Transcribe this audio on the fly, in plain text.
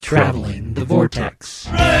Traveling the Vortex.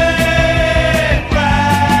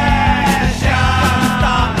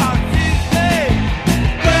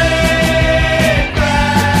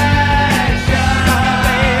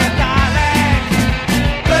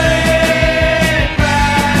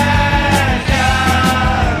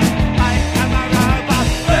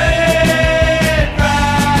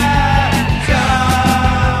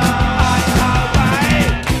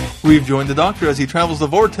 We've joined the Doctor as he travels the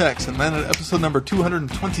vortex, and then at episode number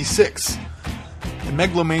 226. And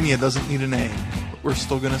Megalomania doesn't need a name, but we're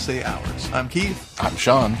still going to say ours. I'm Keith. I'm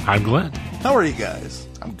Sean. I'm Glenn. How are you guys?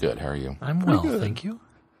 I'm good. How are you? I'm well, thank you.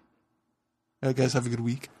 You guys have a good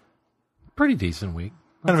week? Pretty decent week.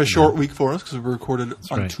 Kind of a short week for us because we recorded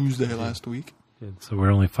on right. Tuesday last week. So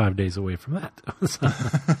we're only 5 days away from that. Did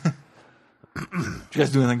you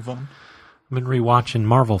guys do anything fun? I've been rewatching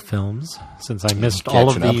Marvel films since I missed Catching all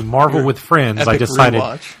of the up. Marvel with Friends. I Epic decided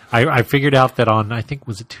rewatch. I figured out that on, I think,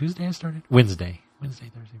 was it Tuesday I started? Wednesday,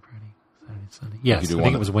 Thursday, Friday, Saturday, Sunday. Yes, You do I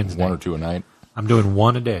think it was Wednesday. One or two a night. I'm doing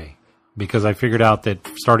one a day because I figured out that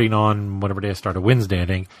starting on whatever day I started, Wednesday, I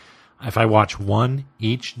think, if I watch one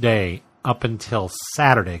each day up until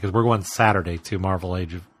Saturday, because we're going Saturday to Marvel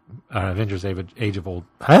Avengers Age of Old.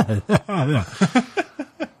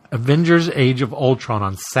 Avengers Age of Ultron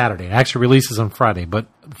on Saturday. It actually releases on Friday, but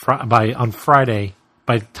by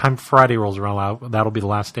the time Friday rolls around, that'll be the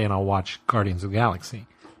last day, and I'll watch Guardians of the Galaxy,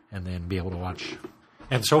 and then be able to watch.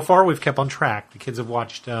 And so far, we've kept on track. The kids have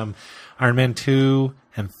watched Iron Man 2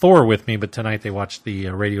 and Thor with me, but tonight they watched the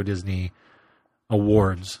Radio Disney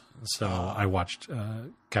Awards. So I watched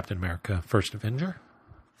Captain America: First Avenger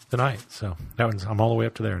tonight. So that one's, I'm all the way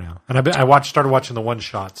up to there now, and I started watching the one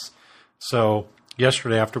shots. So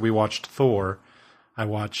yesterday, after we watched Thor, I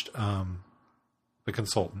watched The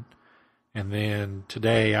Consultant. And then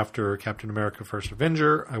today, after Captain America First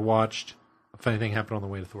Avenger, I watched If Anything Happened on the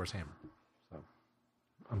Way to Thor's Hammer. So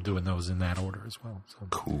I'm doing those in that order as well. So.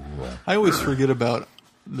 Cool. I always forget about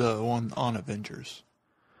the one on Avengers.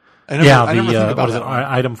 I never think about what is it, that one.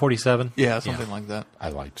 Item 47? Yeah, something like that. I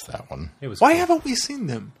liked that one. It was Why cool. haven't we seen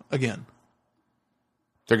them again?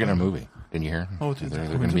 They're getting a movie. Didn't you hear? Oh, they're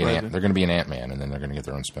dude, going to be they're going to be an Ant-Man, and then they're going to get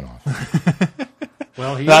their own spinoff.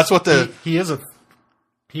 Well, he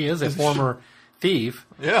is a former thief.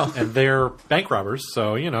 Yeah. And they're bank robbers,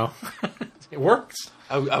 so, it works.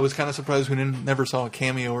 I was kind of surprised we never saw a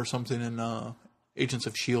cameo or something in Agents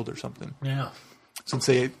of S.H.I.E.L.D. or something. Yeah. Since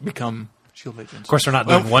they become S.H.I.E.L.D. agents. Of course, they're not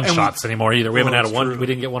doing Well, one-shots anymore either. We haven't had it's a one. true. We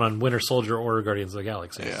didn't get one on Winter Soldier or Guardians of the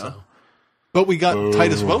Galaxy. Yeah. So. But we got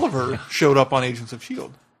Titus Welliver showed up on Agents of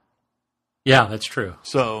S.H.I.E.L.D. Yeah, that's true.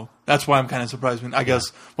 So that's why I'm kind of surprised. I guess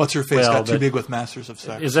What's-Her-Face got too but- big with Masters of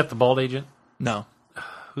Sex. Is that the bald agent? No.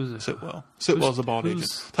 Who's it? Sitwell. Sitwell's the bald who's-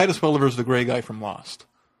 agent. Titus Welliver's the gray guy from Lost.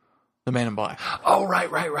 The Man in Black. Oh,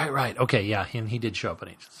 right. Okay, yeah, and he did show up on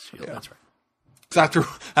Agents of S.H.I.E.L.D. Yeah. That's right. 'Cause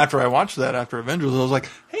after I watched that, after Avengers, I was like,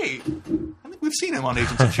 hey, I think we've seen him on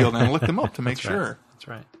Agents of S.H.I.E.L.D. and I looked him up to make That's right. sure. That's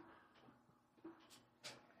right.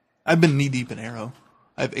 I've been knee-deep in Arrow.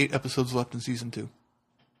 I have 8 episodes left in Season 2.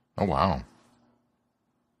 Oh, wow.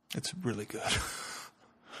 It's really good.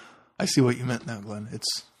 I see what you meant now, Glenn.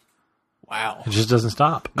 It's wow. It just doesn't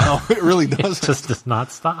stop. No, it really It doesn't. just does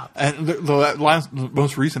not stop. And the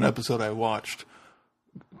most recent episode I watched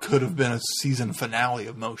could have been a season finale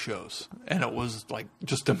of most shows, and it was like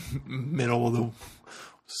just a middle of the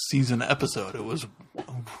season episode. It was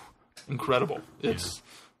incredible. It's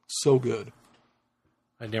so good.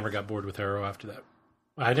 I never got bored with Arrow after that.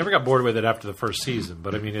 I never got bored with it after the first season,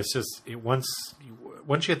 but I mean, it's just once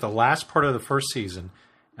you hit the last part of the first season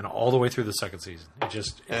and all the way through the second season, it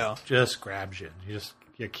just grabs you.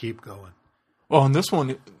 You keep going. Well, and this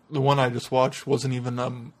one, the one I just watched, wasn't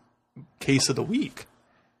even case of the week.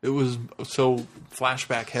 It was so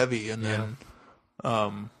flashback heavy, and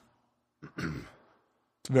then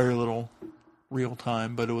very little real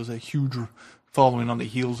time. But it was a huge following on the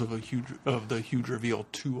heels of the huge reveal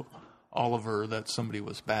to Oliver that somebody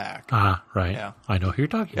was back. Ah, right. Yeah. I know who you're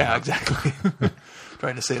talking Yeah, about. exactly.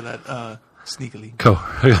 Trying to say that sneakily.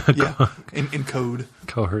 Yeah, in code.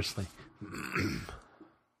 Cohersely.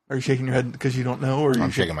 Are you shaking your head because you don't know, or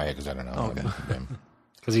I'm shaking my head because I don't know. Okay.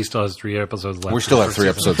 Because he still has 3 episodes left. We still have 3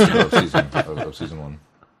 episodes to go of season 1.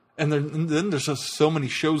 And then there's just so many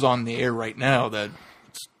shows on the air right now that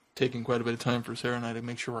it's taking quite a bit of time for Sarah and I to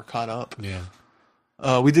make sure we're caught up.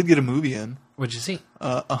 Yeah. We did get a movie in. What'd you see?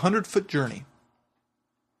 100-Foot Journey.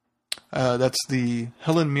 That's the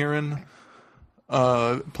Helen Mirren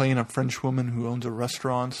playing a French woman who owns a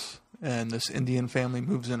restaurant, and this Indian family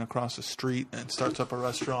moves in across the street and starts up a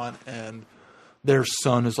restaurant, and their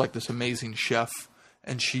son is like this amazing chef,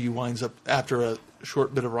 and she winds up, after a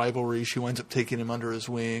short bit of rivalry, she winds up taking him under his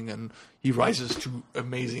wing, and he rises to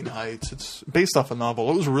amazing heights. It's based off a novel.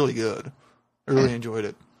 It was really good. I really enjoyed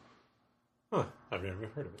it. Huh. I've never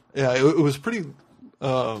heard of it. Yeah, it was pretty...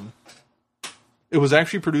 it was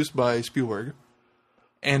actually produced by Spielberg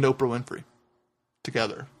and Oprah Winfrey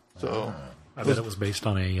together. So I bet it was based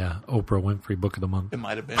on a Oprah Winfrey Book of the Month. it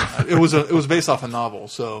might have been. It was based off a novel.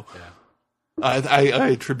 So I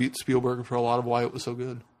attribute Spielberg for a lot of why it was so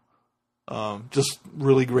good. Just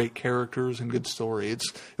really great characters and good story. It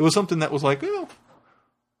was something that was like, oh,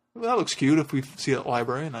 well, that looks cute if we see it at the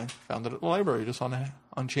library, and I found it at the library just on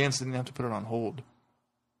chance. Didn't have to put it on hold.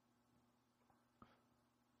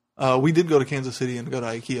 We did go to Kansas City and go to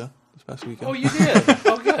IKEA this past weekend. Oh, you did?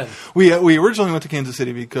 Oh, good. We originally went to Kansas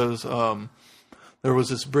City because there was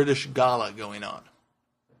this British gala going on.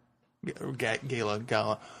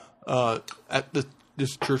 Gala. At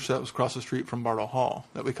this church that was across the street from Bartle Hall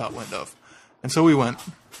that we caught wind of. And so we went.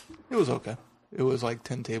 It was okay. It was like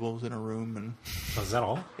 10 tables in a room. And Was that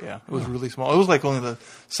all? yeah, it was really small. It was like only the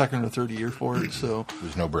second or third year for it, so There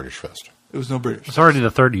was no British Fest. it was no British. It's already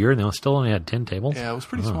the third year, and they still only had 10 tables? Yeah, it was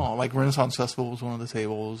pretty small. Like Renaissance Festival was one of the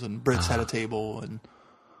tables, and Brits had a table, and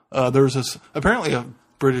there was this apparently a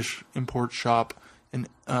British import shop in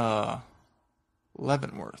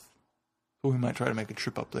Leavenworth. So we might try to make a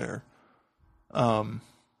trip up there.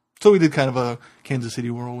 So we did kind of a Kansas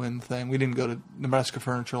City whirlwind thing. We didn't go to Nebraska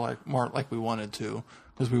Furniture Mart like we wanted to,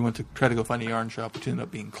 because we went to try to go find a yarn shop, which ended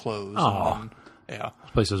up being closed. Aw. And then, yeah.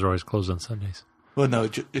 Places are always closed on Sundays. Well, no,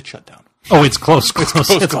 it shut down. Oh, it's closed. It's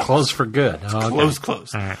closed. closed for good. Oh, okay.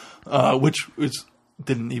 Closed. All right. Which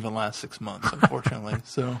didn't even last 6 months, unfortunately.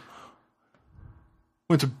 So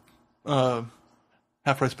went to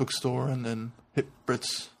Half Price Bookstore and then hit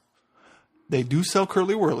Brits. They do sell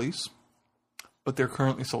Curly Whirlies, but they're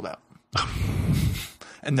currently sold out.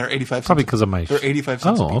 And they're 85 cents. Probably because of my... They're 85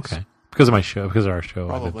 cents a piece. okay. Because of my show, because of our show.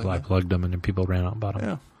 Probably, I plugged them, and then people ran out and bought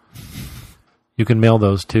them. Yeah. You can mail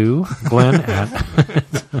those to Glenn at...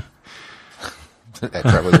 At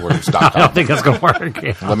travelingworders.com. I don't think that's going to work.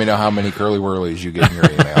 Yeah. Let me know how many curly whirlies you get in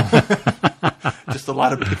your email. Just a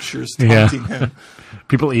lot of pictures taunting him.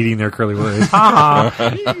 People eating their curly whirlies.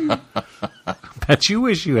 Ha! Bet you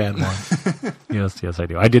wish you had one. Yes, I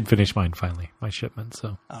do. I did finish mine finally, my shipment.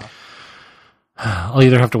 So I'll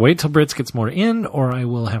either have to wait till Brits gets more in, or I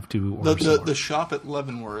will have to order some more. The shop at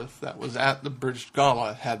Leavenworth that was at the British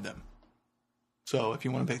Gala had them. So if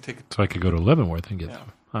you want to take it, So I could go to Leavenworth and get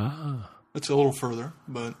them. it's a little further,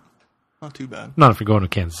 but not too bad. Not if you're going to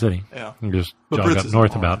Kansas City. Yeah. You just But jog Brits up is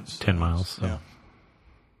north in about Lawrence, 10 miles. So. Yeah.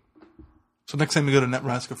 So next time you go to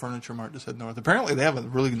Nebraska Furniture Mart, just head north. Apparently they have a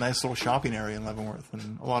really nice little shopping area in Leavenworth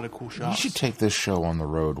and a lot of cool You shops. should take this show on the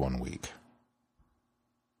road one week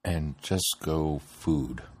and just go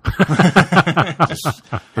food.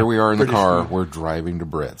 Here we are in the British car. food. We're driving to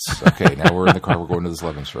Brits. Okay, now we're in the car. We're going to this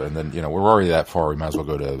Leavenworth. And then, we're already that far. We might as well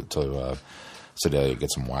go to Sedalia and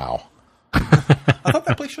get some wow. I thought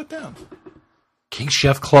that place shut down. King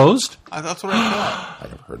Chef closed? That's what I thought. I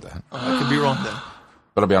never heard that. I could be wrong then.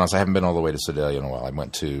 But I'll be honest, I haven't been all the way to Sedalia in a while. I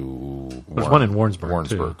went to... There's one in Warrensburg,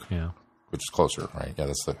 Warrensburg, too. Yeah. which is closer, right? Yeah,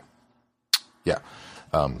 that's the... Yeah,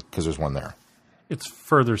 because there's one there. It's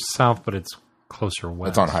further south, but it's closer west.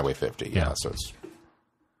 It's on Highway 50, yeah. Yeah. So it's...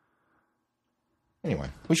 Anyway,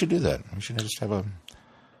 we should do that. We should just have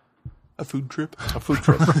A food trip. a food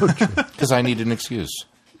trip. Because I need an excuse.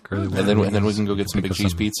 Curly And then we can go get some big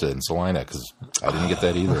cheese pizza in Salina, because I didn't get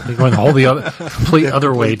that either. You're going all the other, complete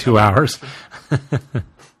other way, 2 hours.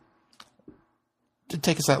 Did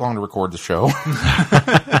take us that long to record the show.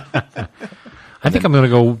 I think I'm going to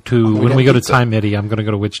go to, when have we go to pizza. Time Midi, I'm going to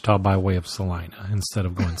go to Wichita by way of Salina instead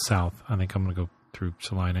of going south. I think I'm going to go through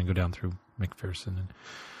Salina and go down through McPherson.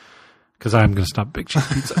 Because I'm going to stop Big Cheese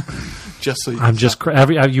Pizza. Just so you I'm just,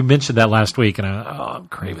 you mentioned that last week, and I'm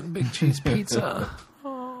craving Big Cheese Pizza.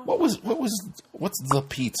 What's the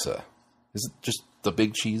pizza? Is it just the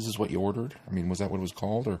big cheese is what you ordered? I mean, was that what it was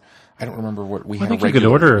called? Or I don't remember what we I had. think a you could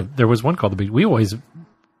regular order, there was one called the Big, we always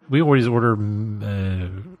order,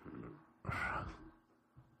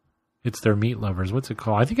 it's their meat lovers. What's it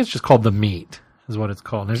called? I think it's just called the meat is what it's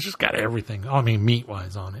called. And it's just got everything. I mean,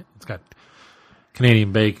 meat-wise on it. It's got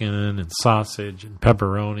Canadian bacon and sausage and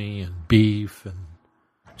pepperoni and beef. And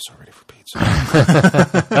I'm so ready for pizza.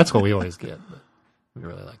 that's what we always get. But we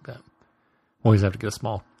really like that. Always have to get a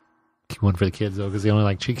small one for the kids, though, because they only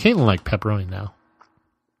like cheese. Caitlin like pepperoni now.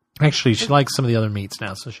 Actually, she likes some of the other meats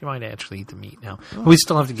now, so she might actually eat the meat now. But we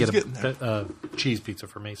still have to get a cheese pizza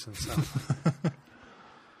for Mason. So.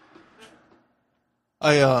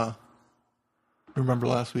 I remember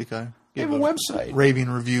last week I They have a website. Raving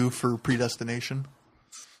review for Predestination.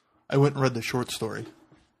 I went and read the short story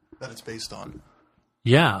that it's based on.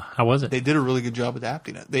 Yeah, how was it? They did a really good job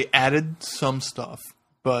adapting it. They added some stuff,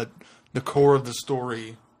 but the core of the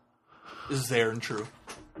story is there and true.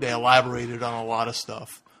 They elaborated on a lot of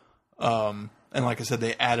stuff. And like I said,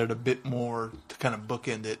 they added a bit more to kind of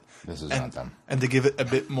bookend it. This is not them. And to give it a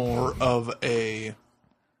bit more of a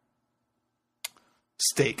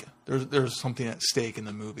stake. There's something at stake in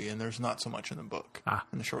the movie, and there's not so much in the book,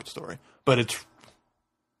 in the short story. But it's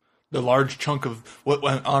the large chunk of what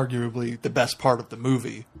arguably the best part of the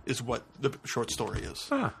movie is what the short story is,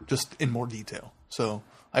 just in more detail. So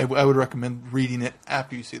I would recommend reading it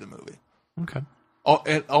after you see the movie. Okay.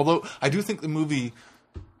 Although I do think the movie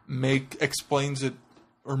explains it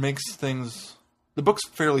or makes things. The book's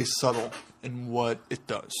fairly subtle in what it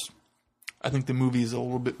does. I think the movie is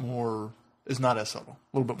is not as subtle,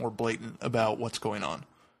 a little bit more blatant about what's going on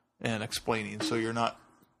and explaining, so you're not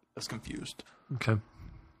as confused. Okay.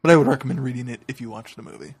 But I would recommend reading it if you watch the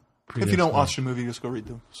movie. If you don't watch the movie, just go read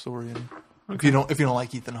the story. And if you don't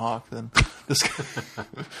like Ethan Hawke, then just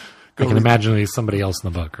I can imagine there's somebody else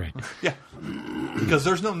in the book, right? Yeah, because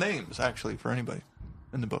there's no names actually for anybody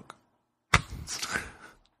in the book.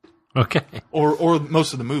 Okay. Or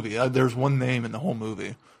most of the movie. There's one name in the whole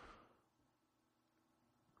movie.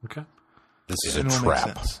 Okay. This is a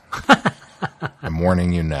trap. I'm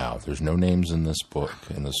warning you now. There's no names in this book,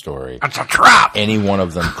 in the story. It's a trap! Any one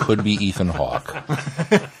of them could be Ethan Hawke.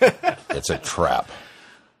 It's a trap.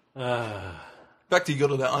 In fact, you go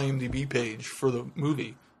to the IMDb page for the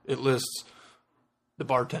movie, it lists the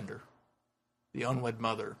bartender, the unwed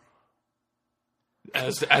mother,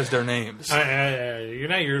 as their names.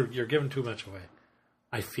 You're giving too much away.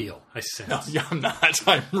 I sense. No, yeah, I'm not.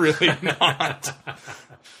 I'm really not.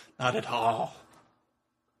 Not at all.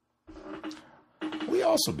 We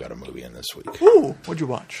also got a movie in this week. Ooh, what'd you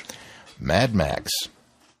watch? Mad Max.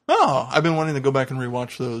 Oh, I've been wanting to go back and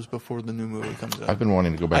rewatch those before the new movie comes out. I've been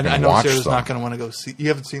wanting to go back I and know watch Sarah's them. not going to want to go see. You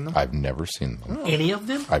haven't seen them? I've never seen them. Oh. Any of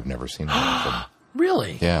them? I've never seen them.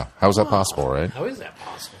 Really? Yeah. How's that possible, right? How is that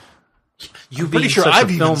possible? You pretty being sure such I've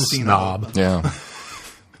a even film seen snob. Yeah.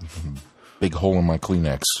 Big hole in my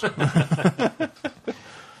Kleenex.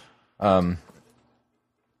 I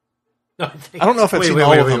don't know if I've seen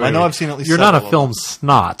all of them. I know I've seen at least You're not a several of film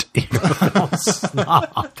snot. You're a film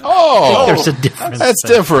snob. Oh! There's a difference. That's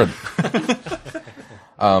there. different.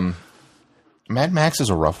 Mad Max is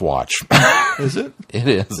a rough watch. Is it? It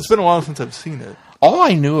is. It's been a while since I've seen it. All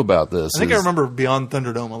I knew about this I think I remember Beyond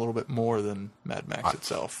Thunderdome a little bit more than Mad Max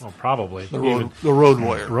itself. Well, probably. The Road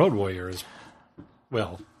Warrior. Road Warrior is,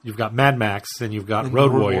 well, you've got Mad Max, then you've got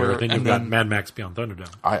Road Warrior, then you've got Mad Max Beyond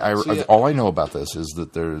Thunderdome. All I know about this is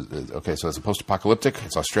that there's... Okay, so it's a post-apocalyptic.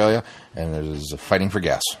 It's Australia, and there's fighting for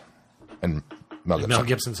gas. And Mel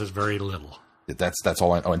Gibson says very little. That's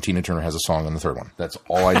all I know. And Tina Turner has a song in the third one. That's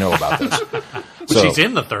all I know about this. She's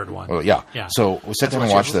in the third one. Well, yeah. So we sat down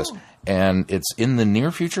and watched this. And it's in the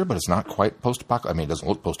near future, but it's not quite post-apocalyptic. I mean, it doesn't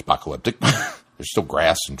look post-apocalyptic. There's still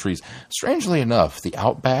grass and trees. Strangely enough, the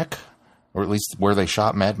outback, or at least where they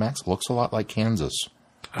shot Mad Max, looks a lot like Kansas.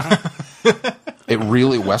 It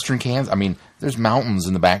really, Western Kansas. I mean, there's mountains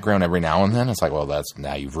in the background every now and then. It's like, well,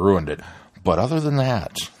 now you've ruined it. But other than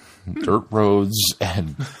that, dirt roads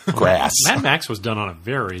and grass. Mad Max was done on a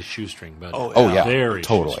very shoestring budget. Oh yeah, very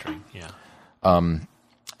totally. Shoestring. Yeah. And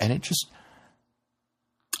it just,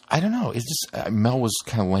 I don't know. It's just Mel was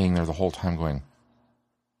kind of laying there the whole time, going,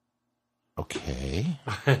 "Okay,"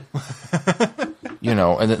 and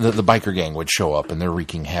the biker gang would show up, and they're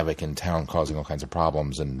wreaking havoc in town, causing all kinds of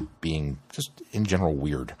problems, and being just in general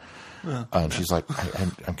weird. And she's like, I'm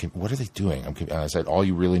what are they doing? And I said, all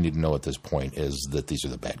you really need to know at this point is that these are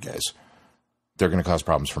the bad guys. They're going to cause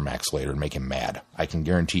problems for Max later and make him mad. I can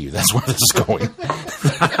guarantee you that's where this is going.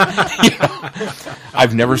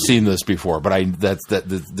 I've never seen this before, but they're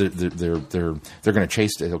going to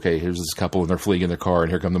chase. Okay, here's this couple, and they're fleeing in their car, and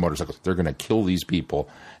here come the motorcycles. They're going to kill these people,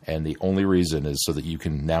 and the only reason is so that you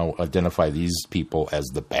can now identify these people as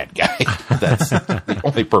the bad guy. That's the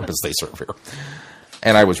only purpose they serve here.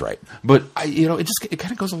 And I was right, but it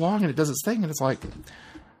kind of goes along and it does its thing, and it's like,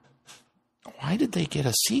 why did they get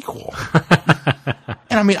a sequel?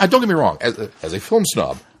 And I mean, don't get me wrong, as a film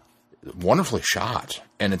snob, wonderfully shot,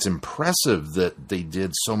 and it's impressive that they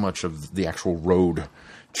did so much of the actual road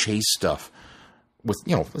chase stuff with,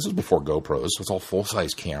 this was before GoPros, so it's all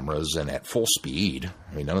full-size cameras and at full speed.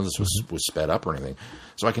 I mean, none of this was sped up or anything.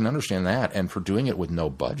 So I can understand that, and for doing it with no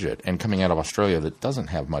budget and coming out of Australia that doesn't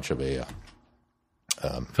have much of a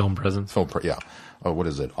film presence. Yeah. Oh, what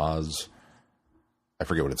is it? Oz. I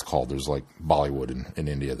forget what it's called. There's like Bollywood in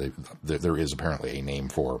India. There is apparently a name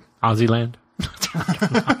for Aussie-land?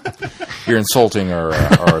 You're insulting our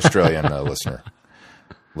Australian listener.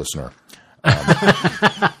 The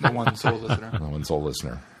one sole listener. The one sole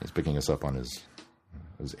listener. He's picking us up on his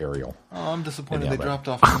aerial. Oh, I'm disappointed they Outback. dropped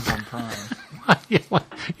off Amazon Prime.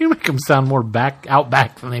 You make them sound more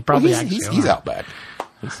outback than they probably actually He's are. outback.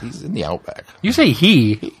 He's in the outback. You say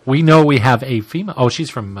he. We know we have a female. Oh, she's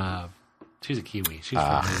from. She's a Kiwi. She's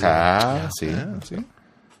from New Zealand. See?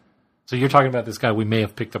 So you're talking about this guy we may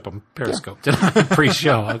have picked up on Periscope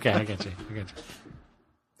pre-show. Okay, I get you.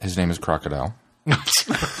 His name is Crocodile.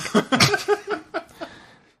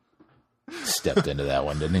 Stepped into that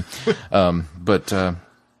one, didn't he?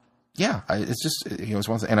 It's just it's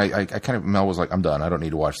one thing. And I kind of Mel was like, I'm done. I don't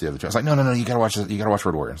need to watch the other two. I was like, no, you got to watch this. You got to watch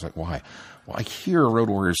Road Warrior. I was like, why? Well, I hear Road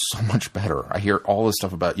Warrior is so much better. I hear all this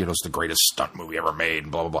stuff about it's the greatest stunt movie ever made.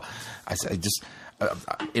 And blah blah blah. I just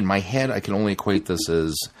in my head I can only equate this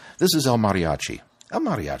as El Mariachi. El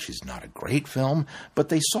Mariachi's not a great film, but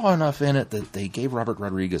they saw enough in it that they gave Robert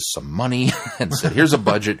Rodriguez some money and said, here's a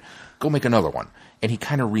budget, go make another one. And he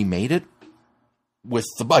kind of remade it with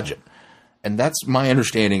the budget. And that's my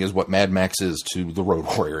understanding is what Mad Max is to the Road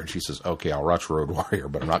Warrior. And she says, okay, I'll watch Road Warrior,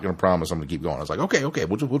 but I'm not going to promise I'm going to keep going. I was like, okay,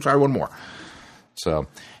 we'll try one more. So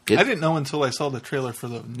I didn't know until I saw the trailer for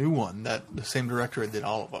the new one that the same director did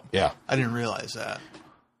all of them. Yeah. I didn't realize that.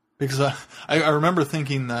 Because I remember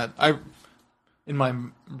thinking that in my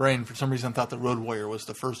brain, for some reason, thought the Road Warrior was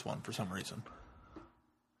the first one for some reason.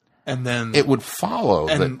 And then it would follow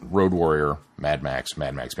that Road Warrior, Mad Max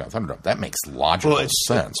Beyond Thunderdome. That makes logical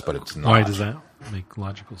sense, but it's not. Why does that make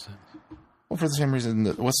logical sense? Well, for the same reason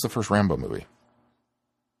that what's the first Rambo movie?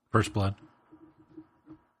 First Blood.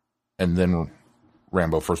 And then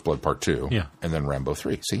Rambo First Blood Part 2. Yeah. And then Rambo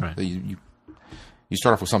 3. See? Right. You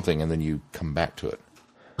start off with something and then you come back to it.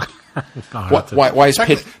 Oh, Why is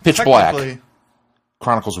Pitch Black? Technically,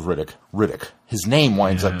 Chronicles of Riddick. His name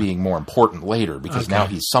winds up being more important later because now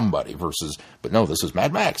he's somebody but no, this is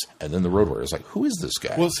Mad Max. And then the Road Warrior is like, who is this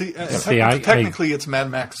guy? well, technically it's Mad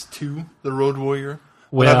Max 2, the Road Warrior.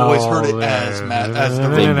 But Well, I've always heard it as the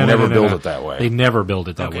They Road Warrior. never build it that way. They never build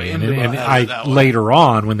it that Okay, way. and And has it that way. later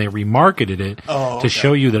on, when they remarketed it Oh, to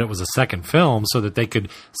show you that it was a second film so that they could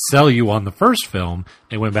sell you on the first film,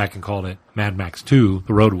 they went back and called it Mad Max 2,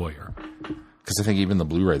 The Road Warrior. Because I think even the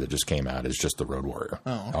Blu-ray that just came out is just the Road Warrior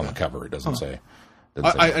on the cover. It doesn't say.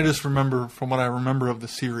 I just remember, from what I remember of the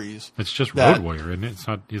series, It's just that- Road Warrior, isn't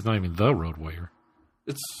it? He's not even the Road Warrior.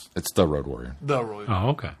 it's It's the Road Warrior. the Road Warrior. Oh,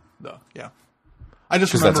 okay. Yeah. I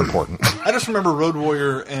just Because remember that's important. I just remember Road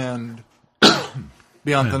Warrior and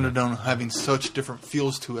Beyond Thunderdome having such different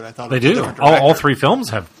feels to it. I thought They it was a do. different All director. three films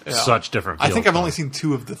have such different I feels. think I've only seen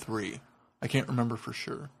 2 of the 3. I can't remember for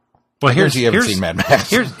sure. Well, You haven't seen Mad Max.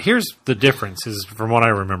 Here's the difference is from what I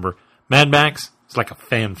remember. Mad Max is like a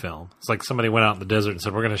fan film. It's like somebody went out in the desert and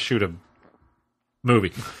said, we're going to shoot a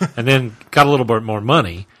movie. And then got a little bit more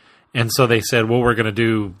money. And so they said, well, we're going to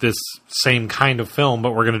do this same kind of film,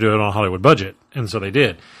 but we're going to do it on a Hollywood budget. And so they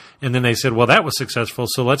did. And then they said, well, that was successful,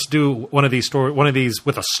 so let's do one of these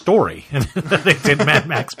with a story. And they did Mad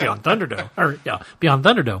Max Beyond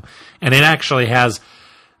Thunderdome. And it actually has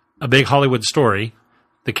a big Hollywood story,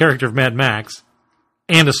 the character of Mad Max,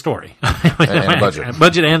 and a story. And a budget. A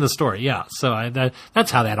budget and the story, yeah. So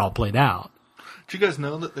that's how that all played out. Did you guys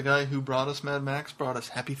know that the guy who brought us Mad Max brought us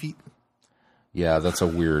Happy Feet? Yeah, that's a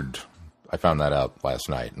weird... I found that out last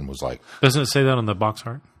night and was like... Doesn't it say that on the box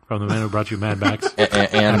art? From the man who brought you Mad Max?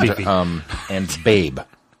 and Babe.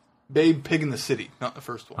 Babe, Pig in the City, not the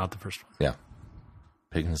first one. Not the first one. Yeah.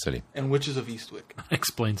 Pig in the City. And Witches of Eastwick.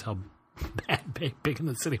 Explains how bad Big in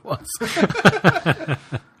the City was.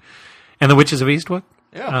 And the Witches of Eastwick?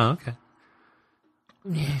 Yeah. Oh, okay.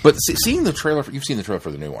 But seeing the trailer... You've seen the trailer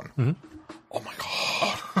for the new one. Mm-hmm. Oh, my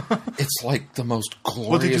God. It's like the most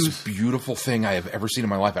glorious, beautiful thing I have ever seen in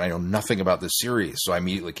my life, and I know nothing about this series. So I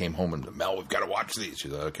immediately came home and, Mel, we've got to watch these.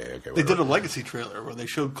 She's like, okay. Whatever. They did a legacy trailer where they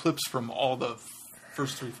showed clips from all the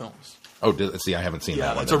first 3 films. Oh, see, I haven't seen that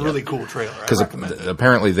one. Yeah, it's a really cool trailer. I Because recommend it.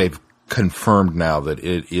 apparently they've confirmed now that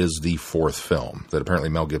it is the 4th film, that apparently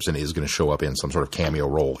Mel Gibson is going to show up in some sort of cameo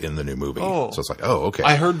role in the new movie. Oh. So it's like, oh, okay.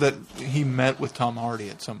 I heard that he met with Tom Hardy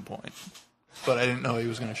at some point, but I didn't know he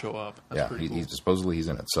was going to show up. That's pretty cool. Supposedly he's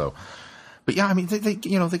in it. So, but yeah, I mean, they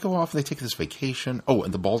go off and they take this vacation. Oh,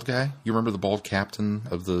 and the bald guy. You remember the bald captain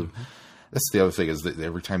of the? Mm-hmm. That's the other thing is that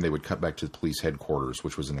every time they would cut back to the police headquarters,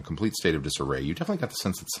 which was in a complete state of disarray, you definitely got the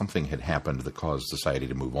sense that something had happened that caused society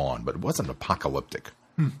to move on, but it wasn't apocalyptic.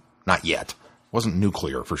 Not yet. Wasn't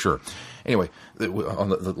nuclear for sure. Anyway, on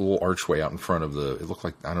the little archway out in front of it looked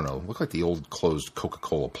like, I don't know, it looked like the old closed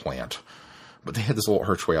Coca-Cola plant. But they had this little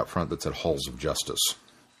archway out front that said Halls of Justice.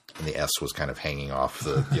 And the S was kind of hanging off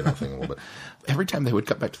the thing a little bit. Every time they would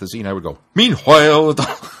cut back to the scene, I would go, meanwhile,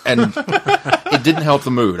 and it didn't help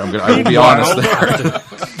the mood. I will be honest there.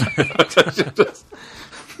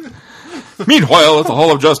 Meanwhile, at the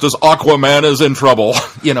Hall of Justice, Aquaman is in trouble.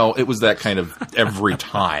 It was that kind of every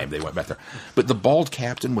time they went back there. But the bald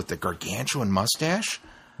captain with the gargantuan mustache,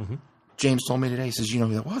 James told me today, he says, you know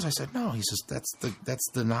who that was? I said, no. He says, that's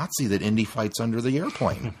the Nazi that Indy fights under the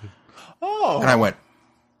airplane. Oh. And I went,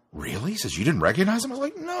 really? He says, you didn't recognize him? I was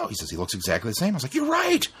like, no. He says, he looks exactly the same. I was like, you're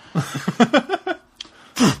right.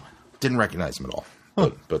 Didn't recognize him at all.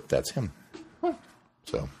 But that's him.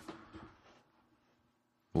 So...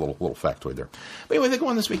 A little factoid there. But anyway, they go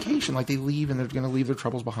on this vacation, like they leave and they're going to leave their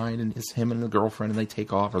troubles behind, and it's him and the girlfriend, and they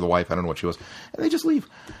take off, or the wife, I don't know what she was, and they just leave.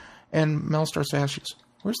 And Mel starts to ask, she goes,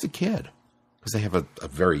 where's the kid? Because they have a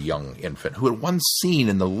very young infant who at one scene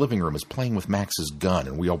in the living room is playing with Max's gun,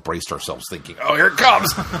 and we all braced ourselves thinking, oh, here it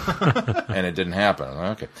comes! And it didn't happen. I'm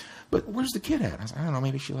like, okay. But where's the kid at? I was like, I don't know,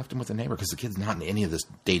 maybe she left him with a neighbor, because the kid's not in any of this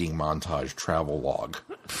dating montage travel log.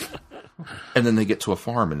 And then they get to a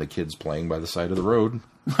farm, and the kid's playing by the side of the road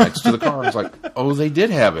next to the car. It's like, oh, they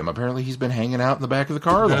did have him. Apparently he's been hanging out in the back of the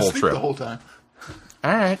car the whole trip. The whole time.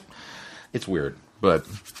 All right. It's weird, but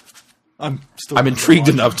I'm intrigued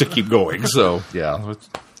enough to keep going. So, yeah.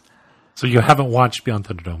 So you haven't watched Beyond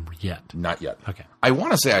Thunderdome yet? Not yet. Okay. I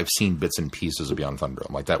want to say I've seen bits and pieces of Beyond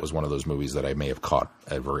Thunderdome. Like, that was one of those movies that I may have caught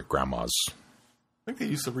over at Grandma's. I think they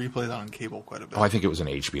used to replay that on cable quite a bit. Oh, I think it was an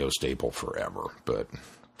HBO staple forever, but...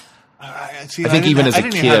 I think even as a kid, I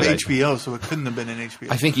didn't have HBO, so it couldn't have been an HBO.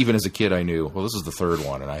 I think even as a kid, I knew, well, this is the third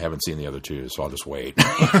one, and I haven't seen the other two, so I'll just wait.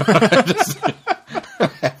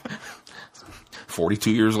 42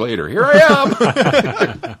 years later, here I am.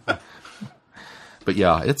 But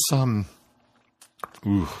yeah, it's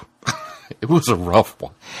it was a rough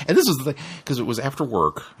one. And this is the thing, because it was after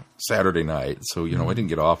work Saturday night, so I didn't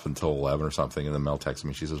get off until 11 or something. And then Mel texted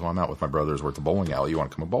me. She says, "Well, I'm out with my brothers. We're at the bowling alley. You want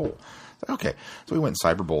to come and bowl?" Okay. So we went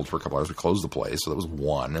and cyber bowled for a couple hours. We closed the place. So that was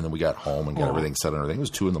 1. And then we got home and got everything set and everything. It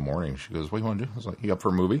was 2 a.m. She goes, what do you want to do? I was like, you up for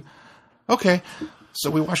a movie? Okay.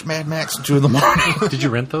 So we watched Mad Max at 2 a.m. Did you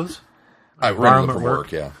rent those? I rented them for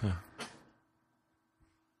work, yeah.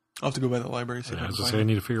 I'll have to go by the library. I was just saying, I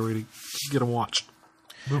need to figure a way to get them watched.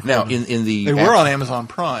 Now, in the... They were on Amazon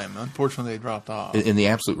Prime. Unfortunately, they dropped off. In the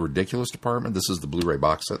absolute ridiculous department, this is the Blu-ray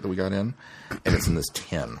box set that we got in. And it's in this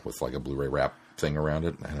tin with like a Blu-ray wrap thing around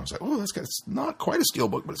it. And I was like, oh, it's not quite a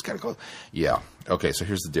steelbook, but it's kind of close. Yeah. Okay, so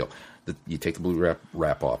here's the deal. You take the Blu-ray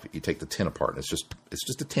wrap off. You take the tin apart. And it's just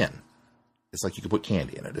a tin. It's like you could put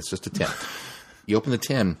candy in it. It's just a tin. You open the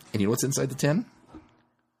tin, and you know what's inside the tin?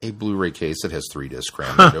 A Blu-ray case that has 3 discs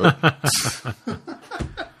crammed into it.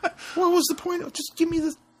 What was the point of just give me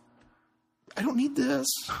this? I don't need this.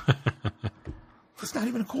 It's not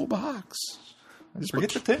even a cool box. Forget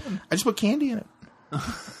the tin. I just put candy in it.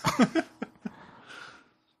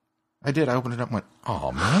 I did. I opened it up and went,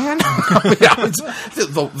 oh, man. The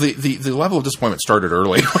level of disappointment started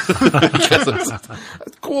early.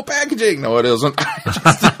 It's cool packaging. No, it isn't.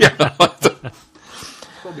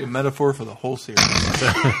 It'll be a metaphor for the whole series.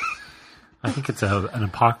 I think it's an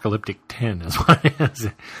apocalyptic tin is what it is.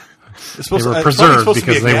 They were preserved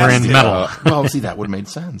because they were in metal. Well, see, that would have made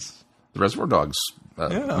sense. The Reservoir Dogs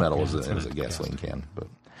metal is a gasoline can. But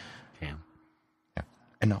yeah.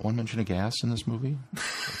 And not one mention of gas in this movie.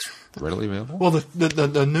 It's readily available. Well,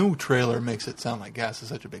 the new trailer makes it sound like gas is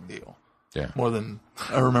such a big deal. Yeah. More than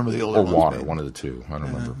I remember the older or ones. Or water, maybe. one of the two. I don't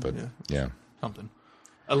remember. But yeah. Something.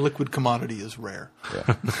 A liquid commodity is rare.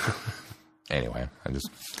 Yeah. Anyway,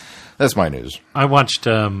 that's my news. I watched...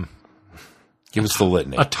 Give us the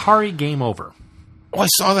litany. Atari Game Over. Oh, I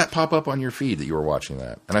saw that pop up on your feed that you were watching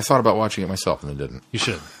that. And I thought about watching it myself and then didn't. You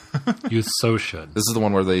should. You so should. This is the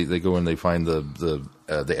one where they go and they find they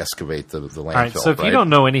excavate the landfill. All right, so if you don't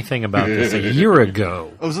know anything about this, a year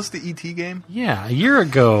ago... Oh, is this the E.T. game? Yeah, a year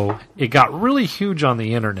ago, it got really huge on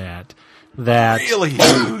the internet that... Really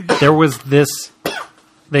huge? There was this...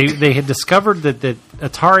 They had discovered that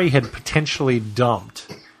Atari had potentially dumped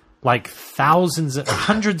like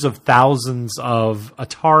hundreds of thousands of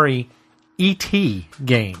Atari E.T.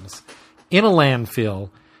 games in a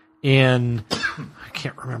landfill in, I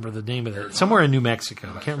can't remember the name of it, somewhere in New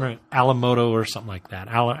Mexico. I can't remember, Alamoto or something like that,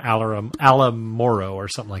 Alamoro or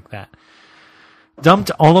something like that.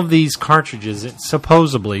 Dumped all of these cartridges,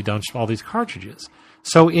 supposedly dumped all these cartridges.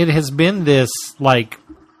 So it has been this, like,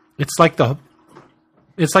 it's like the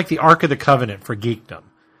Ark of the Covenant for geekdom.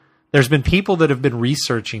 there's been people that have been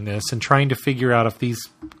researching this and trying to figure out if these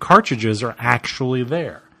cartridges are actually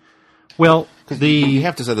there. Well, you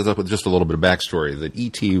have to set this up with just a little bit of backstory. That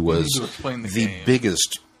E.T. was to explain the the game.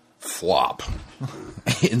 biggest flop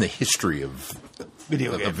in the history of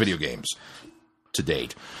Video games to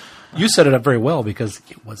date. you set it up very well because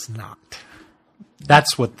it was not.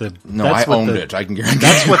 That's what the I owned it. I can guarantee.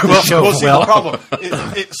 That's what the Well, show. see, the problem,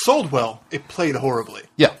 it sold well. It played horribly.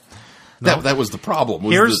 Yeah. That was the problem.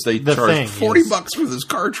 Was Here's that they the charged thing $40 for this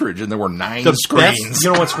cartridge, and there were 9 the screens. best,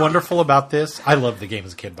 you know what's wonderful about this? I loved the game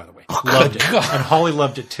as a kid, by the way. Loved it. And Holly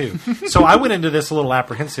loved it too. So I went into this a little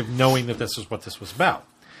apprehensive, knowing that this was what this was about.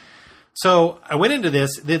 So I went into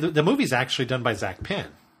this. The movie's actually done by Zach Penn,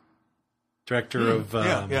 director of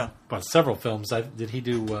well, several films. Did he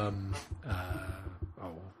do?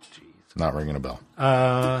 Not ringing a bell.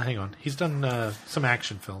 Hang on. He's done some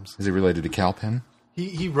action films. Is he related to Cal Penn?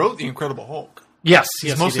 He wrote The Incredible Hulk. Yes,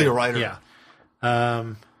 He's yes, mostly he did. a writer. Yeah.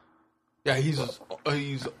 Yeah, he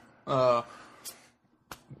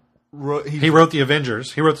wrote the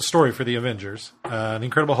Avengers. He wrote the story for the Avengers. The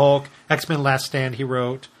Incredible Hulk, X-Men: Last Stand. He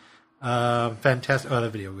wrote fantastic. The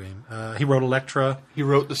video game. He wrote Elektra. He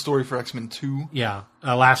wrote the story for X-Men 2. Yeah,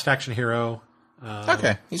 Last Action Hero.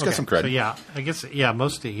 Okay, he's got some credit. So yeah, I guess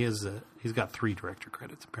mostly he's got 3 director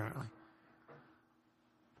credits apparently.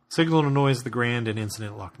 Signal to Noise, The Grand, and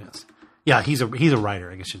Incident at Loch Ness. Yeah, he's a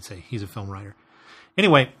writer. I guess you'd say he's a film writer.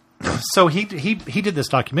 Anyway, so he did this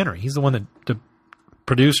documentary. He's the one that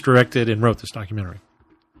produced, directed, and wrote this documentary.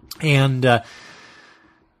 And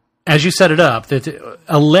as you set it up, that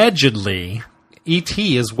allegedly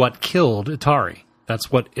E.T. is what killed Atari.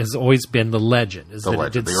 That's what has always been the legend. Is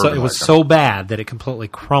that it was so bad that it completely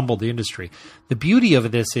crumbled the industry. The beauty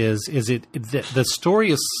of this is the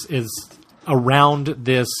story is around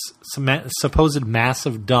this supposed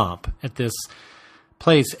massive dump at this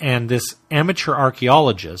place, and this amateur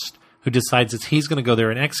archaeologist who decides that he's going to go there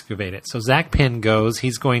and excavate it. So Zach Penn goes.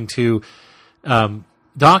 He's going to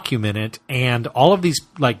document it, and all of these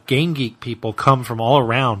like game geek people come from all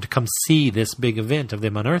around to come see this big event of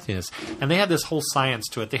them unearthing this. And they had this whole science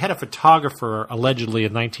to it. They had a photographer allegedly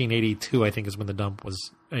in 1982, I think is when the dump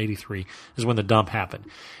was, 83 is when the dump happened.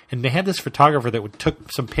 And they had this photographer that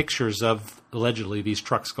took some pictures of allegedly these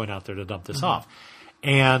trucks going out there to dump this off.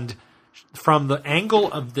 And from the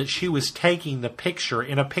angle of that she was taking the picture,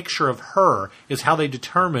 in a picture of her, is how they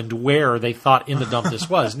determined where they thought in the dump this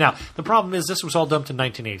was. Now, the problem is this was all dumped in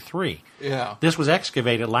 1983. Yeah. This was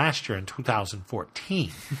excavated last year in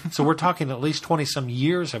 2014. So we're talking at least 20-some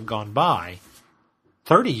years have gone by,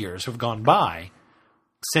 30 years have gone by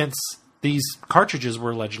since these cartridges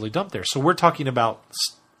were allegedly dumped there. So we're talking about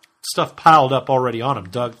stuff piled up already on them,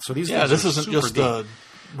 Doug. So these things this are isn't super just deep. a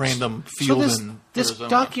random field in This Arizona.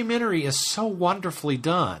 documentary is so wonderfully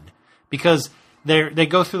done because they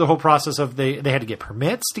go through the whole process of they had to get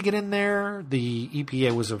permits to get in there. The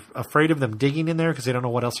EPA was afraid of them digging in there because they don't know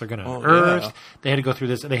what else they're going to unearth. Yeah. They had to go through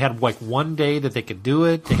this. They had like one day that they could do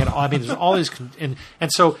it. They had, there's all these, and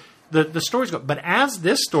so the stories go. But as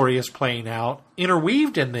this story is playing out,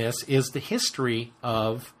 interweaved in this is the history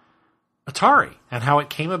of Atari and how it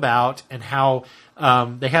came about and how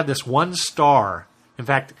they had this one star. In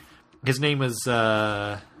fact, his name is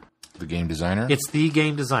The game designer? It's the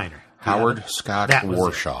game designer. Howard Scott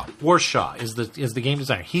Warshaw. Warshaw is the game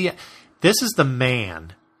designer. This is the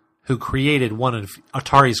man who created one of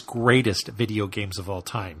Atari's greatest video games of all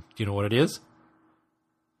time. Do you know what it is?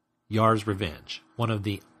 Yar's Revenge. One of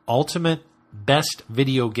the ultimate best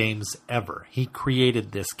video games ever. He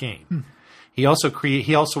created this game. He also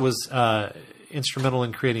was instrumental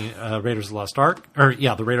in creating Raiders of the Lost Ark,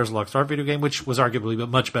 the Raiders of the Lost Ark video game, which was arguably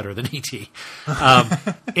much better than E.T.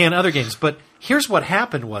 And other games. But here's what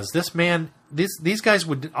happened was this man, these guys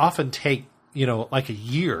would often take, like a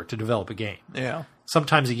year to develop a game. Yeah.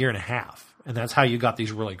 Sometimes a year and a half. And that's how you got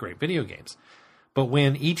these really great video games. But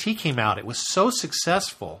when E.T. came out, it was so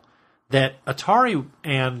successful that Atari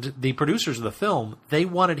and the producers of the film, they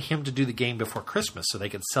wanted him to do the game before Christmas so they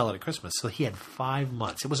could sell it at Christmas. So he had 5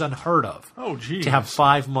 months. It was unheard of to have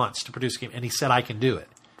 5 months to produce a game. And he said, I can do it.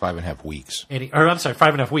 5.5 weeks.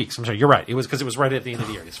 5.5 weeks. I'm sorry, you're right. It was because it was right at the end of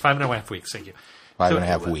the year. It's 5.5 weeks. Thank you.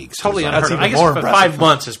 5.5 weeks. Totally unheard of. I guess 5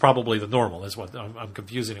 months is probably the normal, is what I'm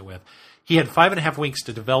confusing it with. He had 5.5 weeks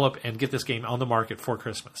to develop and get this game on the market for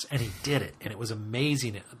Christmas. And he did it. And it was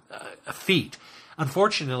amazing. A feat.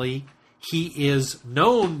 Unfortunately, he is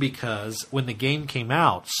known because when the game came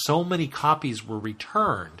out, so many copies were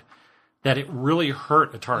returned that it really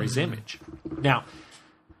hurt Atari's image. Now,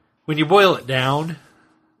 when you boil it down,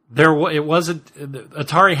 It wasn't.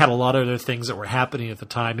 Atari had a lot of other things that were happening at the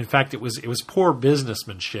time. In fact, it was poor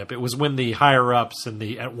businessmanship. It was when the higher ups and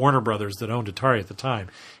at Warner Brothers that owned Atari at the time.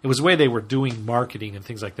 It was the way they were doing marketing and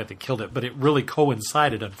things like that killed it. But it really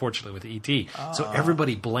coincided, unfortunately, with ET. So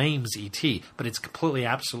everybody blames ET, but it's completely,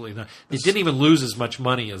 absolutely not. It didn't even lose as much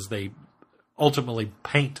money as they ultimately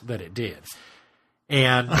paint that it did.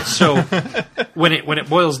 And so when it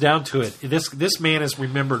boils down to it, this man is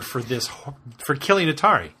remembered for killing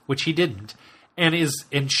Atari, which he didn't, and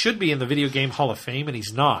should be in the Video Game Hall of Fame, and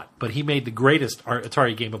he's not. But he made the greatest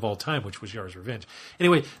Atari game of all time, which was Yars' Revenge.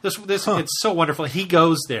 Anyway, it's so wonderful. He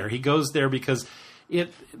goes there. He goes there because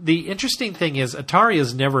the interesting thing is Atari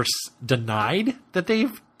has never denied that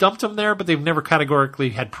they've dumped him there, but they've never categorically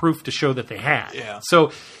had proof to show that they had. Yeah.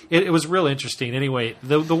 So it was real interesting. Anyway,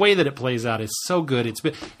 the way that it plays out is so good.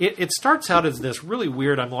 It starts out as this really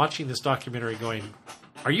weird. I'm watching this documentary going,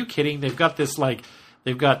 are you kidding? They've got this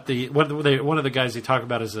they've got one of the guys they talk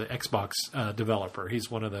about is an Xbox developer.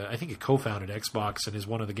 He's I think he co-founded Xbox and is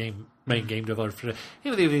one of the main game developers. They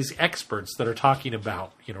have these experts that are talking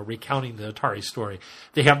about, recounting the Atari story.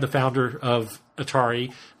 They have the founder of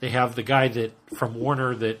Atari. They have the guy from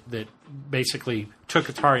Warner that basically took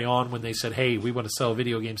Atari on when they said, "Hey, we want to sell a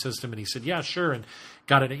video game system," and he said, "Yeah, sure," and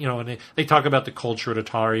got it. And they talk about the culture at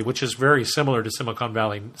Atari, which is very similar to Silicon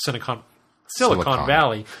Valley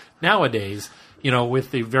nowadays. With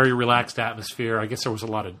the very relaxed atmosphere. I guess there was a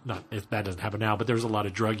lot of that doesn't happen now, but there was a lot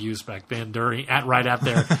of drug use back then. Right out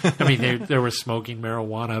there. I mean, there was smoking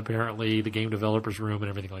marijuana apparently. The game developers room and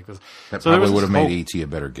everything like this. That probably would have made ET a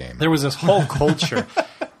better game. There was this whole culture,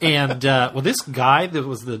 and this guy that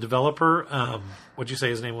was the developer, what'd you say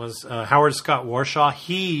his name was? Howard Scott Warshaw.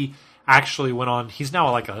 He actually went on. He's now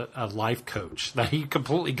like a life coach. That he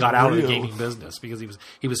completely got out of the gaming business because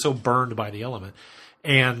he was so burned by the element,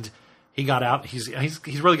 and he got out. He's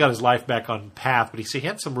really got his life back on path, but he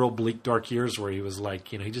had some real bleak, dark years where he was like,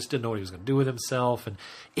 he just didn't know what he was going to do with himself, and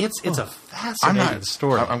it's a fascinating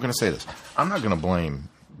story. I'm going to say this. I'm not going to blame,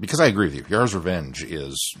 because I agree with you. Yars' Revenge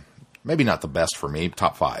is maybe not the best for me,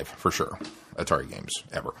 top 5 for sure, Atari games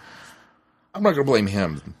ever. I'm not going to blame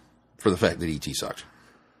him for the fact that ET sucked.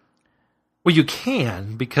 Well, you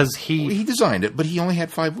can, because he designed it, but he only had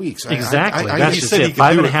 5 weeks. Exactly. That's just it.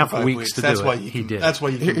 5.5 weeks to do it. He did. That's why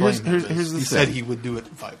you can blame him. Here's the thing. He said he would do it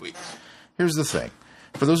in 5 weeks. Here's the thing.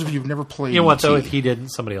 For those of you who've never played You know what, ET, though? If he didn't,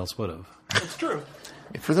 somebody else would have. That's true.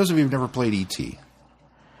 For those of you who've never played ET,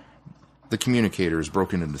 the communicator is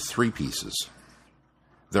broken into 3 pieces.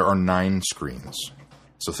 There are 9 screens.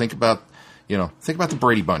 So think about the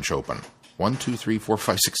Brady Bunch open. 1, 2, 3, 4,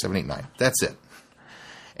 5, 6, 7, 8, 9. That's it.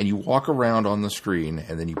 And you walk around on the screen,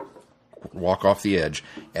 and then you walk off the edge,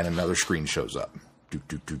 and another screen shows up.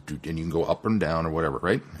 And you can go up and down or whatever,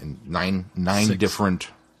 right? And nine 6. different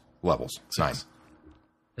levels. 9.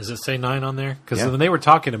 Does it say 9 on there? Because Yeah. when they were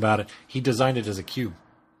talking about it, he designed it as a cube.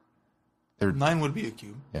 9 would be a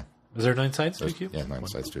cube. Yeah. Is there 9 sides to a cube? Yeah, 9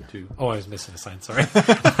 sides too. 2. Oh, I was missing a sign. Sorry.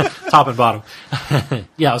 Top and bottom.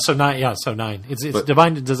 Yeah, so 9. Yeah, so 9. It's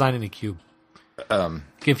designed in a cube.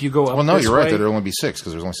 If you go up, Well, no, you're right. way, There'd only be 6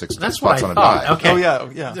 because there's only 6 that's spots what I on a thought. die. Okay. Oh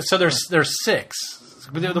yeah. So there's 6.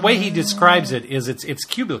 But the way he describes it is it's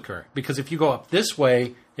cubicular, because if you go up this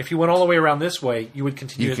way, if you went all the way around this way, you would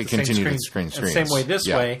continue. You at could the continue same the screen, screens. the same way this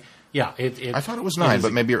Yeah. way. Yeah, I thought it was 9,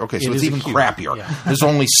 but maybe you're okay. So it it's is a even cube. crappier. Yeah. There's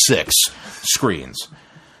only 6 screens.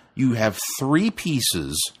 You have 3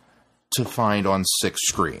 pieces to find on 6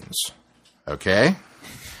 screens. Okay?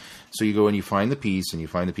 So you go and you find the piece, and you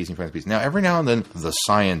find the piece, and you find the piece. Now, every now and then, the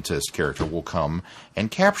scientist character will come and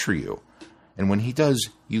capture you. And when he does,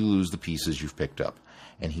 you lose the pieces you've picked up.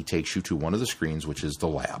 And he takes you to one of the screens, which is the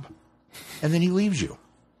lab. And then he leaves you.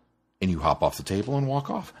 And you hop off the table and walk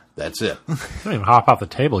off. That's it. You don't even hop off the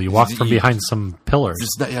table. You walk from behind some pillars.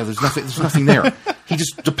 There's nothing there. He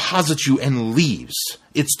just deposits you and leaves.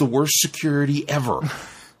 It's the worst security ever.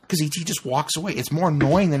 Because ET just walks away. It's more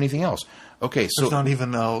annoying than anything else. Okay, so There's not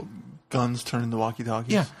even guns turned into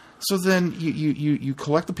walkie-talkies. yeah. So then you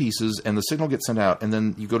collect the pieces, and the signal gets sent out, and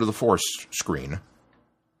then you go to the 4th screen,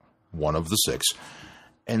 one of the 6,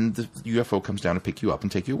 and the UFO comes down to pick you up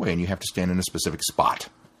and take you away, and you have to stand in a specific spot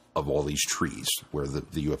of all these trees where the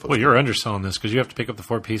UFO. Well, you're underselling this because you have to pick up the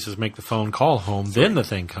 4 pieces, make the phone call home, then the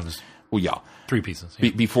thing comes. Well, yeah. 3 pieces.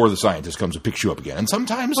 Yeah. Before the scientist comes and picks you up again. And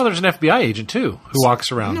sometimes... Well, there's an FBI agent, too, who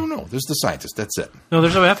walks around. No. There's the scientist. That's it. No,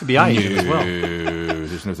 there's an FBI agent as well.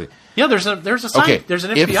 There's no thing. Yeah, there's an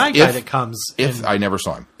FBI guy that comes. I never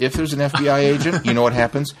saw him. If there's an FBI agent, you know what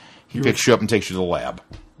happens? He picks you up and takes you to the lab.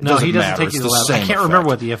 No, he doesn't matter. take you It's to the lab. I can't same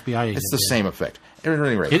remember effect. what the FBI agent It's the did. same effect. At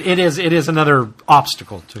any rate. It is another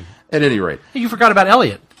obstacle to you. At any rate. You forgot about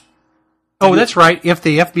Elliot. Oh, that's right. If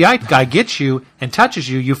the FBI guy gets you and touches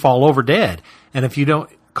you, you fall over dead. And if you don't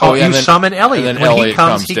summon Elliot. And then when Elliot he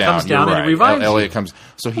comes down You're and revives Elliot you. comes.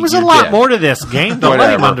 So There was a lot more to this game. Don't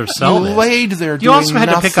let him Whatever. undersell You this. laid there You doing also had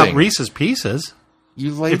to pick up nothing. Reese's Pieces.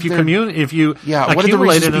 You laid If you there. what did the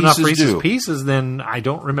Reese's accumulated enough Pieces Reese's do? Pieces, then I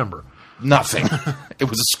don't remember. Nothing. It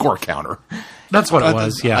was a score counter. That's what it That's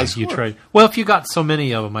was. a Yeah, nice you score. tried. Well, if you got so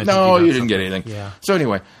many of them, I think No, got you didn't something. get anything. Yeah. So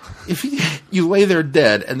anyway, if you lay there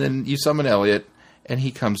dead, and then you summon Elliot, and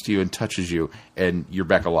he comes to you and touches you, and you're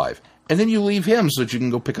back alive. And then you leave him so that you can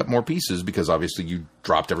go pick up more pieces because obviously you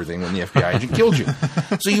dropped everything when the FBI agent killed you.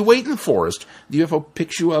 So you wait in the forest. The UFO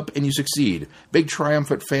picks you up and you succeed. Big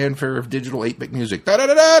triumphant fanfare of digital 8-bit music. Da da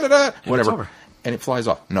da da da da. Whatever. over. And it flies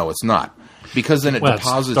off. No, it's not. Because then it Well, it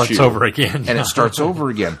deposits starts you. over again. And it starts over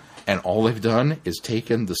again. And all they've done is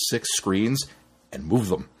taken the 6 screens and move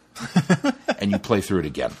them. And you play through it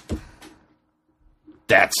again.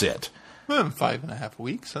 That's it. 5.5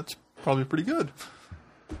 weeks. That's probably pretty good.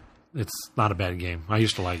 It's not a bad game. I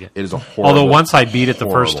used to like it. It is a horrible. Although once I beat it the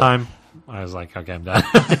first horrible- time, I was like, okay, I'm done.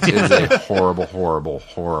 It is a horrible, horrible,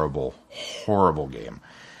 horrible, horrible game.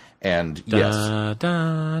 And yes, Da,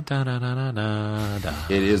 da, da, da, da, da, da,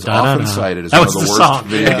 it is da, da, often da. cited as That one was of the the worst song.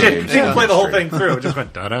 video It games. didn't in play the whole history. thing through. It just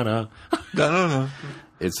went da da da. No.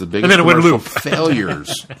 It's the And biggest then it went commercial loop.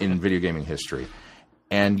 failures in video gaming history.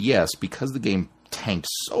 And yes, because the game tanked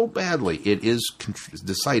so badly, it is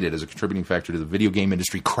decided as a contributing factor to the video game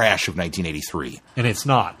industry crash of 1983. And it's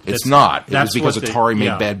not. It's not. It was that's because what they- Atari made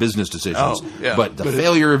yeah. bad business decisions. Oh, yeah. But the But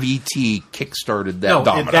failure of ET kickstarted that No,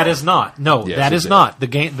 domino. that is not. No, Yes, that it is did. not. The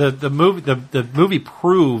game. The movie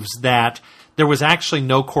proves that there was actually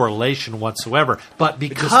no correlation whatsoever. But It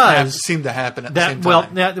just because seemed to happen at the same time. well,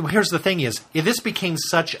 now, here's the thing: is if this became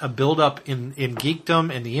such a buildup in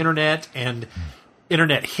geekdom and the internet and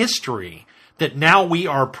internet history that now we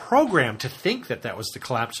are programmed to think that was the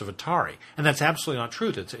collapse of Atari, and that's absolutely not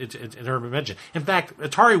true. It's an urban invention. In fact,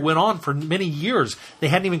 Atari went on for many years. They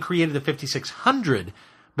hadn't even created the 5600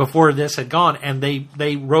 before this had gone, and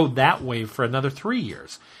they rode that wave for another 3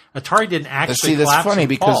 years. Atari didn't actually See, that's collapse funny and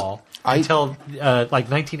because fall I- until like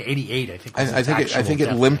 1988. I think. Was I its think I actual think it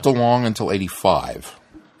death limped knell. along until 85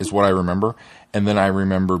 is what I remember. And then I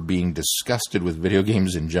remember being disgusted with video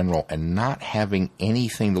games in general and not having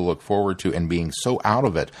anything to look forward to and being so out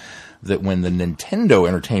of it that when the Nintendo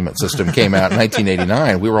Entertainment System came out in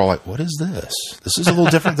 1989, we were all like, what is this? This is a little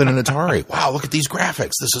different than an Atari. Wow, look at these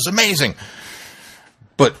graphics. This is amazing.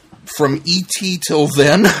 But from ET till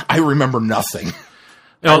then, I remember nothing.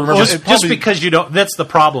 No, remember just, it just because you don't. That's the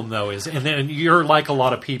problem, though. Is and then you're like a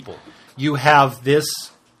lot of people. You have this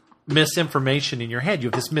misinformation in your head. You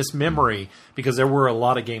have this mismemory because there were a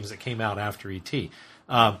lot of games that came out after ET.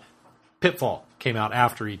 Pitfall came out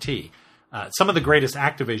after ET. Some of the greatest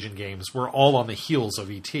Activision games were all on the heels of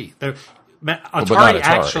ET. Atari, not Atari.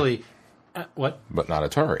 actually. What? But not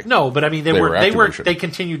Atari. No, but I mean they were Activision. they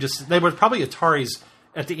continued to they were probably Atari's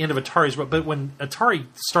at the end of Atari's, but when Atari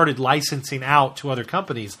started licensing out to other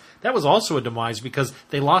companies, that was also a demise because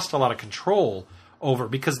they lost a lot of control over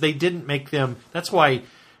because they didn't make them. That's why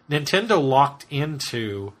Nintendo locked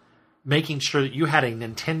into making sure that you had a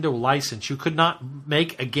Nintendo license. You could not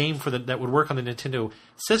make a game for that would work on the Nintendo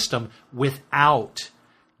system without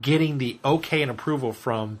getting the okay and approval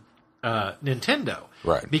from Nintendo.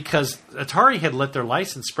 Right. Because Atari had let their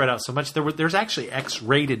license spread out so much. There's actually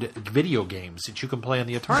X-rated video games that you can play on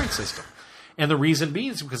the Atari system. And the reason being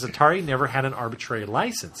is because Atari never had an arbitrary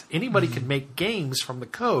license. Anybody could make games from the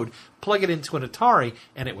code, plug it into an Atari,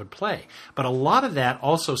 and it would play. But a lot of that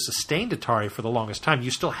also sustained Atari for the longest time. You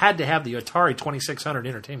still had to have the Atari 2600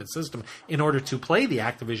 entertainment system in order to play the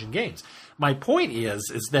Activision games. My point is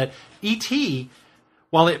that E.T.,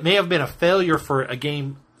 while it may have been a failure for a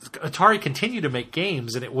game, Atari continued to make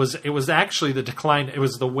games, and it was actually the decline. It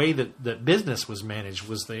was the way that business was managed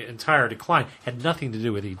was the entire decline. Had nothing to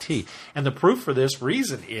do with ET. And the proof for this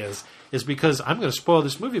reason is because I'm going to spoil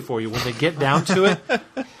this movie for you. When they get down to it,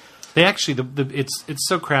 they actually it's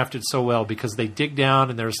so crafted so well because they dig down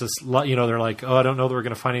and there's this they're like, oh, I don't know that we're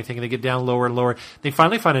going to find anything, and they get down lower and lower. They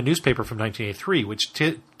finally find a newspaper from 1983, which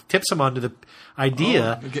tips them onto the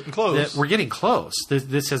idea you're getting close. that we're getting close.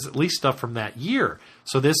 This has at least stuff from that year.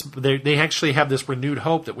 So they actually have this renewed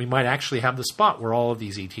hope that we might actually have the spot where all of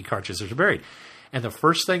these ET cartridges are buried. And the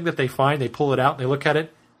first thing that they find, they pull it out and they look at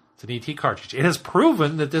it, it's an ET cartridge. It has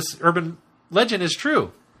proven that this urban legend is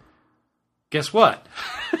true. Guess what?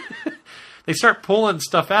 They start pulling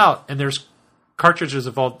stuff out, and there's cartridges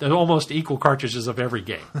of almost equal cartridges of every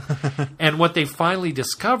game. And what they finally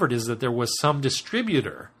discovered is that there was some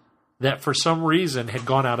distributor that for some reason had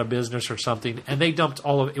gone out of business or something, and they dumped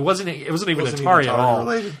all of it. It wasn't even Atari at all.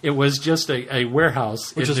 related. It was just a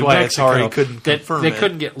warehouse, Which in is New why Mexico Atari couldn't that confirm they it.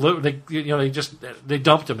 couldn't get. They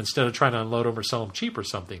dumped them instead of trying to unload them or sell them cheap or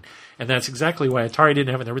something. And that's exactly why Atari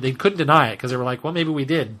didn't have it. They couldn't deny it because they were like, well, maybe we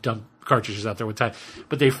did dump cartridges out there with time,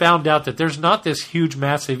 but they found out that there's not this huge,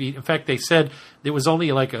 massive. In fact, they said it was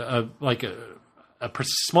only like a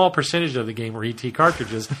small percentage of the game were ET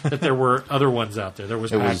cartridges. That there were other ones out there. There was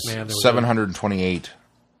Pac-Man. There was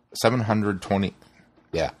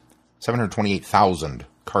 728,000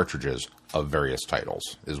 cartridges of various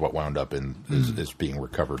titles is what wound up is being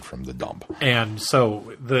recovered from the dump. And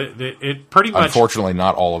so it pretty much. Unfortunately,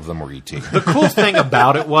 not all of them were ET. The cool thing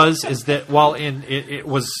about it is that while it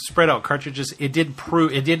was spread out cartridges, it did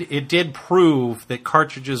prove that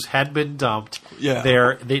cartridges had been dumped.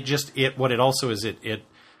 Yeah. What it also is it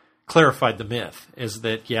clarified the myth is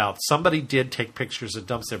that somebody did take pictures of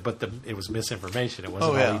dumps there, but it was misinformation. It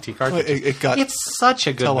wasn't all ET cartridges. It's such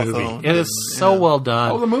a good movie. It is so well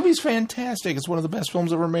done. Oh, the movie's fantastic. It's one of the best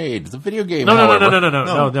films ever made. The video game. No. however-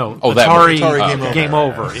 No. Oh, that Atari, Atari Game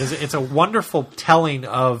Over. It's a wonderful telling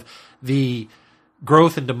of the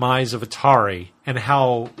growth and demise of Atari and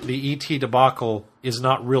how the ET debacle is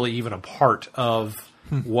not really even a part of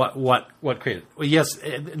what created. Well, yes,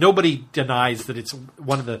 nobody denies that it's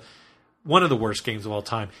one of the worst games of all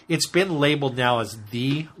time. It's been labeled now as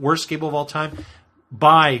the worst game of all time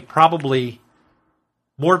by probably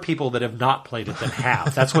more people that have not played it than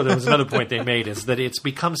have. That's what there was another point they made is that it's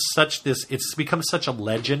become such a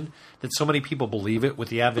legend that so many people believe it with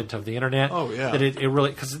the advent of the internet. Oh, yeah. That it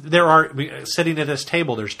really, because sitting at this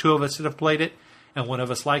table, there's two of us that have played it and one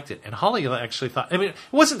of us liked it. And Holly actually thought, it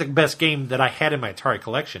wasn't the best game that I had in my Atari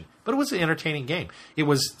collection, but it was an entertaining game. It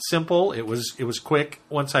was simple. It was quick.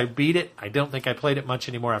 Once I beat it, I don't think I played it much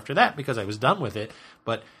anymore after that because I was done with it.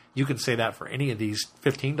 But you can say that for any of these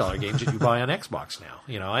 $15 games that you buy on Xbox now.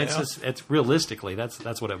 It's realistically,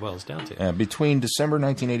 that's what it boils down to. Between December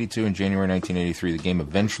 1982 and January 1983, the game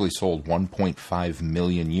eventually sold 1.5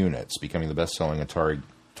 million units, becoming the best-selling Atari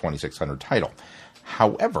 2600 title.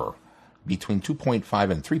 However, between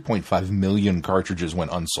 2.5 and 3.5 million cartridges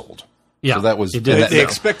went unsold. Yeah, so that was they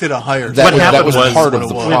expected a higher. That was part of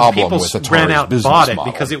the problem people with Atari's ran out and business bought it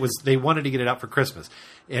model. because they wanted to get it out for Christmas,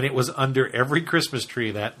 and it was under every Christmas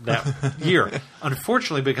tree that year.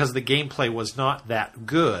 Unfortunately, because the gameplay was not that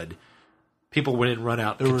good, people wouldn't run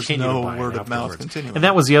out. There was continue no to buy word it of mouth afterwards. continuing. And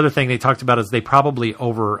that was the other thing they talked about is they probably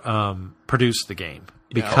produced the game.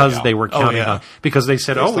 Because they were counting on, because they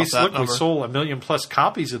said, we sold 1 million plus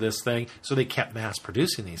copies of this thing, so they kept mass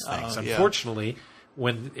producing these things. Unfortunately,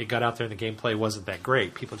 when it got out there and the gameplay wasn't that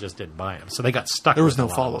great, people just didn't buy them, so they got stuck. There was with no a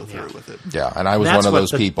lot follow of them, through with it. Yeah, and I was one of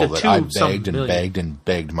those people that I begged and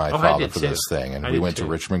begged my father for this thing, and we went to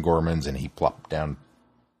Richmond Gorman's, and he plopped down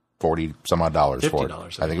 $40 some odd for it. I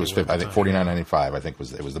think it was $49.95. I think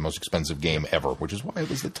it was the most expensive game ever, which is why it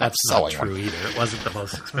was the top selling one. That's not true either. It wasn't the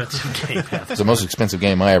most expensive game ever. It's the most expensive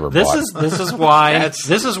game I ever bought. This is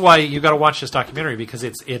why you got to watch this documentary, because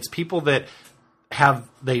it's people that have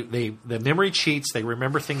the memory cheats. They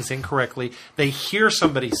remember things incorrectly. They hear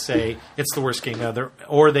somebody say it's the worst game ever,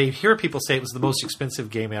 or they hear people say it was the most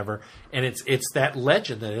expensive game ever, and it's that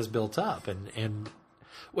legend that has built up.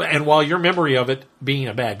 And while your memory of it being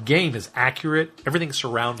a bad game is accurate, everything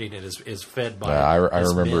surrounding it is fed by. I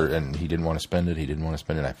remember, and he didn't want to spend it. I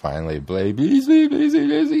finally played,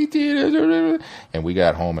 and we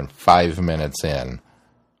got home, and 5 minutes in,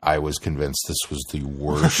 I was convinced this was the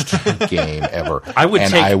worst game ever.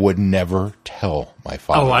 I would never tell my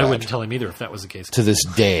father. Oh, I wouldn't tell him either if that was the case. To this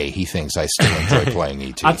day, he thinks I still enjoy playing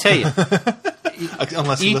E.T. I'll tell you,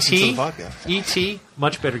 unless you listen to the podcast. E.T.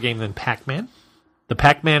 much better game than Pac-Man. The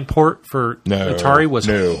Pac-Man port for Atari was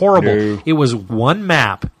horrible. No. It was one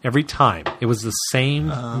map every time. It was the same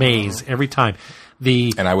maze every time.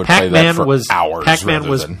 And I would play that for hours. Pac-Man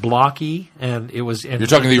was blocky, and it was. And you're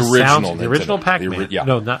talking the original, the original Pac-Man.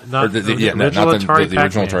 No, not the original Atari. The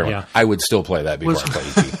original Atari. Yeah. I would still play that before I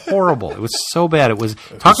played E.T. Horrible. It was so bad. It was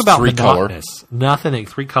about monotonous. Nothing.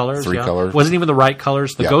 3 colors. Three colors. Wasn't even the right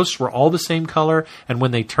colors. The ghosts were all the same color, and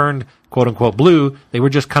when they turned "quote unquote" blue, they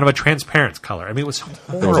were just kind of a transparent color. I mean, it was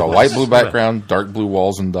horrible. There was a light blue background, dark blue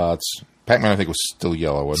walls and dots. Pac-Man, I think, was still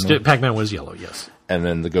yellow, wasn't it? Pac-Man was yellow. Yes. And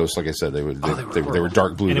then the ghosts, like I said, they were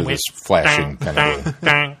dark blue with this flashing kind of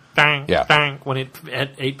bang. When it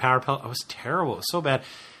had 8 power pellets, it was terrible. It was so bad.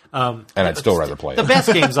 And I'd still rather play it. The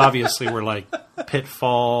best games, obviously, were like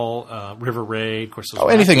Pitfall, River Raid. Of course,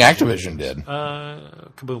 anything Activision did.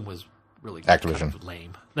 Kaboom was really Activision. Kind of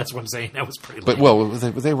lame. That's what I'm saying. That was pretty lame.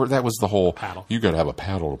 But they were. That was the whole paddle. You got to have a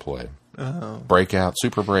paddle to play. Breakout,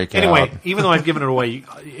 Super Breakout. Anyway, even though I've given it away,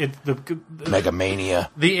 Mega Mania,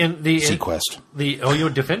 Sequest.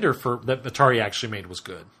 Defender that Atari actually made was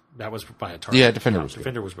good. That was by Atari. Yeah, Defender was good.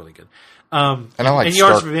 Defender was really good. And I like and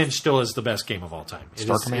Yar's Revenge still is the best game of all time.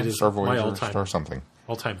 Star Command, Star Voyager, Star something.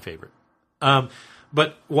 All-time favorite.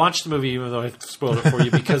 But watch the movie, even though I spoiled it for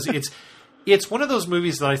you, because it's one of those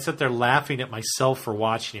movies that I sit there laughing at myself for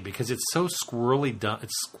watching it because it's so squirrely done.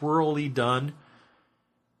 It's squirrely done.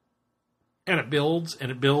 And it builds, and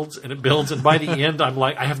it builds, and it builds, and by the end, I'm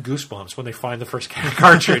like, I have goosebumps when they find the first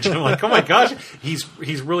cartridge, and I'm like, oh my gosh, he's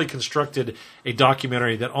really constructed a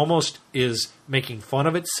documentary that almost is making fun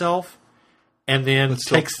of itself, and then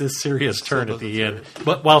takes this serious turn at the end,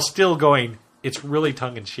 but while still going, it's really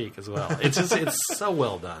tongue in cheek as well. It's so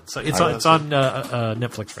well done. So it's on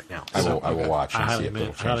Netflix right now. I will watch and see if it'll I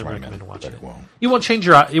change highly my recommend mind, watching but it. it won't. You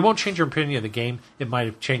won't change your opinion of the game. It might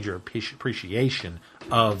have changed your appreciation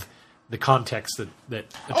of the context that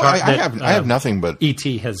I have nothing but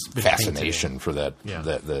E.T. has been fascination for that Yeah.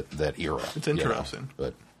 that era. It's interesting.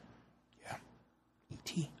 But yeah,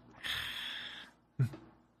 E.T.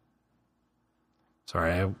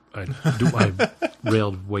 Sorry, I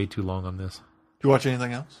railed way too long on this. Did you watch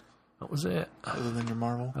anything else What was it? other than your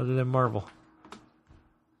Marvel? Other than Marvel,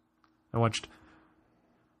 I watched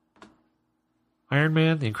Iron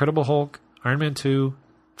Man, The Incredible Hulk, Iron Man 2,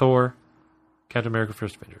 Thor, Captain America: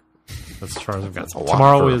 First Avenger. That's as far as I've got. That's a lot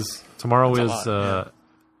Tomorrow is lot, yeah.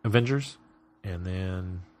 Avengers, and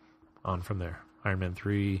then on from there. Iron Man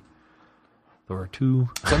 3, Thor 2.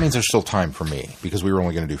 So that means there's still time for me because we were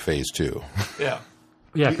only going to do Phase 2. Yeah.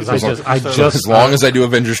 Yeah, because As long as I do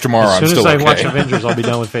Avengers tomorrow, I'm still okay. As soon as I watch Avengers, I'll be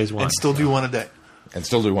done with Phase 1. And still do one a day. And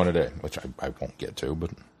still do one a day, which I won't get to.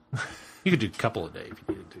 But You could do a couple a day if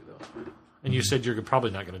you needed to, though. And you said you're probably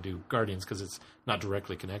not going to do Guardians because it's not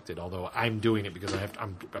directly connected. Although I'm doing it because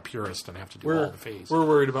I'm a purist and I have to do all the phases. We're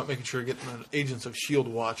worried about making sure getting an Agents of S.H.I.E.L.D.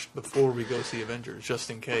 watched before we go see Avengers, just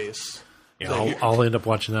in case. Yeah, I'll end up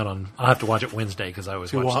watching that on. I'll have to watch it Wednesday because I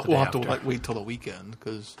always watch it the day We'll have after. to wait till the weekend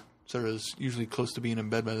because Sarah's usually close to being in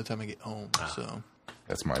bed by the time I get home. So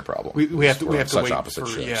that's my problem. we have to such wait opposite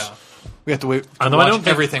for ships. we have to wait. I know, watch I don't think,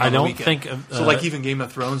 everything. I on the don't weekend. think. So like even Game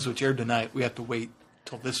of Thrones, which aired tonight, we have to wait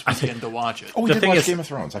till this weekend to watch it. Oh, we The did thing watch is, Game of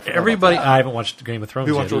Thrones. I forgot everybody, about that. I haven't watched Game of Thrones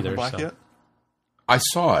Have you yet watched Orphan either. Black so. yet? I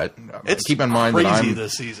saw it. It's keep in mind that crazy I'm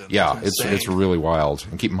this season. Yeah, It's it's insane. really wild.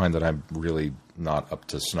 And keep in mind that I'm really not up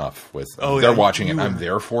to snuff with. Oh, they're yeah, watching it. you I'm were-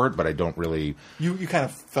 there for it, but I don't really. You kind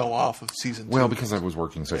of fell off of season 2. Well, because I was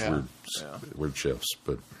working such Yeah, weird shifts.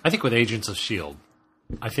 But I think with Agents of S.H.I.E.L.D.,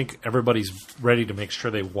 I think everybody's ready to make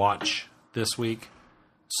sure they watch this week.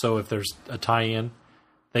 So if there's a tie-in,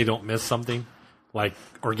 they don't miss something, like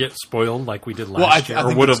or get spoiled like we did last year,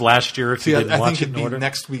 or would have last year if you didn't I watch think it it'd in be order.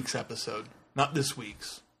 next week's episode, not this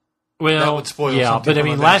week's. Well, that would spoil yeah, something but I from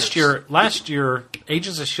mean, Avengers. last year,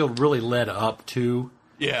 Agents of S.H.I.E.L.D. really led up to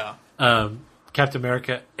Yeah. Captain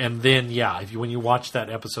America, and then when you watch that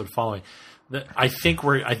episode following, I think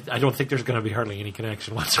I don't think there's going to be hardly any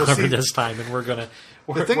connection whatsoever this time, and we're thing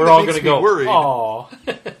all that going makes to me go, worried- oh,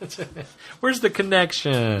 where's the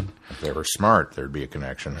connection? if they were smart, there'd be a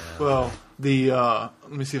connection. Well,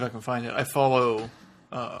 let me see if I can find it. I follow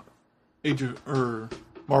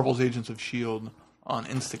Marvel's Agents of S.H.I.E.L.D. on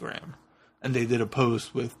Instagram, and they did a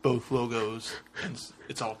post with both logos, and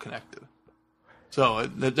it's all connected. So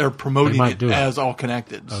they're promoting might it do it. as all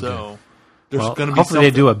connected. So there's Well, going to be hopefully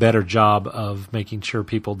something. they do a better job of making sure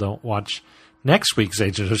people don't watch next week's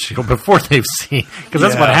Agents of S.H.I.E.L.D. before they've seen, because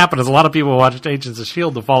that's what Yeah. happened is a lot of people watched Agents of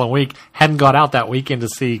S.H.I.E.L.D. the following week, hadn't got out that weekend to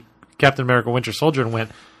see Captain America Winter Soldier and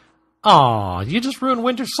went, "Oh, you just ruined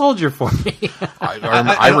Winter Soldier for me." I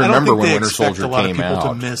don't remember think when they Winter expect Soldier a lot came of people out.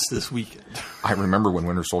 to miss this weekend. I remember when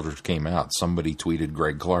Winter Soldier came out, somebody tweeted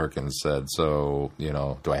Greg Clark and said, so,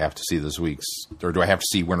 do I have to see do I have to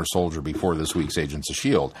see Winter Soldier before this week's Agents of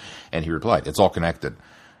S.H.I.E.L.D.? And he replied, it's all connected.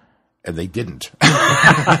 And they didn't.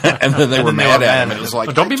 And then they were mad at him. And it was like,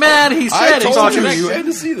 But don't be mad. He said it's all I told you, connected. you had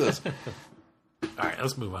to see this. All right,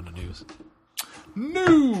 let's move on to news.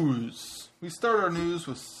 News. We start our news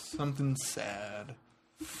with something sad.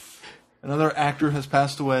 Another actor has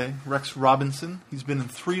passed away, Rex Robinson. He's been in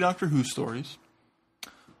 3 Doctor Who stories.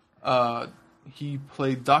 He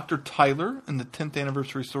played Dr. Tyler in the 10th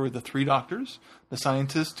anniversary story, The Three Doctors, the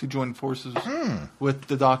scientist who joined forces with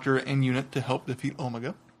the Doctor and Unit to help defeat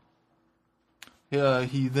Omega.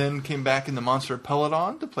 He then came back in the Monster of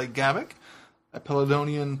Peladon to play Gavik, a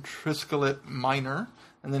Peladonian Triskelate Minor,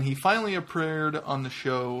 and then he finally appeared on the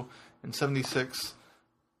show in '76,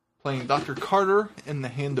 playing Dr. Carter in The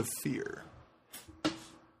Hand of Fear.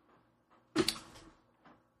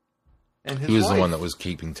 And his He was wife, the one that was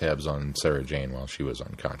keeping tabs on Sarah Jane while she was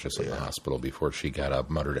unconscious in the hospital before she got up,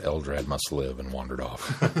 muttered, "Eldrad must live," and wandered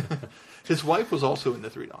off. His wife was also in the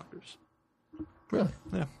Three Doctors. Really?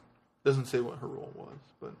 Yeah. Doesn't say what her role was,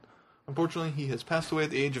 but unfortunately he has passed away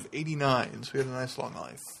at the age of 89, so he had a nice long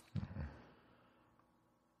life.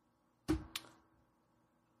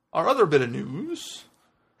 Our other bit of news,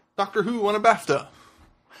 Doctor Who won a BAFTA.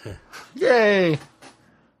 Yay!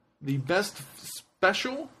 The best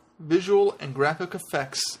special, visual, and graphic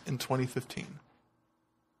effects in 2015.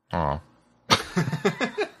 Aw.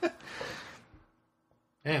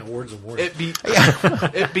 Yeah, awards. It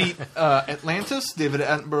beat Atlantis, David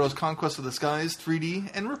Attenborough's Conquest of the Skies,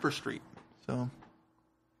 3D, and Ripper Street. So,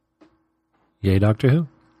 Yay, Doctor Who.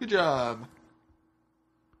 good job.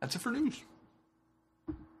 That's it for news.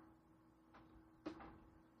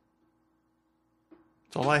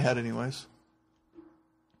 That's all I had anyways.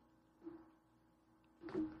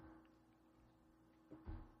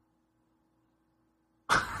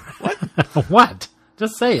 What?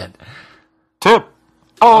 Just say it. Tip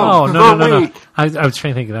Oh, of no, the no. week I was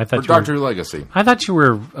trying to think. I for thought Doctor Who Legacy. I thought you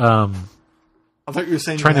were I thought you were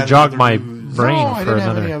saying trying you to had jog another my news. brain No, I for didn't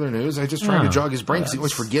have another. any other news. I just trying to Oh, jog his brain because he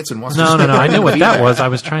always forgets and wants No, to. I knew what that was. I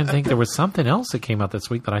was trying to think there was something else that came out this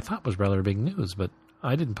week that I thought was rather big news, but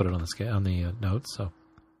I didn't put it on the notes, so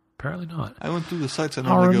apparently not. I went through the sites. I I'll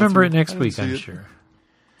normally go remember through. it next I didn't week, see I'm it. sure.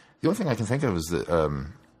 The only thing I can think of is that.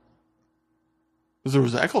 Because there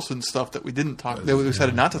was Eccleston stuff that we didn't talk. That we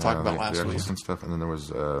decided not to talk about last the week. Eccleston stuff, and then there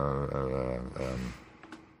was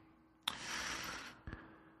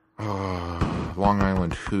Long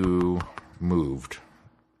Island Who moved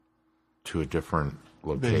to a different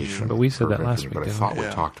location. But we said for that last Victory, week, But I didn't thought we? we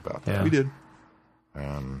Yeah. talked about that. Yeah. We did.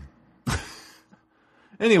 Um,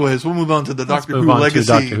 Anyways, we'll move on to the Let's Doctor move Who on Legacy. to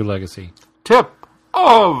Doctor Who Legacy. Tip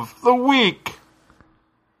of the week.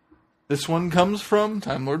 This one comes from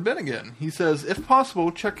Time Lord Ben again. He says, if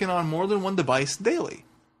possible, check in on more than one device daily.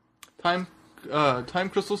 Time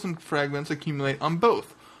crystals and fragments accumulate on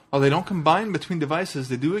both. While they don't combine between devices,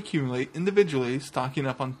 they do accumulate individually. Stocking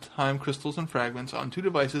up on time crystals and fragments on two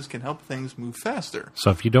devices can help things move faster.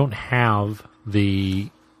 So if you don't have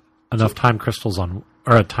enough time crystals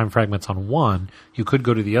or time fragments on one, you could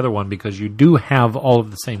go to the other one because you do have all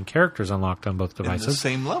of the same characters unlocked on both In the devices,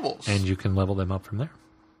 same levels. and you can level them up from there.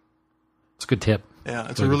 It's a good tip. Yeah,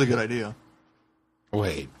 it's a really good idea.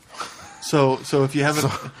 Wait. So if you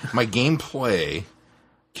haven't... My gameplay,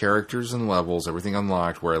 characters and levels, everything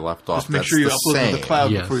unlocked where I left off. Just make that's sure you the upload same, to the cloud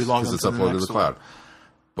Yes, before you log because on it's to the uploaded to next the one. cloud.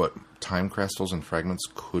 But time crystals and fragments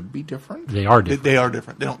could be different. They are They, different. they are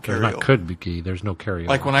different. They don't They're carry not over. could be key. There's no carryover.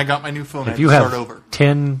 Like when I got my new phone, I if had you to have start over.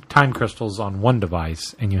 10 time crystals on one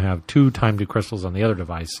device and you have 2 time crystals on the other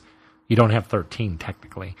device, you don't have 13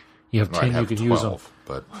 technically. You have 10 I you have can 12, use them.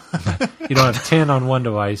 but You don't have 10 on one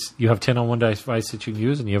device. You have 10 on one device that you can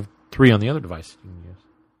use, and you have 3 on the other device you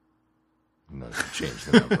can use. no, change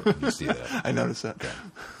the number. You see that? I noticed that.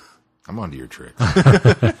 I'm onto your trick.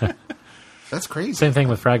 That's crazy. Same thing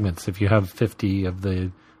with fragments. If you have 50 of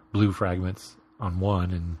the blue fragments on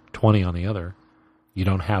one and 20 on the other, you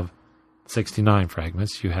don't have 69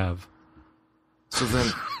 fragments. You have... So then,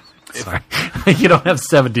 Sorry. You don't have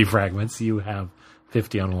 70 fragments. You have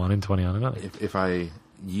 50 on one and 20 on another. if I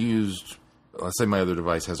used, let's say my other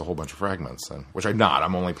device has a whole bunch of fragments, then, which I'm not.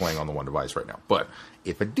 I'm only playing on the one device right now. But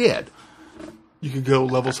if it did, You could go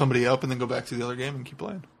level somebody up and then go back to the other game and keep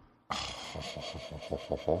playing.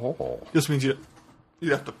 Just means you'd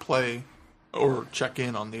have to play or check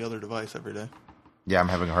in on the other device every day. yeah, I'm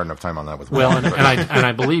having a hard enough time on that with. Well, mine, and but-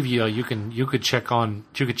 I believe you could check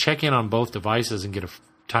in on both devices and get a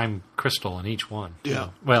time crystal on each one. too. Yeah.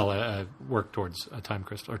 Well, work towards a time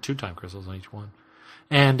crystal or 2 time crystals on each one.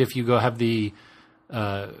 And if you go have the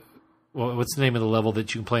what's the name of the level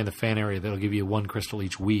that you can play in the fan area that'll give you 1 crystal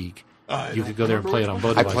each week? You could go there and play it on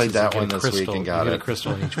both I devices. played that and one get a this week crystal. and got You get it. a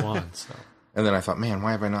crystal in each one. So. and then I thought, man,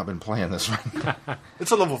 why have I not been playing this one?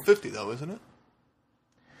 It's a level 50 though, isn't it?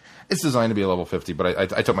 It's designed to be a level 50, but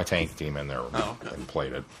I took my tank team in there okay. and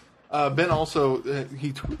played it. Ben also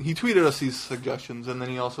he tweeted us these suggestions, and then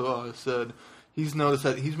he also said he's noticed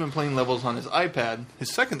that he's been playing levels on his iPad,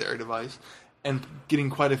 his secondary device, and getting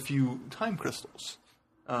quite a few time crystals.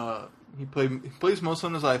 He plays most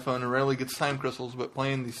on his iPhone and rarely gets time crystals, but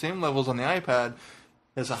playing the same levels on the iPad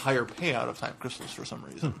has a higher payout of time crystals for some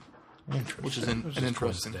reason, which is an interesting.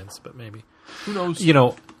 Coincidence, but maybe. Who knows? You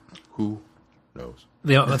know, Who knows?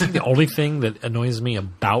 I think the only thing that annoys me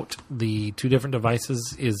about the 2 different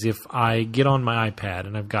devices is if I get on my iPad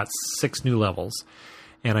and I've got 6 new levels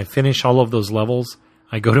and I finish all of those levels,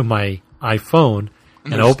 I go to my iPhone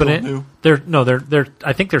and open still it. new? They're.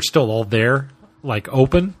 I think they're still all there, like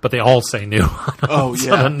open, but they all say new. Oh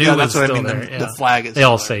So yeah, the new yeah, is that's what I still mean. there, The flag is. They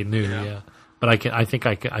all still say new, yeah. But I think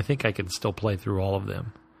I can still play through all of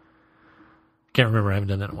them. Can't remember. I haven't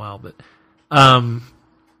done that in a while, but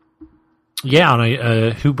yeah.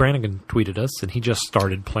 And Hugh Brannigan tweeted us, and he just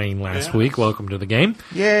started playing last week. Welcome to the game.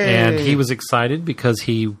 Yay! And he was excited because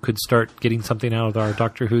he could start getting something out of our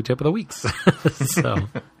Doctor Who tip of the weeks. So,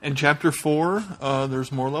 In Chapter 4,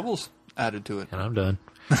 there's more levels added to it. and I'm done.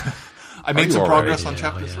 I made you some all progress right? on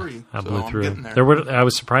Chapter Yeah. 3. I so blew I'm through. getting there. I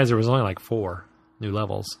was surprised there was only like 4 new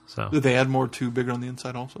levels. So Did they add more to Bigger on the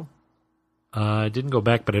Inside also? I didn't go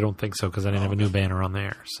back, but I don't think so because I didn't have a new banner on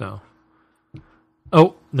there. So,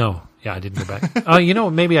 oh no, yeah, I didn't go back.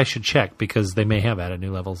 Maybe I should check because they may have added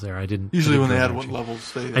new levels there. I didn't. Usually when they go add back what and-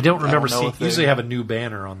 levels, they... I don't remember know seeing. if they- Usually have a new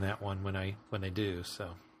banner on that one when they do. So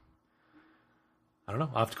I don't know.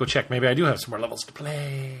 I'll have to go check. Maybe I do have some more levels to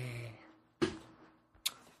play.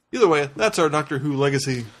 Either way, that's our Doctor Who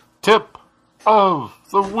legacy. Tip of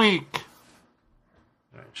the week.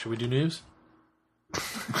 All right, should we do news?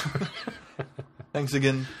 Thanks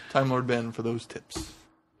again, Time Lord Ben, for those tips.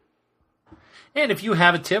 And if you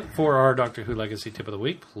have a tip for our Doctor Who Legacy Tip of the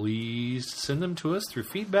Week, please send them to us through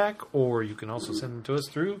feedback, or you can also send them to us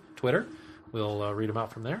through Twitter. We'll read them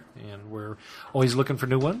out from there, and we're always looking for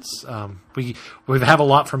new ones. We have a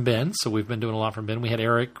lot from Ben, so we've been doing a lot from Ben. We had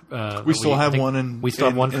Eric. We still have one We still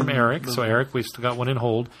have one from Eric. So Eric, we've still got one in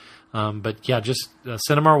hold. But yeah, just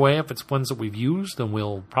send them our way. If it's ones that we've used, then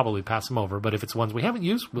we'll probably pass them over. But if it's ones we haven't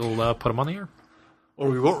used, we'll put them on the air. Or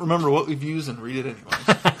we won't remember what we've used and read it anyway.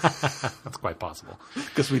 That's quite possible.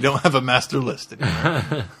 Because we don't have a master list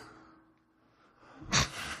anymore.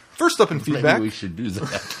 First up in feedback. Maybe we should do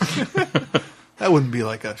that. That wouldn't be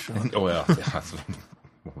like us, Sean. Oh, well, yeah.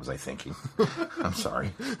 What was I thinking? I'm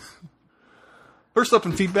sorry. First up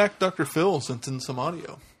in feedback, Dr. Phil sent in some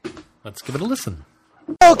audio. Let's give it a listen.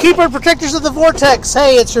 Hello, keeper and protectors of the vortex.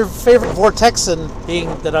 Hey, it's your favorite vortexan, being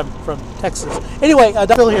that I'm from Texas. Anyway,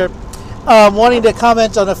 Dr. Phil here, wanting to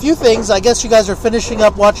comment on a few things. I guess you guys are finishing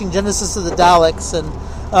up watching Genesis of the Daleks, and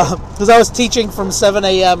because I was teaching from 7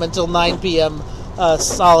 a.m. until 9 p.m.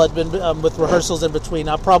 Solid, with rehearsals in between.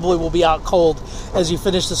 I probably will be out cold as you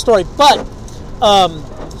finish the story, but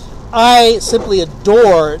I simply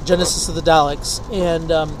adore Genesis of the Daleks,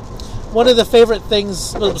 and one of the favorite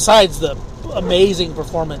things, besides the amazing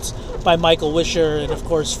performance by Michael Wisher, and of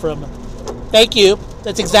course from, thank you,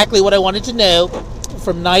 that's exactly what I wanted to know,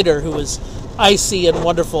 from Niter, who was icy and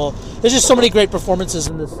wonderful. There's just so many great performances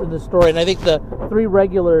in this story, and I think the 3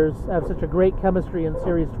 regulars have such a great chemistry in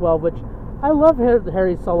Series 12, which I love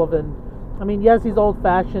Harry Sullivan. I mean, yes, he's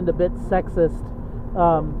old-fashioned, a bit sexist,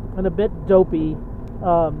 and a bit dopey.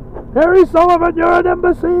 Harry Sullivan, you're an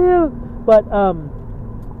imbecile! But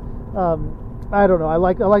I don't know. I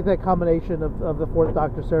like that combination of the Fourth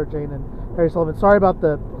Doctor, Sarah Jane, and Harry Sullivan. Sorry about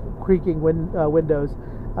the creaking windows.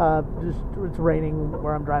 Just it's raining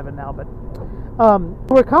where I'm driving now. But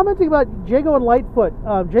we're commenting about Jago and Lightfoot.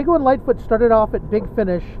 Jago and Lightfoot started off at Big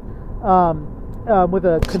Finish with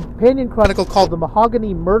a companion chronicle called The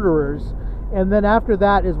Mahogany Murderers, and then after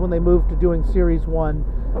that is when they moved to doing Series 1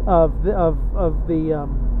 of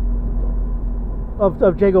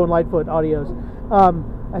Jago and Lightfoot audios.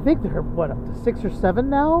 I think they're up to 6 or 7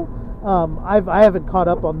 now. I haven't caught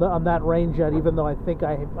up on that range yet, even though I think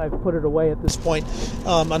I've put it away at this point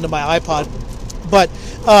onto my iPod. But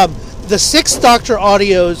the 6th Doctor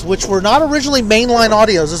audios, which were not originally mainline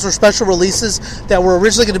audios, those were special releases that were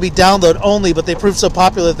originally going to be download only, but they proved so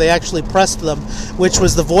popular that they actually pressed them, which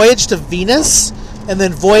was the Voyage to Venus and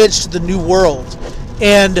then Voyage to the New World.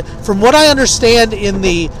 And from what I understand in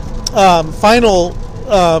the final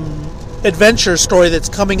adventure story that's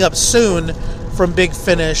coming up soon from Big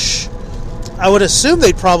Finish, I would assume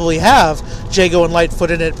they'd probably have Jago and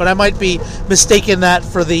Lightfoot in it, but I might be mistaken that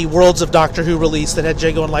for the Worlds of Doctor Who release that had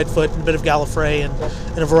Jago and Lightfoot and a bit of Gallifrey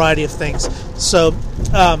and a variety of things. So,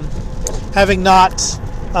 having not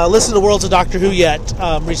listened to Worlds of Doctor Who yet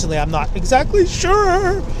recently, I'm not exactly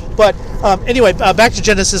sure. But anyway, back to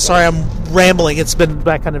Genesis. Sorry, I'm rambling. It's been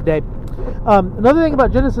that kind of day. Another thing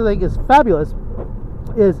about Genesis I think is fabulous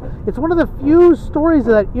is it's one of the few stories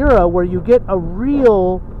of that era where you get a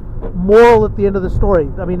real moral at the end of the story.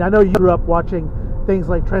 I mean, I know you grew up watching things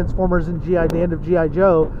like Transformers and the end of G.I.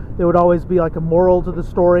 Joe. There would always be like a moral to the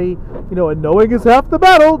story, and knowing is half the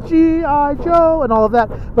battle, G.I. Joe, and all of that.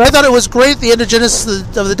 But I thought it was great at the end of Genesis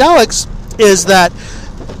of the Daleks is that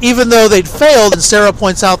even though they'd failed, and Sarah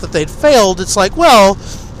points out that they'd failed, it's like, well,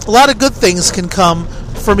 a lot of good things can come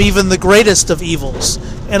from even the greatest of evils.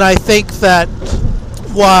 And I think that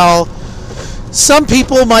while Some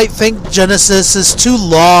people might think Genesis is too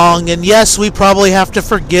long, and yes, we probably have to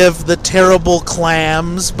forgive the terrible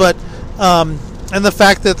clams, but and the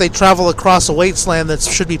fact that they travel across a wasteland that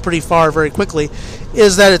should be pretty far very quickly,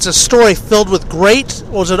 is that it's a story filled with great,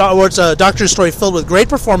 or it's a Doctor Who story filled with great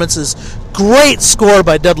performances, great score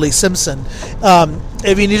by Dudley Simpson. I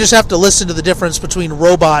mean, you just have to listen to the difference between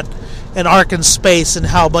Robot and Ark in Space, and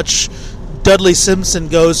how much Dudley Simpson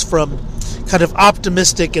goes from kind of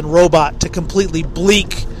optimistic and Robot to completely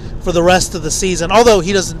bleak for the rest of the season. Although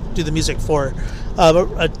he doesn't do the music for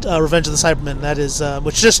Revenge of the Cybermen, that is,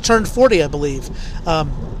 which just turned 40, I believe.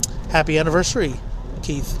 Happy anniversary,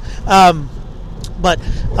 Keith. But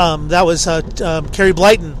that was Carrie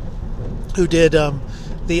Blyton, who did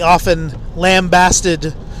the often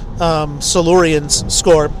lambasted Silurians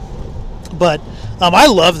score. But I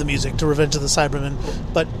love the music to Revenge of the Cybermen.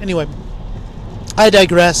 But anyway, I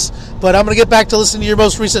digress. But I'm going to get back to listening to your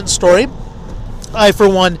most recent story. I, for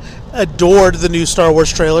one, adored the new Star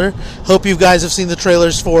Wars trailer. Hope you guys have seen the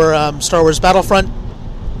trailers for Star Wars Battlefront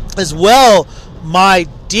as well, my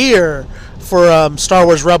dear, for Star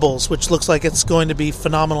Wars Rebels, which looks like it's going to be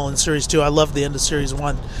phenomenal in Series 2. I love the end of Series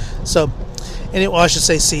 1. So, I should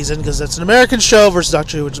say season, because that's an American show versus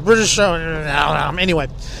Doctor Who, which is a British show. Anyway,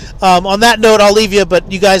 on that note, I'll leave you, but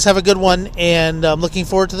you guys have a good one, and I'm looking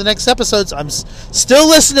forward to the next episodes. I'm still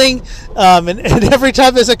listening, and every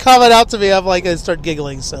time there's a comment out to me, I'm like, I start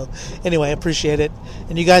giggling. So, anyway, I appreciate it,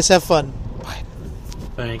 and you guys have fun. Bye.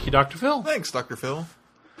 Thank you, Dr. Phil. Thanks, Dr. Phil.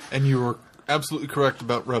 And you were absolutely correct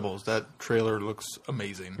about Rebels. That trailer looks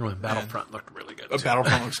amazing. Battlefront looked really good.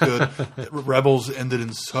 Battlefront looks good. Rebels ended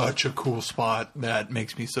in such a cool spot that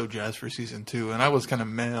makes me so jazzed for season 2. And I was kind of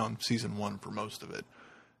meh on season 1 for most of it.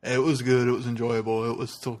 It was good. It was enjoyable. It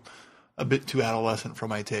was still a bit too adolescent for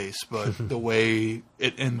my taste, but the way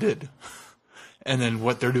it ended, and then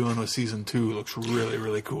what they're doing with season 2 looks really,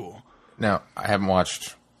 really cool. Now, I haven't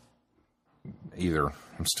watched either.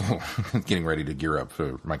 I'm still getting ready to gear up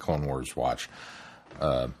for my Clone Wars watch.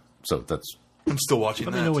 So that's... I'm still watching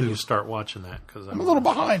that, Let me know when too. you start watching that, because I'm a little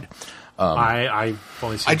behind. I've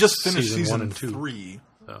only seen I just finished season 1 season and 2. 3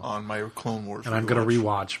 on my Clone Wars. And I'm going to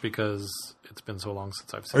rewatch because it's been so long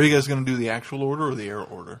since I've seen Are you guys going to do the actual order or the air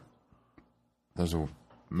order? There's a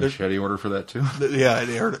machete order for that, too? Yeah,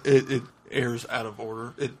 it airs out of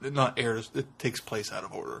order. It not airs, it takes place out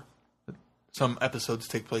of order. Some episodes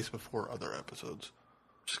take place before other episodes.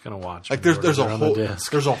 Just going to watch. Like there's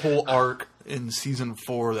a whole arc in season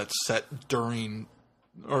 4 that's set during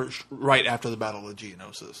or right after the Battle of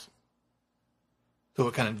Geonosis. So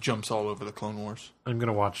it kind of jumps all over the Clone Wars. I'm going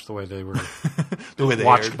to watch the way they were the way they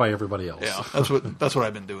watched aired. by everybody else. Yeah, that's what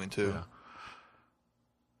I've been doing too.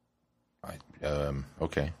 Yeah.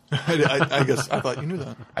 Okay. I guess I thought you knew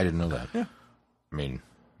that. I didn't know that. Yeah. I mean,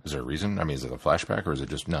 is there a reason? I mean, is it a flashback, or is it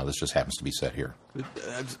just, no, this just happens to be set here?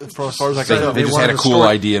 As far as I can tell, They just wanted had a a cool story.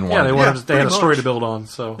 idea and Yeah, wanted they had a pretty story much. to build on.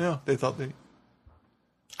 So yeah, they thought they.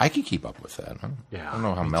 I could keep up with that. Yeah, I don't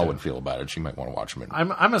know how me Mel too. would feel about it. She might want to watch them.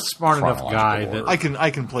 I'm a smart enough guy Chronological that order. I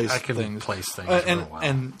can place I can things. place things and real well.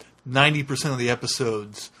 and 90% of the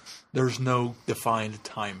episodes, there's no defined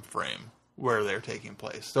time frame where they're taking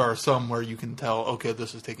place. There are some where you can tell, okay,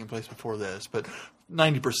 this is taking place before this, but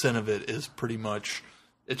 90% of it is pretty much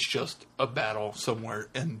it's just a battle somewhere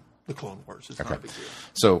in the Clone Wars. It's not a big deal.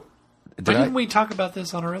 So, Didn't we talk about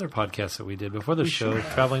this on our other podcast that we did before the show,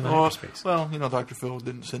 Traveling the Hyperspace? Well, Dr. Phil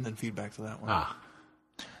didn't send in feedback to that one.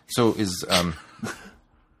 So is am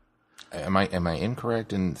I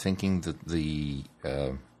incorrect in thinking that the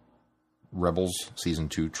Rebels season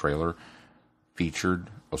 2 trailer featured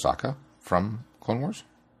Osaka from Clone Wars?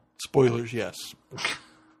 Spoilers, yes.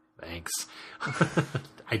 Thanks.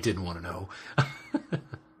 I didn't want to know.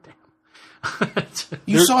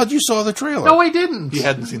 You saw the trailer. No, I didn't. You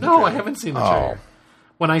hadn't seen the No, trailer. I haven't seen the trailer.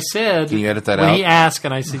 When I said, Can you edit that when out? he asked,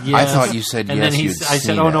 and I said yes. I thought you said and yes, then you'd I said,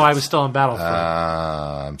 seen "Oh no, it." I was still on Battlefront."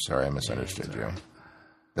 I'm sorry, I misunderstood you.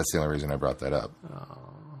 That's the only reason I brought that up.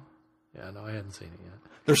 Yeah, no, I hadn't seen it yet.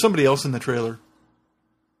 There's somebody else in the trailer.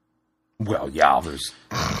 Well, yeah, there's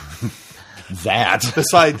that.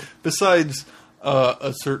 Besides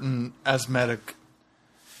a certain asthmatic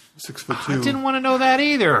 6'2". I didn't want to know that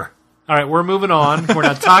either. All right, we're moving on. We're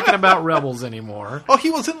not talking about Rebels anymore. Oh,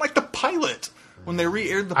 he was in like the pilot when they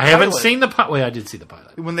re-aired the pilot. I haven't seen the pilot. Well, I did see the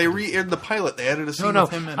pilot. When they re-aired the pilot, they added a scene No,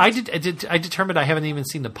 with him in I it. determined I haven't even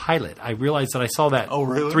seen the pilot. I realized that I saw that Oh,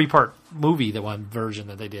 really? 3-part movie, the one version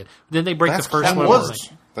that they did. Then they break the first Clone one. Wars.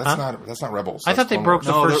 Huh? That's not Rebels. I thought they broke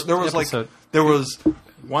the No, first there was episode. there was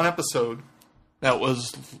one episode that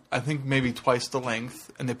was I think maybe twice the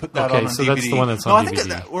length, and they put that Okay, on so DVD. that's the one that's No, on I think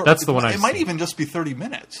DVD. or That's the one It I've might seen. even just be 30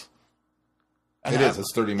 minutes. And It is.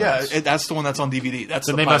 It's 30 minutes. Yeah, that's the one that's on DVD. That's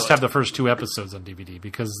Then the they must pilot. have the first 2 episodes on DVD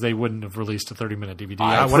because they wouldn't have released a 30-minute DVD.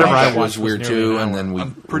 I Whatever thought I that watched was weird nearly too, an and hour. then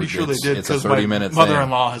I'm pretty sure they did It's a because my 30-minute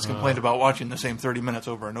mother-in-law has complained about watching the same 30 minutes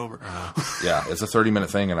over and over. Yeah, it's a 30-minute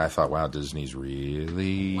thing, and I thought, wow, Disney's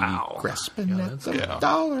really grasping at some Yeah.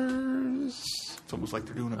 dollars. It's almost like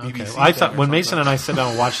they're doing a BBC. Okay. Well, I thing thought or when Mason something. and I sat down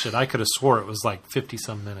and watched it, I could have swore it was like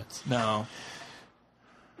 50-some minutes. No.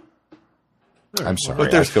 I'm sorry, But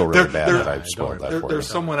I there's- feel really there- bad there- that I've spoiled that for There's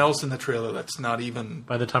you. someone else in the trailer that's not even.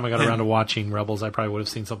 By the time I got around to watching Rebels, I probably would have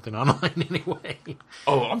seen something online anyway.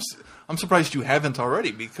 Oh, I'm surprised you haven't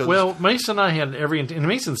already because. Well, Mason and I had and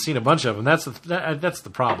Mason's seen a bunch of them. That's the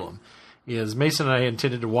problem. Is Mason and I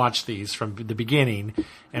intended to watch these from the beginning,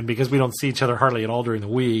 and because we don't see each other hardly at all during the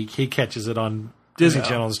week, he catches it on Disney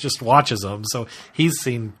Channels, just watches them. So he's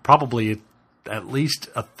seen probably at least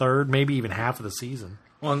a third, maybe even half of the season.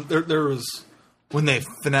 Well, there was when the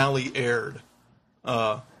finale aired.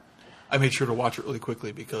 I made sure to watch it really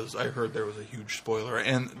quickly because I heard there was a huge spoiler,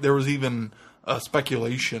 and there was even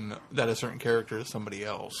speculation that a certain character is somebody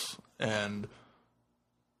else, and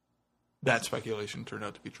that speculation turned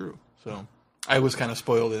out to be true. So I was kind of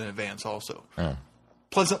spoiled in advance, also. Oh.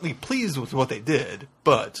 Pleasantly pleased with what they did,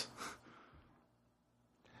 but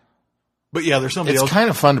yeah, there's somebody It's else. kind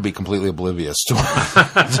of fun to be completely oblivious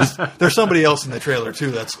to. There's somebody else in the trailer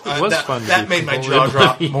too. was fun to that be made my completely jaw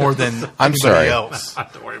drop oblivious. more than I'm anybody sorry. else.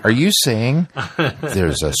 Don't worry about Are you saying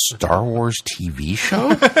there's a Star Wars TV show?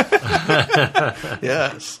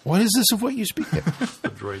 Yes. What is this of what you speak of? the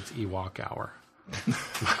droid's Ewok hour.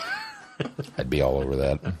 I'd be all over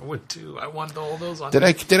that. I would too. I wanted all those on. Did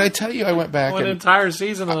I tell you I went back an and entire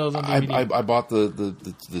season of those on DVD? I bought the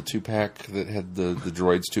 2-pack that had the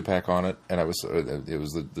droids 2-pack on it, and I was it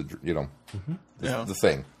was the Yeah. the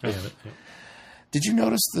thing. I have it. Yeah. Did you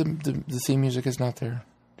notice the theme music is not there?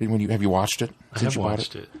 Have you watched it? I Since have you bought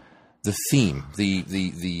watched it. The theme,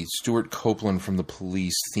 the Stuart Copeland from the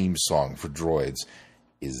Police theme song for droids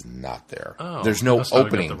is not there. Oh, There's no must not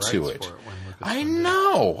have got opening the to rights it. for when Lucas I did it.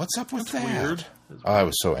 know. What's up with that? weird. Oh, I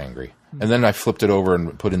was so angry. And then I flipped it over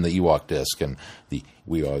and put in the Ewok disc, and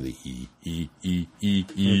we are the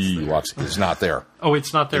Ewoks is not there. Oh,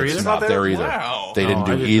 it's not there It's either. not there either. Wow. They didn't Oh, I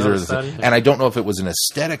do didn't either. notice Of the that either. And I don't know if it was an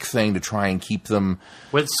aesthetic thing to try and keep them.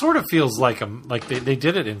 Well, it sort of feels like they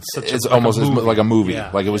did it in such. It's a, almost like a movie. like a movie.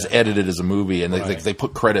 Yeah, Like it was yeah. edited as a movie, and Right. they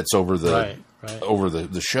put credits over the Right. over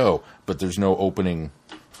the show, but there's no opening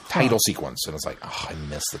title sequence, and it's like, oh, I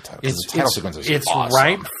missed the title. 'Cause the title sequence is it's awesome.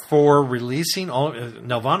 right for releasing all.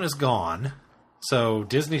 Nelvana's gone, so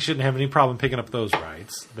Disney shouldn't have any problem picking up those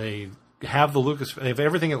rights. They have they have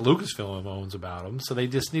everything that Lucasfilm owns about them, so they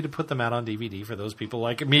just need to put them out on DVD for those people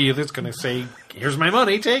like me that's going to say, "Here's my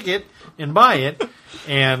money, take it and buy it."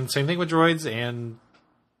 And same thing with droids, and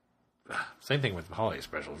same thing with holiday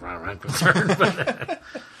specials. As far as I'm concerned, but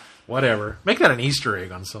whatever. Make that an Easter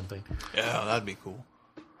egg on something. Yeah, that'd be cool.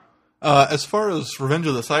 As far as Revenge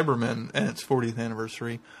of the Cybermen and its 40th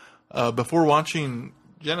anniversary, before watching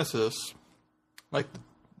Genesis, like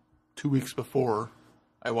 2 weeks before,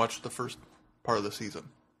 I watched the first part of the season.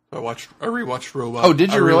 So I rewatched Robot. Oh, did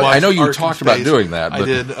you I really? rewatched I know you Arch in talked about Space. doing that, I but-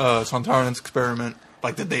 did Sontaran's Experiment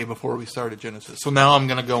like the day before we started Genesis. So now I'm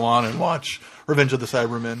going to go on and watch Revenge of the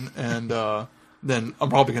Cybermen, and then I'm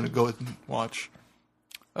probably going to go and watch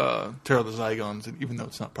Terror of the Zygons, and even though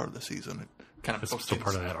it's not part of the season, it kind of It's still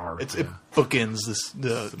part of that arc. It bookends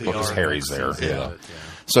the Because arc. Harry's there. Yeah.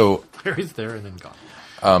 So Harry's there and then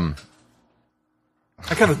gone.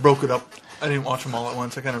 I kind of broke it up. I didn't watch them all at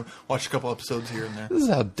once. I kind of watched a couple episodes here and there. this is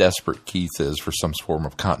how desperate Keith is for some form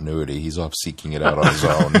of continuity. He's off seeking it out on his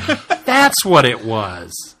own. That's what it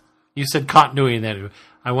was. You said continuity in that.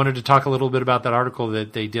 I wanted to talk a little bit about that article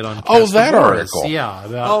that they did on. Oh, that Castleboris. article. Yeah.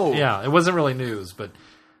 Yeah. It wasn't really news, but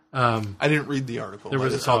I didn't read the article. there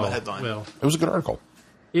was I just saw the headline. Well, It was a good article.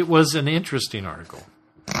 it was an interesting article.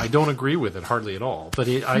 I don't agree with it hardly at all, but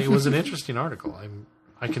it was an interesting article.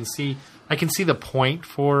 I can see the point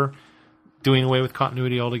for doing away with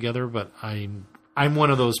continuity altogether, but I'm one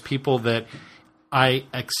of those people that I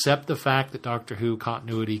accept the fact that Doctor Who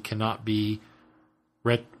continuity cannot be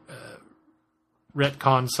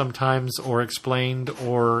retconned sometimes or explained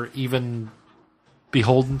or even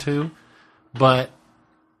beholden to, but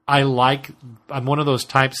I'm one of those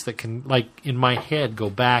types that can, like, in my head, go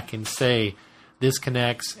back and say this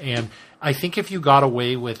connects. And I think if you got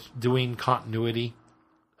away with doing continuity,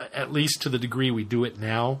 at least to the degree we do it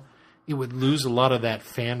now, it would lose a lot of that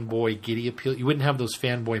fanboy giddy appeal. You wouldn't have those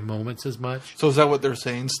fanboy moments as much. So is that what they're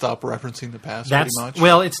saying? Stop referencing the past That's pretty much?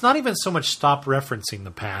 well, it's not even so much stop referencing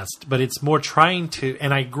the past, but it's more trying to.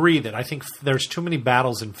 And I agree that I think there's too many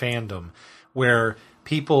battles in fandom where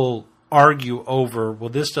people argue over, well,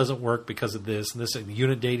 this doesn't work because of this, and this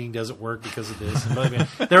unit dating doesn't work because of this. And, I mean,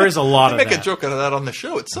 there is a lot of Make that. a joke out of that on the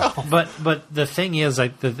show itself. But the thing is,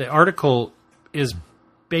 the article is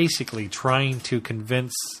basically trying to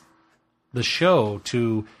convince the show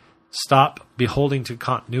to stop beholding to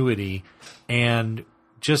continuity, and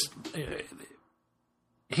just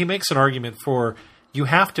he makes an argument for you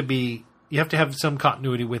have to have some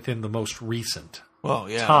continuity within the most recent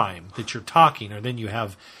time that you're talking, or then you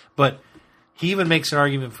have. But he even makes an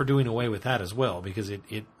argument for doing away with that as well, because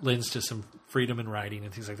it lends to some freedom in writing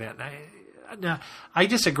and things like that. And I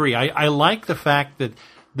disagree. I like the fact that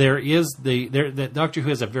there is that Doctor Who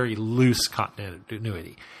has a very loose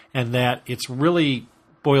continuity, and that it's really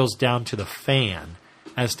boils down to the fan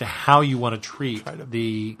as to how you want to treat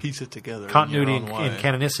the piece it together, continuity and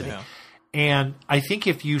canonicity. Yeah. And I think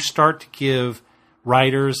if you start to give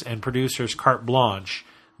writers and producers carte blanche,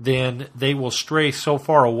 then they will stray so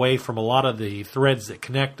far away from a lot of the threads that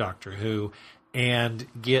connect Doctor Who and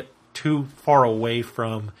get too far away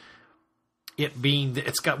from it being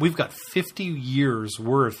we've got 50 years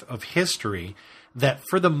worth of history that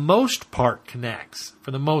for the most part connects.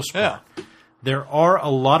 For the most part. There are a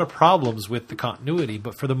lot of problems with the continuity,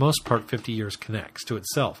 but for the most part 50 years connects to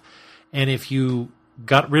itself. And if you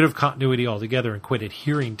got rid of continuity altogether and quit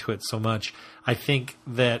adhering to it so much, I think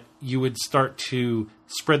that you would start to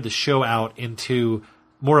spread the show out into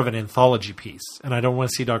more of an anthology piece. And I don't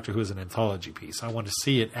want to see Doctor Who as an anthology piece. I want to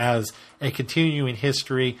see it as a continuing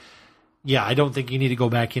history. Yeah, I don't think you need to go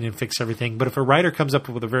back in and fix everything. But if a writer comes up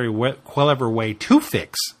with a very clever way to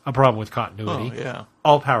fix a problem with continuity,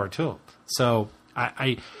 all power to them. So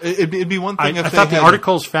it'd be one thing if I thought the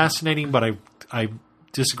article's fascinating, but I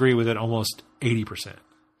disagree with it almost 80%.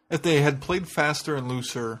 If they had played faster and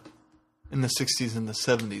looser in the 60s and the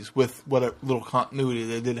 70s with what little continuity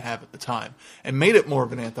they did have at the time, and made it more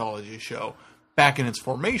of an anthology show back in its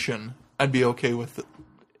formation, I'd be okay with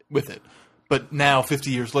it. But now,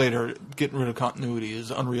 50 years later, getting rid of continuity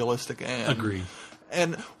is unrealistic. And agreed.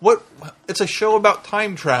 And it's a show about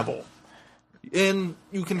time travel, and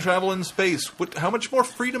you can travel in space. How much more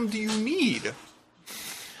freedom do you need?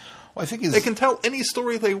 Well, I think they can tell any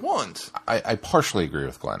story they want. I partially agree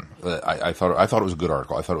with Glenn. I thought it was a good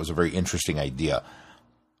article. I thought it was a very interesting idea.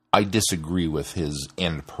 I disagree with his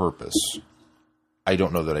end purpose. I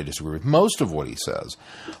don't know that I disagree with most of what he says,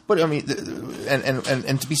 but I mean,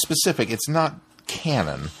 and to be specific, it's not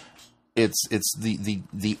canon. It's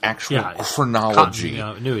the actual chronology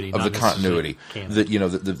of the continuity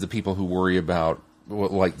that the people who worry about.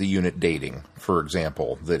 Like the unit dating, for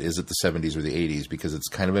example, that is at the 70s or the 80s, because it's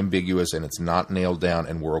kind of ambiguous and it's not nailed down,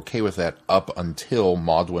 and we're okay with that up until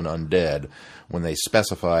Modwin Undead, when they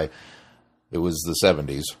specify it was the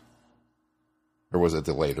 70s. Or was it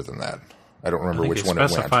the later than that? I don't remember which one it went.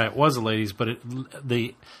 They specify it was the 80s, but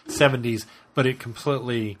the 70s, but it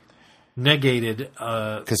completely negated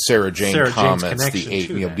because Sarah Jane comments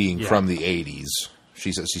being from the 80s.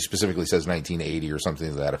 She specifically says 1980 or something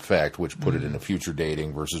to that effect, which put it in a future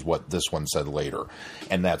dating versus what this one said later,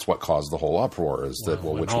 and that's what caused the whole uproar. Is that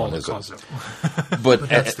which one is it? But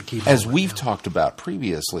that's the key. As we've talked about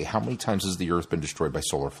previously, how many times has the Earth been destroyed by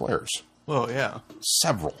solar flares? Well, yeah,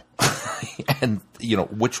 several. And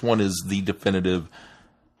which one is the definitive?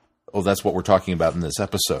 Oh, that's what we're talking about in this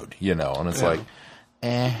episode. And it's like,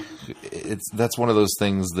 that's one of those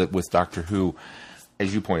things that with Doctor Who.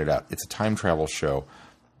 As you pointed out, it's a time travel show.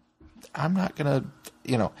 I'm not going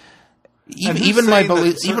to, even my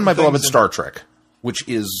beloved Star Trek, which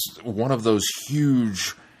is one of those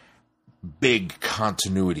huge, big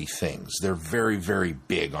continuity things. They're very, very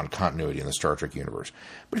big on continuity in the Star Trek universe.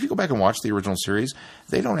 But if you go back and watch the original series,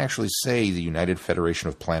 they don't actually say the United Federation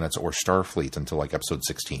of Planets or Starfleet until like episode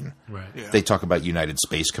 16. Right. Yeah. They talk about United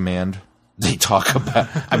Space Command. They talk about.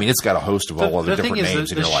 I mean, it's got a host of all other different names.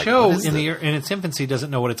 The show in its infancy doesn't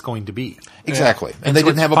know what it's going to be. Exactly, and they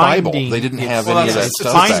didn't have a Bible. They didn't have any of that it's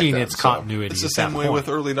stuff. Finding its continuity. It's the same way with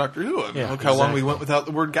early Doctor Who. I mean, look how long we went without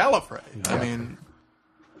the word Gallifrey. Yeah. I mean,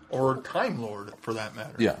 or Time Lord for that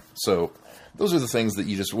matter. Yeah. So those are the things that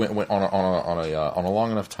you just went on a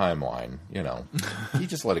long enough timeline. You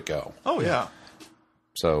just let it go. Oh yeah.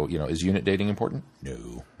 So, is unit dating important?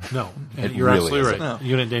 No. No. You're really absolutely right. No.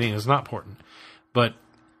 Unit dating is not important. But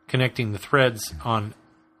connecting the threads on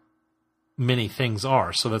many things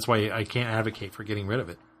are. So that's why I can't advocate for getting rid of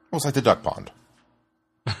it. Well, it's like the duck pond.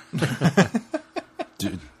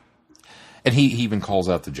 Dude. And he even calls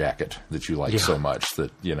out the jacket that you like so much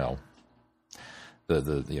that, Why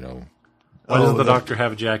doesn't the Doctor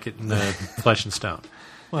have a jacket in the Flesh and Stone?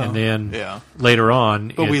 and then yeah. later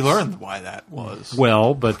on, But we learned why that was.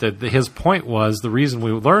 Well, but his point was the reason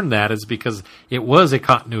we learned that is because it was a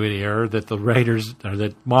continuity error that the writers or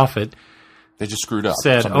that Moffat They just screwed up.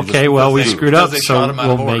 said, Somebody "Okay, just- well, we screwed up, they so shot him out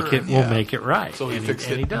of we'll order, make it. and We'll yeah. make it right." So he and fixed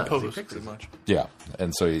and it he in does. post, He fixes pretty it. much. Yeah,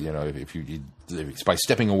 and so if you by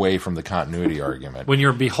stepping away from the continuity argument, When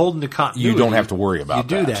you're beholden to continuity, you don't have to worry about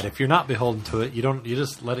You do that. that. If you're not beholden to it, you don't. You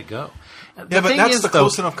just let it go. Yeah, The but thing that's is, the though,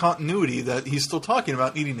 close enough continuity that he's still talking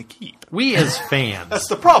about needing to keep. We as fans, That's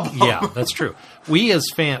the problem. yeah, that's true. We as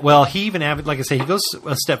fans, well, he even like I say, he goes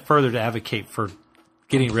a step further to advocate for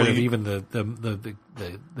getting rid of Complete. even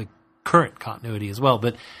the current continuity as well.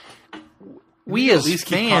 But we at as least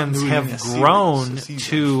keep fans continuity in have a series, grown a season.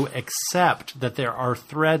 to accept that there are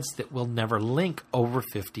threads that will never link over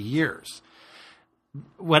 50 years.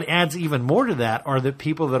 What adds even more to that are the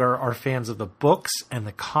people that are fans of the books and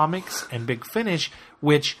the comics and Big Finish,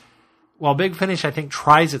 which, while Big Finish, I think,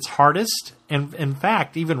 tries its hardest, and in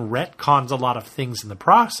fact, even retcons a lot of things in the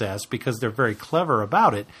process because they're very clever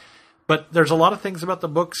about it. But there's a lot of things about the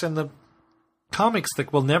books and the comics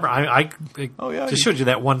that will never. I just showed you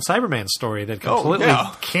that one Cyberman story that completely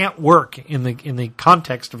can't work in the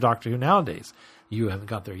context of Doctor Who nowadays. You haven't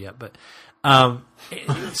got there yet, but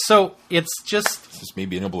so it's just. It's just me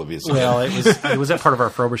being oblivious. Well, it was that part of our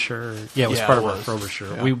Frobisher. Yeah, it was Yeah, part it of our was. Frobisher.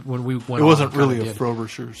 Yeah. When we went It wasn't on, really kinda a did-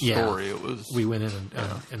 Frobisher story. It was. We went in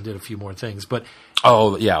and did a few more things, but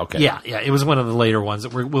Oh, yeah, okay. yeah, it was one of the later ones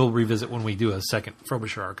that we'll revisit when we do a second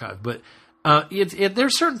Frobisher archive. But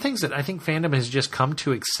there's certain things that I think fandom has just come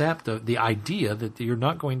to accept the idea that you're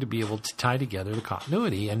not going to be able to tie together the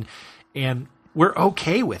continuity, and we're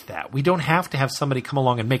okay with that. We don't have to have somebody come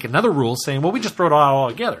along and make another rule saying, "Well, we just throw it all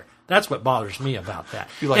together." That's what bothers me about that.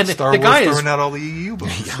 Be like and Star Wars throwing out all the EU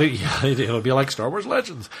books. Yeah, it'll be like Star Wars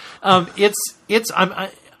Legends. I'm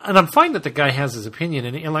fine that the guy has his opinion,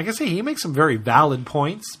 and like I say, he makes some very valid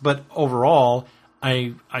points. But overall,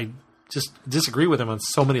 I just disagree with him on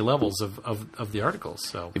so many levels of the articles.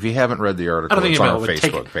 So If you haven't read the article, I don't think it's on our anybody would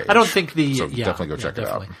take Facebook it. page. I don't think so definitely go check it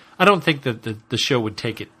out. I don't think that the show would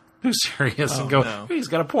take it too serious and go, no. "Hey, he's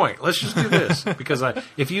got a point. Let's just do this." Because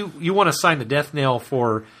if you want to sign the death knell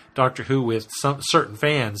for Doctor Who with some certain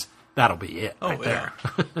fans, that'll be it right there.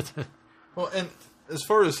 Well, and as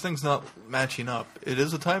far as things not matching up, it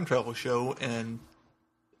is a time travel show, and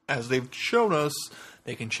as they've shown us,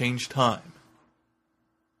 they can change time.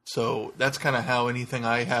 So that's kind of how anything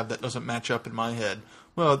I have that doesn't match up in my head,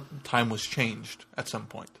 well, time was changed at some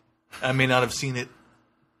point. I may not have seen it,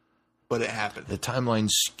 but it happened. The timeline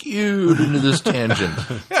skewed into this tangent.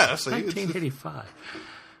 Yeah, see, 1985.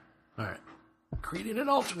 All right. Created an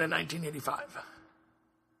alternate 1985.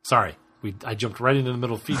 Sorry. I jumped right into the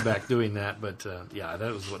middle of feedback doing that, but yeah,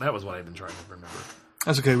 that was what I've been trying to remember.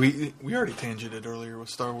 that's okay. We already tangented earlier with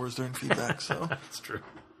Star Wars during feedback, so That's true.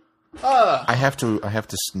 I have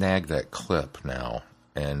to snag that clip now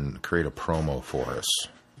and create a promo for us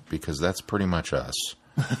because that's pretty much us.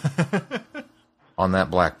 On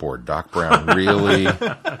that blackboard, Doc Brown really.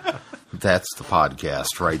 That's the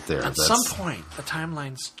podcast right there. At some point, the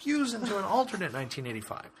timeline skews into an alternate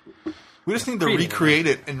 1985. we just need to recreate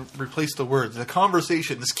it and replace the words. The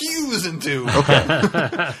conversation skews into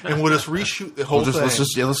and we'll just reshoot the whole thing.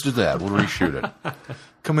 Let's do that. We'll reshoot it.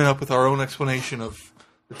 Coming up with our own explanation of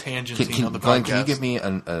the tangent scene on the Glenn, podcast. can you give me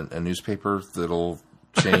a newspaper that'll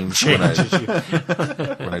change when I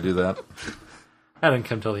do that? That didn't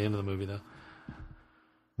come till the end of the movie, though.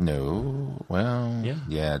 No, well,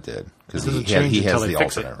 Yeah. it did because It doesn't he change has until they the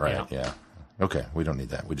fix it. alternate, right? Yeah. Okay, we don't need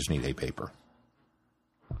that. We just need a paper.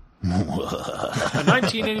 A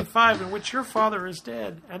 1985 in which your father is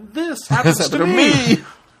dead, and this happens That's to me.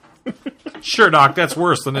 Sure, Doc, that's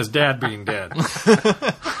worse than his dad being dead.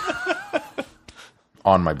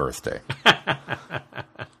 On my birthday.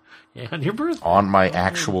 Yeah, on your birthday. On my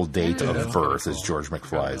actual date of birth, as George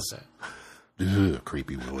McFly's. Ugh,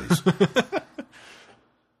 creepy willies.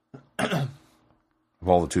 Of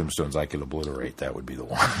all the tombstones I could obliterate, that would be the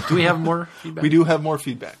one. Do we have more feedback? We do have more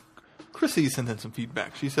feedback. Chrissy sent in some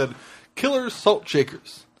feedback. She said, Killers Salt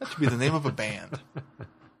Shakers. That should be the name of a band.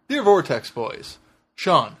 Dear Vortex Boys,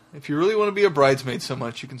 Sean, if you really want to be a bridesmaid so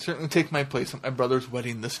much, you can certainly take my place at my brother's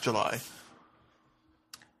wedding this July.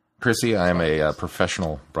 Chrissy, I am a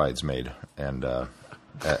professional bridesmaid, and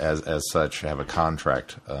as such, have a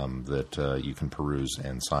contract that you can peruse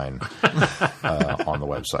and sign on the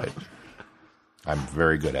website. I'm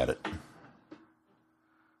very good at it.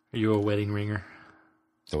 Are you a wedding ringer?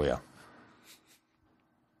 Oh, yeah.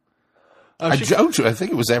 I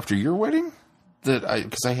think it was after your wedding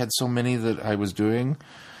because I had so many that I was doing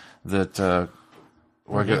that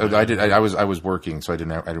Well, I did. I was working, so I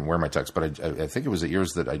didn't wear my tux. But I think it was at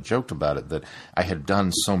yours that I joked about it that I had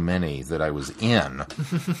done so many that I was in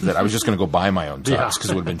that I was just going to go buy my own tux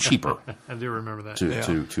because it would have been cheaper. I do remember that.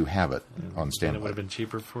 To have it on And standby. it would have been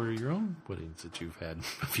cheaper for your own weddings that you've had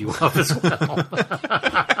a few of as well.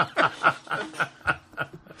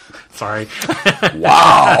 Sorry.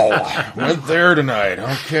 Wow, went there tonight.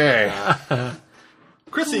 Okay.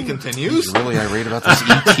 Chrissy continues. He's really irate about this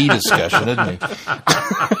ET discussion, isn't he?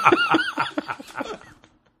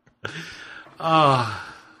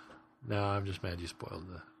 No, I'm just mad you spoiled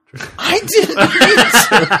the trailer. I didn't.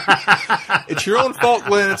 It's your own fault,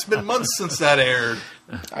 Glenn. It's been months since that aired.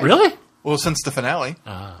 Really? Well, since the finale.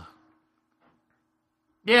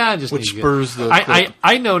 Yeah, I just Which need to spurs the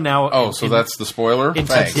I know now. Oh, so that's the spoiler? in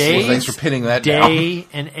Thanks. today's Well, thanks for pinning that down. day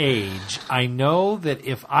and age. I know that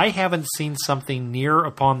if I haven't seen something near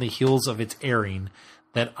upon the heels of its airing,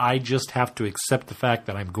 that I just have to accept the fact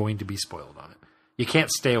that I'm going to be spoiled on it. You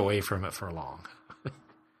can't stay away from it for long.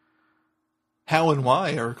 How and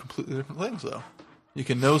why are completely different things, though. You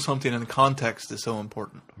can know something in context is so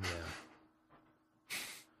important. Yeah.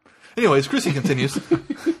 Anyways, Chrissy continues.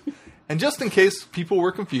 And just in case people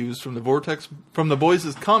were confused from the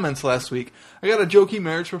boys' comments last week, I got a jokey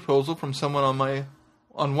marriage proposal from someone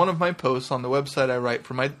on one of my posts on the website I write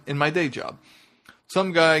in my day job.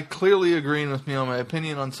 Some guy clearly agreeing with me on my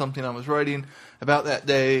opinion on something I was writing about that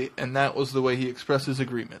day, and that was the way he expressed his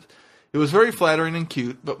agreement. It was very flattering and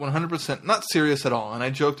cute, but 100% not serious at all, and I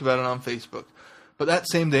joked about it on Facebook. But that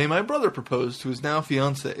same day, my brother proposed to his now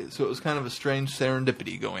fiancée, so it was kind of a strange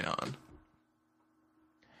serendipity going on.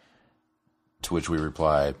 To which we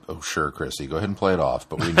reply, "Oh, sure, Chrissy, go ahead and play it off,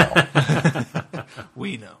 but we know."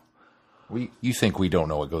 We know. You think we don't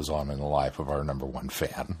know what goes on in the life of our number one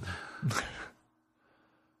fan.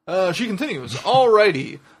 She continues.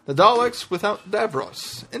 Alrighty. The Daleks without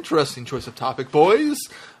Davros. Interesting choice of topic, boys.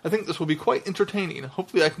 I think this will be quite entertaining.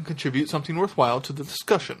 Hopefully I can contribute something worthwhile to the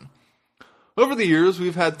discussion. Over the years,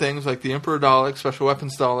 we've had things like the Emperor Dalek, Special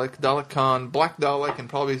Weapons Dalek, Dalek Khan, Black Dalek, and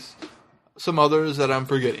probably some others that I'm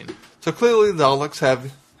forgetting. So clearly the Daleks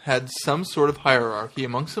have had some sort of hierarchy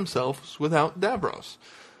amongst themselves without Davros.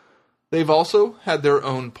 They've also had their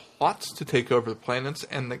own plots to take over the planets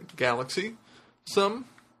and the galaxy, some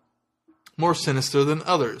more sinister than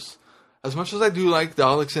others. As much as I do like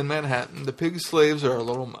Daleks in Manhattan, the pig slaves are a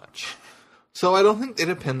little much. So I don't think they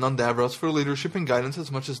depend on Davros for leadership and guidance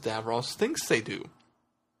as much as Davros thinks they do.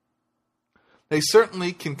 They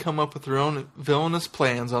certainly can come up with their own villainous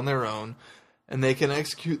plans on their own, and they can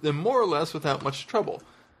execute them more or less without much trouble.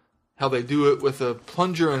 How they do it with a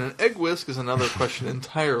plunger and an egg whisk is another question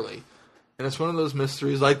entirely. And it's one of those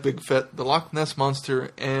mysteries like Bigfoot, the Loch Ness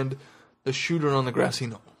Monster, and the shooter on the grassy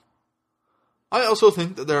knoll. I also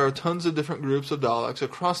think that there are tons of different groups of Daleks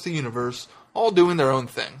across the universe, all doing their own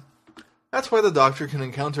thing. That's why the Doctor can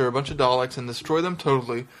encounter a bunch of Daleks and destroy them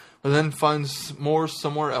totally, but then finds more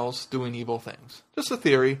somewhere else doing evil things. Just a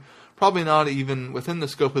theory, probably not even within the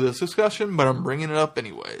scope of this discussion, but I'm bringing it up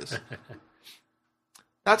anyways.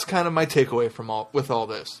 That's kind of my takeaway with all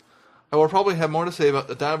this. I will probably have more to say about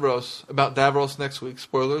Davros next week.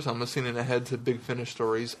 Spoilers, I'm listening ahead to Big Finish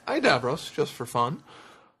stories. Davros, just for fun.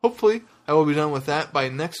 Hopefully, I will be done with that by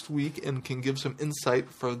next week and can give some insight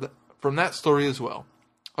from that story as well.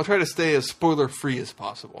 I'll try to stay as spoiler-free as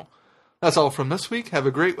possible. That's all from this week. Have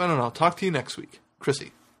a great one, and I'll talk to you next week.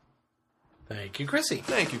 Chrissy. Thank you, Chrissy.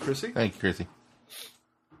 Thank you, Chrissy. Thank you, Chrissy.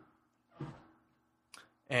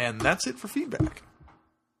 And that's it for feedback.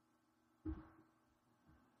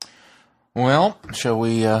 Well, shall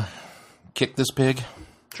we kick this pig?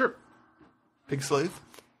 Sure. Pig slave.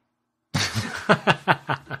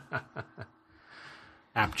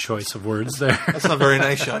 Apt choice of words there. That's not very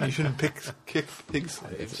nice, Sean. You shouldn't kick pig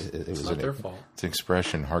slaves. It was not their fault. It's an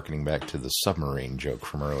expression harkening back to the submarine joke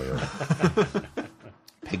from earlier.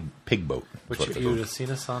 Pig boat. Which if you would have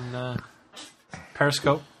seen us on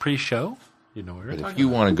Periscope pre-show, you know what we're But talking if you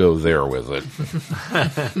want to go there with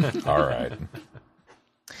it, all right.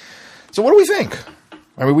 So what do we think?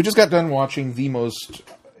 I mean, we just got done watching the most,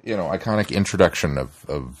 iconic introduction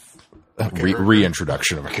of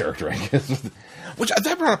reintroduction of a character, I guess. Which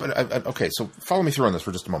that brought up. Okay, so follow me through on this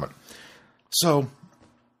for just a moment. So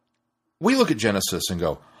we look at Genesis and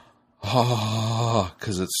go,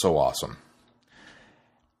 because it's so awesome.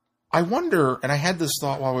 I wonder, and I had this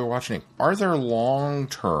thought while we were watching it, are there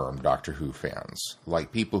long-term Doctor Who fans,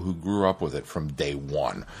 like people who grew up with it from day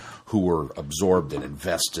one, who were absorbed and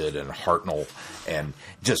invested and Hartnell and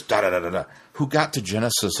just da-da-da-da-da, who got to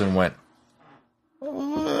Genesis and went,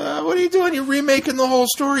 what are you doing? You're remaking the whole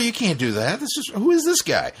story. You can't do that. Who is this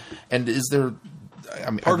guy? And is there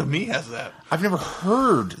Part of me has that. I've never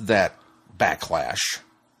heard that backlash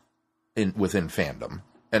within fandom.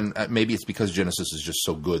 And maybe it's because Genesis is just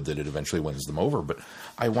so good that it eventually wins them over. But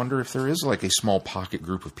I wonder if there is like a small pocket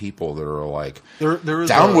group of people that are like there is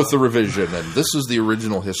down with the revision, and this is the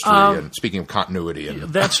original history. And speaking of continuity, and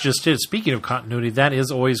that's just it. Speaking of continuity, that is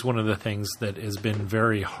always one of the things that has been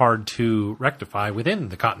very hard to rectify within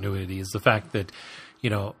the continuity. Is the fact that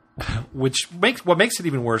what makes it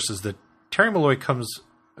even worse is that Terry Malloy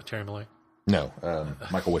no,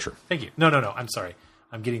 Michael Wisher. Thank you. No. I'm sorry.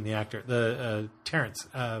 I'm getting the actor. Terrence.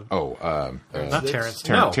 Not Terrence.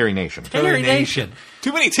 Terry Nation. Terry Nation.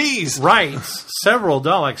 Too many T's. Writes several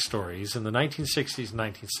Dalek stories in the 1960s and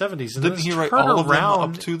 1970s. And didn't he write all of them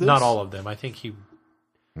up to this? Not all of them. I think he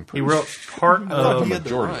wrote part of the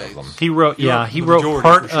majority of them. He wrote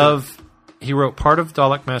part of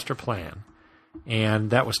Dalek Master Plan, and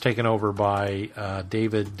that was taken over by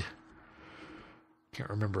David. Can't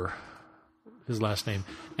remember his last name,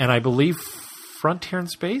 and I believe Frontier in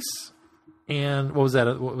Space, and what was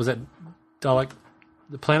that? What was that? Dalek,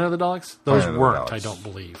 the Planet of the Daleks. Those weren't. I don't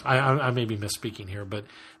believe. I may be misspeaking here, but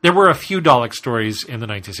there were a few Dalek stories in the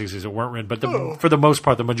 1960s that weren't written, but for the most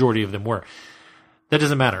part, the majority of them were. That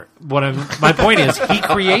doesn't matter. My point is, he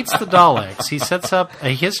creates the Daleks. He sets up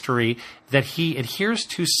a history that he adheres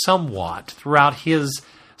to somewhat throughout his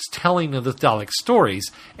telling of the Dalek stories,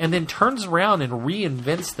 and then turns around and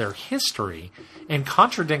reinvents their history and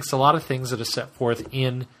contradicts a lot of things that are set forth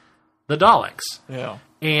in the Daleks. Yeah.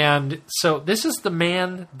 And so this is the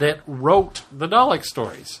man that wrote the Dalek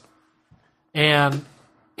stories. And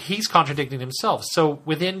he's contradicting himself. So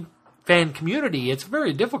within fan community, it's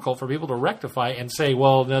very difficult for people to rectify and say,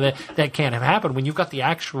 well, no, that can't have happened, when you've got the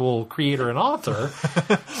actual creator and author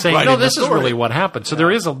saying, no, this is really what happened. So there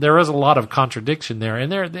is a lot of contradiction there,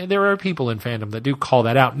 and there are people in fandom that do call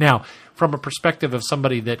that out. Now, from a perspective of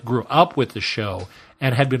somebody that grew up with the show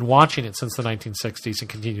and had been watching it since the 1960s and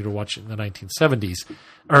continued to watch it in the 1970s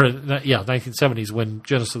when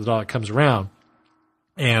Genesis of the Dalek comes around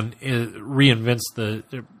and it retells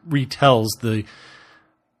the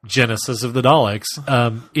Genesis of the Daleks.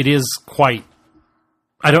 It is quite.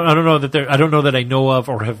 I don't know that I know of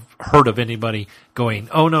or have heard of anybody going,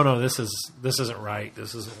 oh no, this isn't right,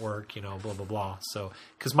 this doesn't work, blah blah blah. So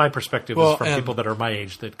because my perspective is from people that are my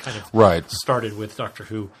age that kind of started with Doctor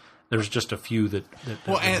Who. There's just a few that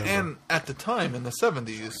and at the time in the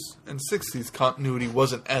 70s and 60s, continuity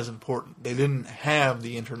wasn't as important. They didn't have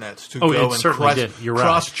the internet to go and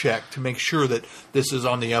cross-check to make sure that this is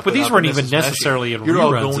on the up. But these weren't even necessarily in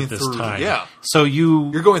reruns at this time. Yeah. So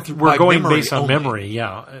you're going through. We're going based on memory.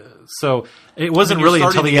 Yeah. So it wasn't really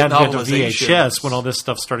until the advent of VHS when all this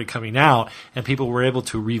stuff started coming out and people were able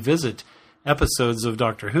to revisit episodes of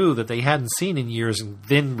Doctor Who that they hadn't seen in years, and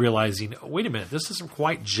then realizing, oh, wait a minute, this doesn't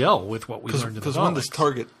quite gel with what we learned in the Daleks. Because when this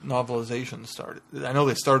Target novelization started, I know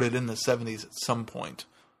they started in the 70s at some point.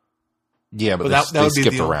 Yeah, but they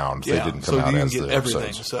skipped around. They didn't come out as the everything.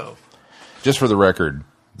 episodes. So, just for the record,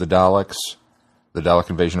 the Daleks, the Dalek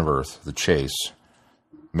Invasion of Earth, the Chase,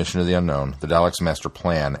 Mission of the Unknown, the Daleks Master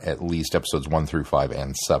Plan, at least episodes 1 through 5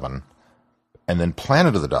 and 7, and then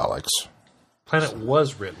Planet of the Daleks. Planet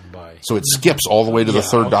was written by. So it skips all the way to the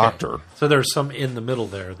third Doctor. So there's some in the middle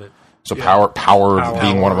there that. So Power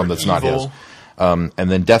being one of them that's not his. And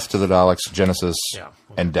then Death to the Daleks, Genesis,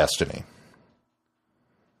 and Destiny.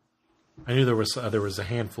 I knew there was a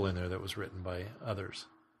handful in there that was written by others.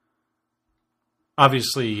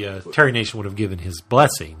 Obviously, Terry Nation would have given his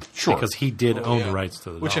blessing because he did own the rights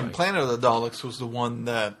to the Daleks. Which in Planet of the Daleks was the one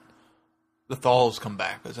that the Thals come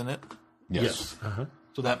back, isn't it? Yes. Uh-huh.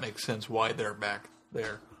 So that makes sense why they're back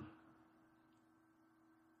there.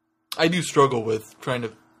 I do struggle with trying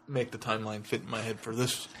to make the timeline fit in my head for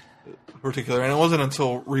this particular, and it wasn't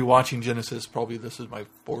until rewatching Genesis, probably this is my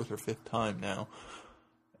 4th or 5th time now,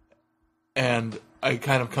 and I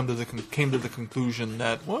kind of came to the conclusion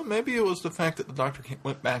that, well, maybe it was the fact that the Doctor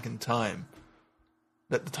went back in time,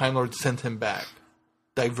 that the Time Lord sent him back,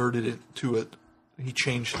 diverted it to it. He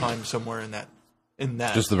changed time somewhere in that.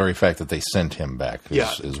 Just the very fact that they sent him back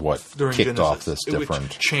is what kicked Genesis off this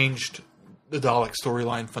different. It changed the Dalek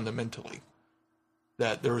storyline fundamentally.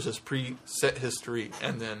 That there was this preset history,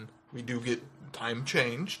 and then we do get time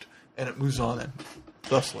changed, and it moves on and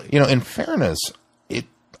thusly. In fairness,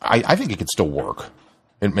 I think it could still work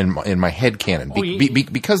in my head canon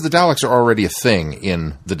because the Daleks are already a thing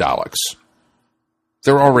in the Daleks.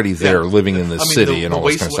 They're already there, living in this city and all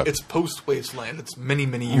this kind of stuff. It's post-Wasteland. It's many,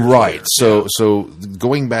 many years right. later. So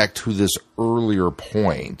going back to this earlier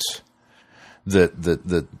point, that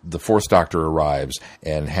the Fourth Doctor arrives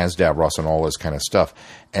and has Davros and all this kind of stuff,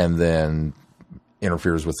 and then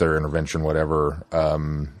interferes with their intervention, whatever,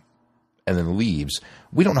 and then leaves.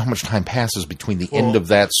 We don't know how much time passes between the end of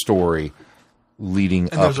that story leading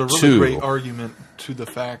and up there's a really to great argument to the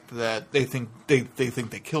fact that they think they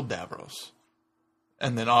killed Davros,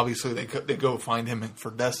 and then obviously they go find him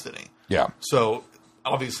for Destiny. Yeah. So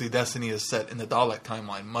obviously Destiny is set in the Dalek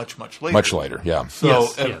timeline much later. Much later, yeah. So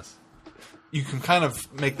yes. you can kind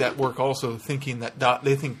of make that work also, thinking that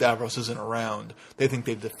they think Davros isn't around. They think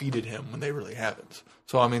they've defeated him when they really haven't.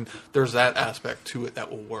 So I mean, there's that aspect to it that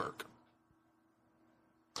will work.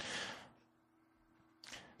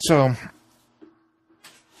 So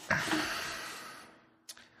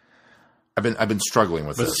I've been struggling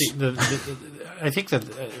with this. See, I think that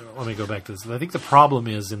let me go back to this. I think the problem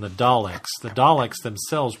is in the Daleks. The Daleks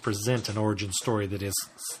themselves present an origin story that is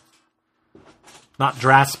not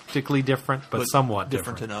drastically different, but somewhat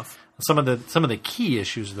different enough. Some of the key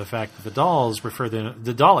issues are the fact that the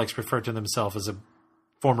Daleks refer to themselves as a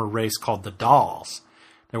former race called the Dals.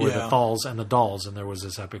 There were the Thals and the Dals, and there was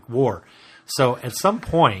this epic war. So at some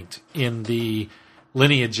point in the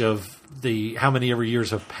lineage of how many ever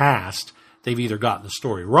years have passed, they've either gotten the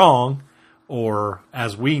story wrong, or,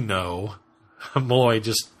 as we know, Malloy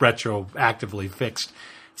just retroactively fixed,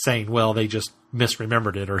 saying, well, they just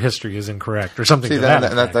misremembered it, or history is incorrect, or something. See, to that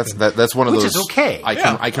effect. that's one of Which those. Is okay.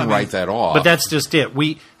 I can write that off. But that's just it.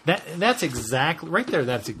 That's exactly right there.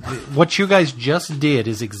 That's what you guys just did.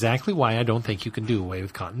 Is exactly why I don't think you can do away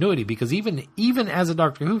with continuity. Because even as a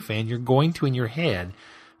Doctor Who fan, you're going to in your head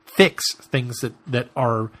fix things that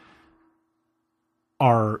are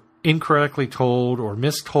incorrectly told or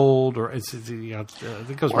mistold, or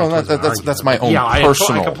it goes. Well, that's my own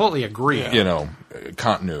personal. I completely agree.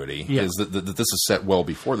 Continuity is that this is set well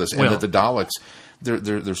before this, and Well, that the Daleks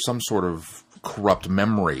there's some sort of corrupt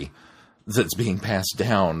memory that's being passed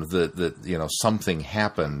down that something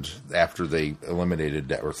happened after they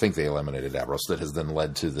eliminated or think they eliminated Davros that has then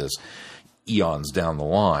led to this eons down the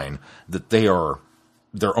line that their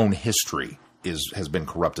own history has been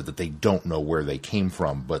corrupted, that they don't know where they came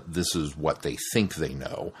from, but this is what they think they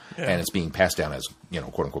know, and it's being passed down as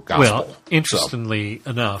quote unquote gospel. Well, interestingly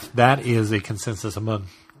enough, that is a consensus among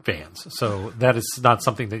fans. So that is not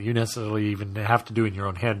something that you necessarily even have to do in your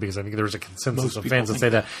own head, because I think there's a consensus of fans that say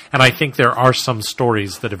that. And I think there are some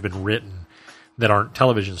stories that have been written that aren't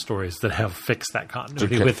television stories that have fixed that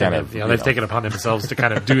continuity with them. They've taken upon themselves to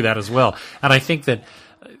kind of do that as well. And I think that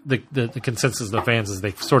the consensus of the fans is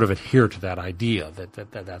they sort of adhere to that idea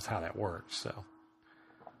that's how that works. So,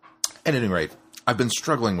 at any rate, I've been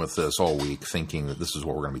struggling with this all week, thinking that this is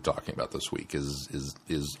what we're going to be talking about this week.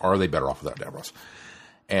 Is are they better off without Davros?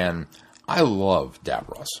 And I love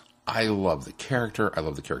Davros. I love the character. I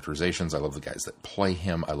love the characterizations. I love the guys that play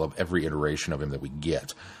him. I love every iteration of him that we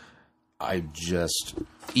get. I just,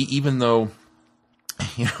 even though,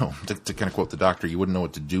 to kind of quote the Doctor, you wouldn't know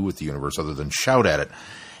what to do with the universe other than shout at it.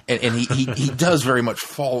 And he does very much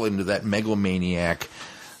fall into that megalomaniac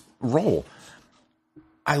role.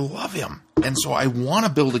 I love him. And so I want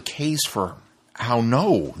to build a case for how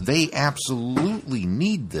they absolutely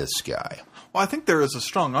need this guy. Well, I think there is a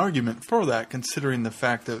strong argument for that, considering the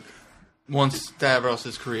fact that once Davros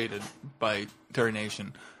is created by Terry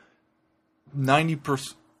Nation,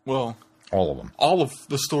 90%, well, all of them, all of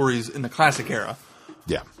the stories in the classic era,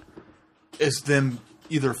 is them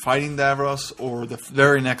either fighting Davros, or the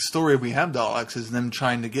very next story we have Daleks is them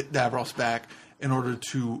trying to get Davros back in order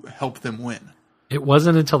to help them win. It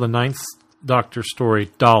wasn't until the 9th Doctor story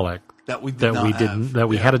Dalek that we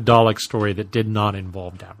had a Dalek story that did not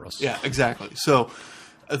involve Davros. Yeah, exactly. So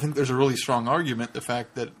I think there's a really strong argument, the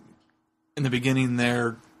fact that in the beginning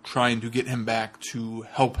they're trying to get him back to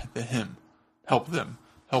help them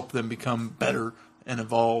become better and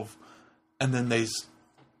evolve, and then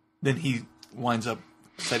he winds up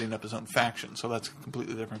setting up his own faction. So that's a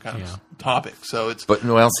completely different kind of topic. So it's this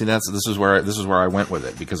is where I went with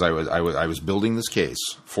it, because I was building this case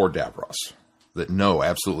for Davros. That no,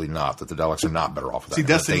 absolutely not. That the Daleks are not better off with that.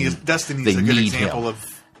 Destiny is a good example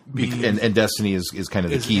of being... And Destiny is kind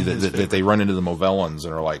of the key that they run into the Movellans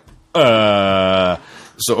and are like,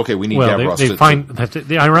 so okay, we need Davros. They find that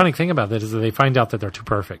the ironic thing about that is that they find out that they're too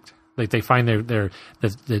perfect. Like they find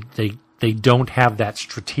they don't have that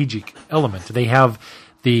strategic element.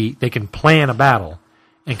 They can plan a battle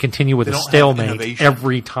and continue with a stalemate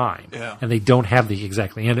every time. Yeah. And they don't have the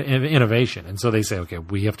innovation. And so they say, okay,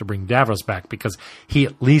 we have to bring Davros back because he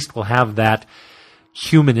at least will have that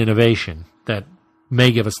human innovation that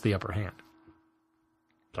may give us the upper hand.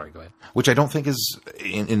 Sorry, go ahead. Which I don't think is,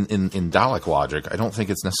 in Dalek logic, I don't think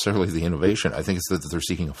it's necessarily the innovation. I think it's that they're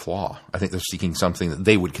seeking a flaw. I think they're seeking something that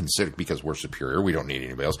they would consider, because we're superior, we don't need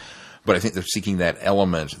anybody else. But I think they're seeking that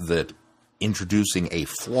element that introducing a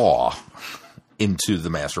flaw into the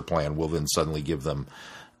master plan will then suddenly give them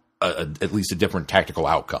at least a different tactical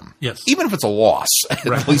outcome. Yes. Even if it's a loss,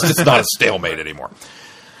 at least it's not a stalemate anymore.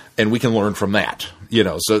 And we can learn from that.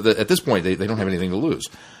 So at this point, they don't have anything to lose.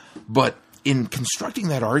 But in constructing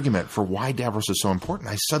that argument for why Davros is so important,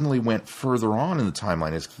 I suddenly went further on in the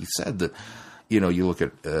timeline, as he said, that, you look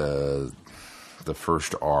at the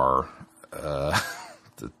first R,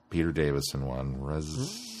 the Peter Davison one,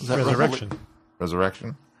 is that Resurrection?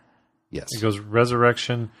 Resurrection? Yes. It goes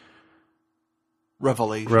Resurrection,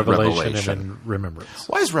 Revelation, and then Remembrance.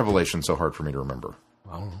 Why is Revelation so hard for me to remember?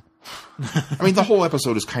 I don't know. I mean, the whole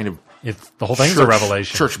episode is kind of the whole thing's a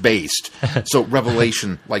revelation, church-based. So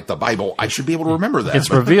Revelation, like the Bible, I should be able to remember that.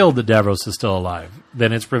 It's revealed that Davros is still alive.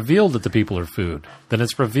 Then it's revealed that the people are food. Then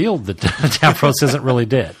it's revealed that Davros isn't really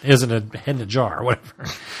dead, isn't in a jar or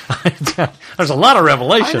whatever. There's a lot of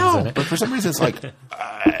revelations in it. But for some reason it's like...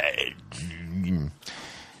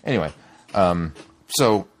 anyway,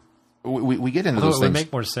 so we get into those things. It would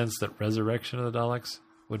make more sense that Resurrection of the Daleks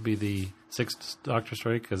would be the Sixth Doctor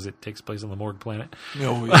story, because it takes place on the Morgue planet.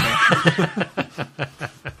 No, yeah.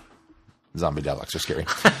 Zombie Daleks are scary.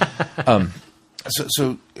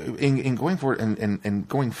 So in going forward and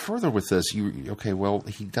going further with this,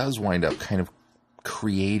 he does wind up kind of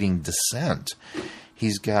creating dissent.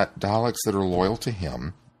 He's got Daleks that are loyal to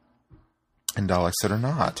him and Daleks that are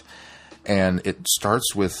not. And it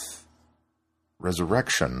starts with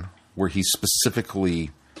Resurrection, where he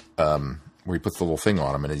specifically... where he puts the little thing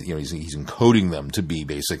on him, and he's encoding them to be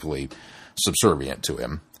basically subservient to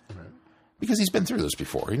him. Right. Because he's been through this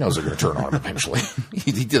before. He knows they're going to turn on him eventually.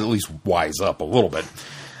 he did at least wise up a little bit.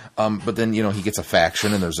 But then, he gets a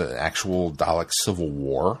faction, and there's an actual Dalek civil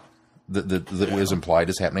war that was implied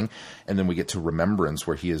as happening. And then we get to Remembrance,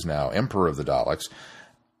 where he is now Emperor of the Daleks,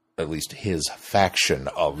 at least his faction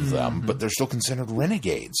of them, but they're still considered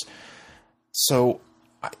renegades. So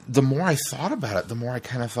the more I thought about it, the more I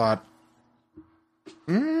kind of thought,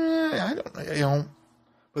 I don't,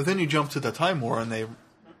 But then you jump to the Time War, and they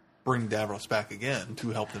bring Davros back again to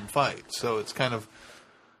help them fight. So it's kind of,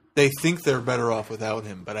 they think they're better off without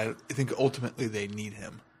him, but I think ultimately they need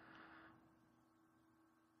him.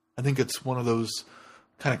 I think it's one of those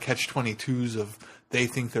kind of catch-22s of they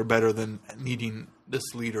think they're better than needing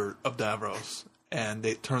this leader of Davros, and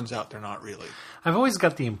it turns out they're not really. I've always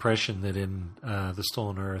got the impression that in The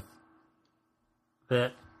Stolen Earth,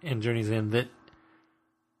 that in Journey's End, that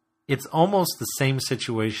it's almost the same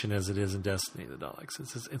situation as it is in Destiny of the Daleks.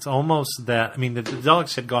 It's almost that, the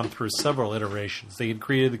Daleks had gone through several iterations. They had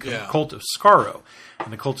created the Cult of Skaro.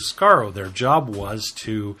 And the Cult of Skaro, their job was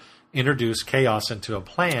to introduce chaos into a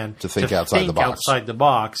plan. To think outside the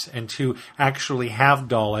box. And to actually have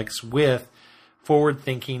Daleks with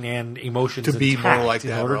forward-thinking and emotions to be intact more like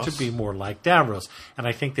in Davros. order to be more like Davros. And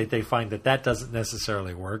I think that they find that doesn't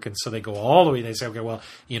necessarily work. And so they go all the way, they say, okay, well,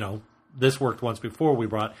 this worked once before.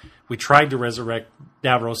 We tried to resurrect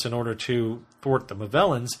Davros in order to thwart the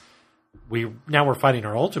Mavellans. Now we're fighting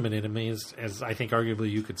our ultimate enemies, as I think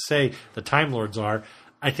arguably you could say the Time Lords are.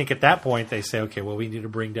 I think at that point they say, okay, well, we need to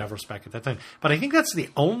bring Davros back at that time. But I think that's the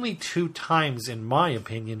only two times, in my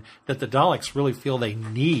opinion, that the Daleks really feel they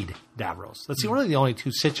need Davros. That's really the only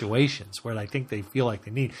two situations where I think they feel like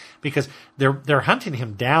they need, because they're hunting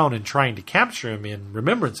him down and trying to capture him in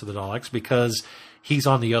Remembrance of the Daleks, because he's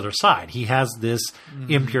on the other side. He has this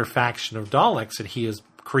impure faction of Daleks that he has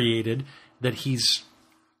created, that he's,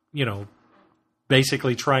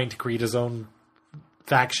 basically trying to create his own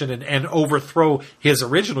faction and overthrow his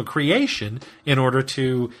original creation in order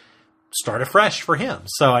to start afresh for him.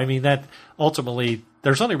 So, that ultimately,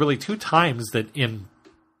 there's only really two times that in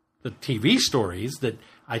the TV stories that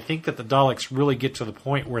I think that the Daleks really get to the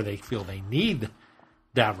point where they feel they need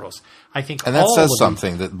Davros. I think, and that says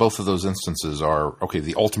something that both of those instances are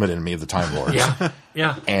the ultimate enemy of the Time Lords.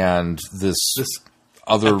 Yeah. And this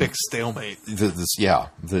other epic stalemate.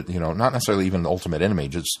 Not necessarily even the ultimate enemy,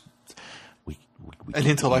 just an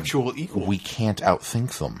intellectual equal. We can't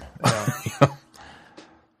outthink them.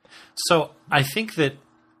 So I think that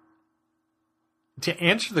to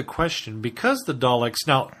answer the question, because the Daleks,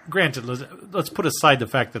 now granted, let's put aside the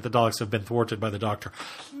fact that the Daleks have been thwarted by the Doctor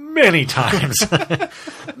many times.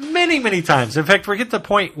 many times. In fact, we get to the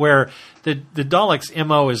point where the Daleks'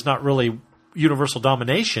 MO is not really universal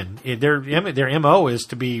domination. Their MO is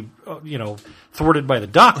to be, thwarted by the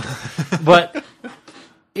Doctor. But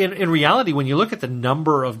in reality, when you look at the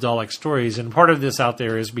number of Dalek stories, and part of this out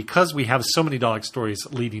there is because we have so many Dalek stories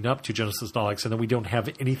leading up to Genesis Daleks, and then we don't have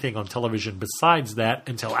anything on television besides that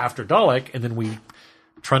until after Dalek, and then we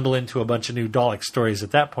trundle into a bunch of new Dalek stories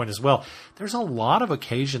at that point as well. There's a lot of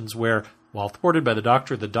occasions where, while thwarted by the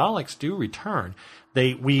Doctor, the Daleks do return.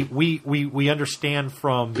 We understand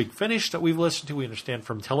from Big Finish that we've listened to. We understand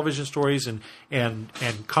from television stories and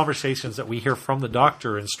conversations that we hear from the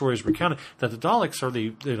Doctor and stories recounted that the Daleks are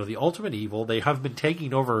the ultimate evil. They have been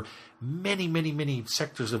taking over many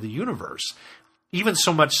sectors of the universe. Even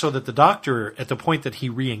so much so that the Doctor, at the point that he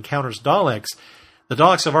re-encounters Daleks, the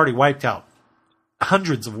Daleks have already wiped out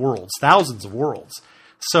hundreds of worlds, thousands of worlds.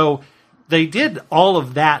 So they did all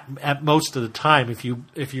of that at most of the time. If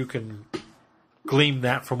you can glean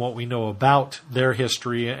that from what we know about their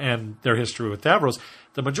history and their history with Davros,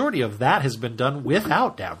 the majority of that has been done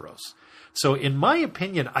without Davros. So in my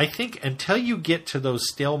opinion, I think until you get to those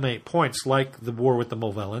stalemate points like the war with the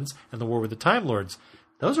Movellans and the war with the Time Lords,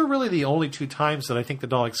 those are really the only two times that I think the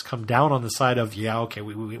Daleks come down on the side of, we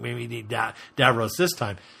need Davros this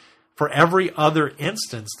time. For every other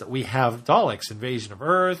instance that we have Daleks, Invasion of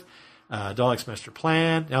Earth, Daleks Master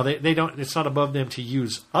Plan, now they don't. It's not above them to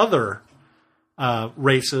use other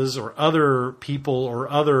races or other people or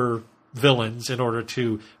other villains in order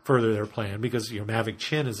to further their plan, because Mavic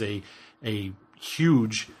Chin is a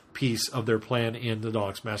huge piece of their plan in the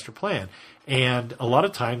Daleks Master Plan, and a lot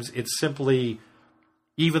of times it's simply,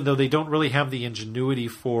 even though they don't really have the ingenuity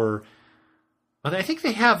for. I think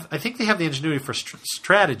they have the ingenuity for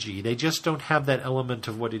strategy. They just don't have that element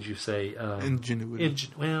of, what did you say? Ingenuity.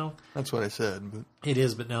 Well, that's what I said. But it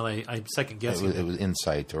is, but now I'm second guessing. It was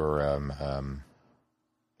insight or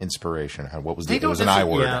inspiration. What was it? It was an I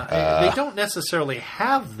word. Yeah, they don't necessarily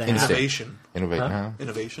have that. Innovation.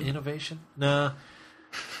 Innovation. No.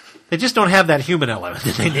 They just don't have that human element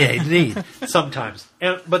that they need sometimes.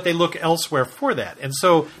 But they look elsewhere for that. And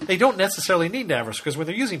so they don't necessarily need Davros, because when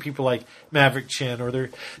they're using people like Maverick Chin and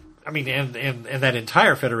that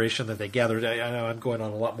entire Federation that they gathered, I know I'm going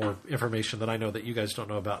on a lot more information that I know that you guys don't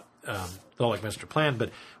know about the Dalek Master Plan, but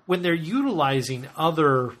when they're utilizing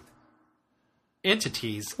other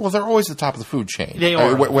entities... Well, they're always at the top of the food chain. They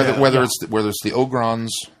are. Whether it's the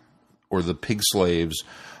Ogrons or the pig slaves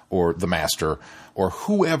or the Master, or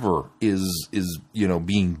whoever is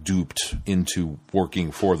being duped into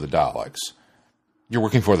working for the Daleks. You're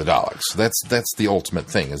working for the Daleks. That's the ultimate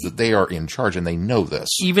thing, is that they are in charge, and they know this.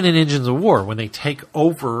 Even in Engines of War, when they take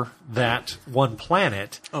over that one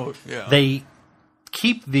planet, they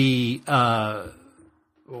keep the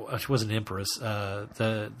she wasn't an empress,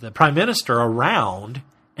 the prime minister around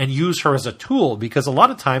and use her as a tool, because a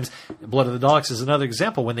lot of times, Blood of the Daleks is another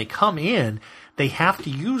example, when they come in, they have to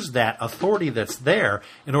use that authority that's there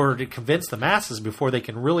in order to convince the masses before they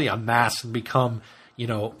can really amass and become, be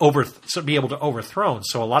able to overthrow.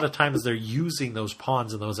 So a lot of times they're using those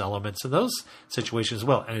pawns and those elements in those situations as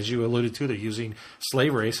well. And as you alluded to, they're using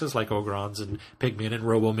slave races like Ogrons and Pigmen and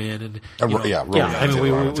Robomen and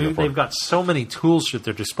they've got so many tools at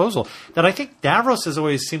their disposal that I think Davros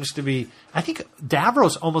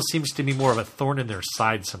almost seems to be more of a thorn in their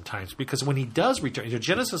side sometimes, because when he does return,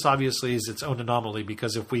 Genesis obviously is its own anomaly,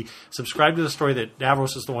 because if we subscribe to the story that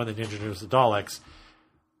Davros is the one that engineers the Daleks,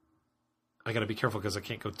 I got to be careful because I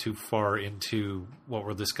can't go too far into what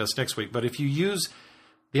we'll discuss next week. But if you use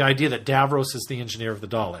the idea that Davros is the engineer of the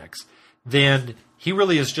Daleks, then he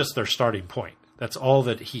really is just their starting point. That's all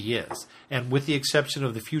that he is. And with the exception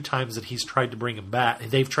of the few times that he's tried to bring him back,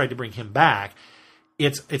 they've tried to bring him back,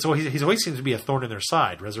 he's always seems to be a thorn in their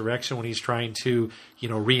side. Resurrection, when he's trying to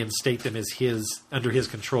reinstate them as under his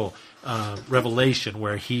control. Revelation,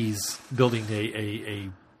 where he's building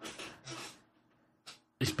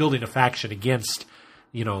he's building a faction against,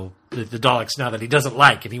 the Daleks now that he doesn't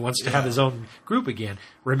like, and he wants to have his own group again.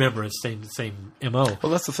 Remembrance, same MO.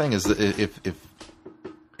 Well, that's the thing, is that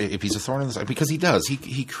if he's a thorn in the side, because he does,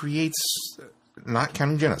 he creates, not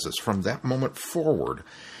counting Genesis, from that moment forward,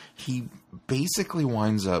 he basically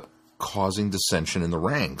winds up causing dissension in the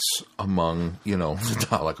ranks among, the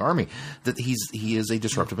Dalek army. That he is a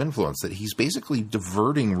disruptive influence. That he's basically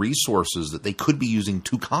diverting resources that they could be using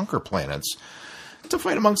to conquer planets to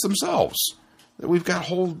fight amongst themselves. We've got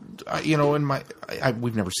whole,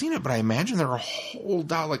 we've never seen it, but I imagine there are whole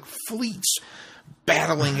Dalek fleets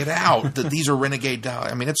battling it out. That these are renegade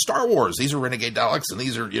Daleks. I mean, it's Star Wars. These are renegade Daleks, and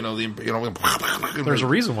these are, There's a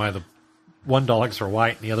reason why the one Daleks are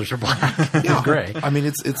white and the others are black, gray. I mean,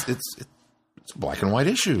 it's a black and white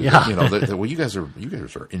issue. Yeah. You guys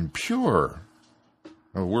are impure.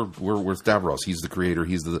 We're with Davros. He's the creator.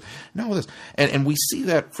 He's this, and we see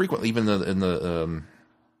that frequently, even in the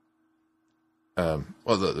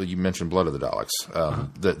You mentioned Blood of the Daleks.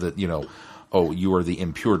 That you are the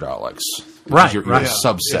impure Daleks. Right, You're right. a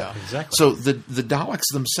subset. Yeah. Exactly. So the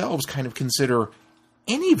Daleks themselves kind of consider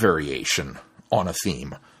any variation on a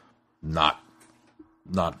theme not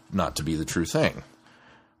to be the true thing.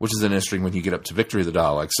 Which is interesting when you get up to Victory of the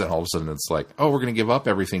Daleks, and all of a sudden it's like, oh, we're going to give up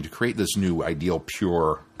everything to create this new ideal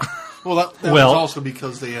pure. Well, that was also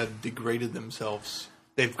because they had degraded themselves.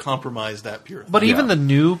 They've compromised that pure. But even the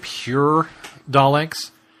new pure Daleks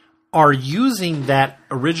are using that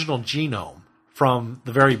original genome from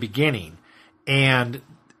the very beginning. And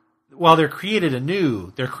while they're created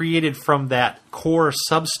anew, they're created from that core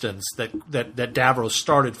substance that Davros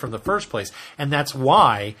started from the first place. And that's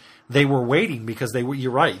why they were waiting, because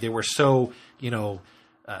you're right, they were so,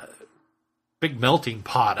 big melting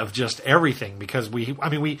pot of just everything, because we've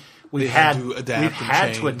had to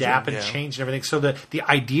adapt and change and everything. So the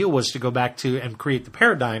idea was to go back to and create the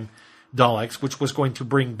paradigm Daleks, which was going to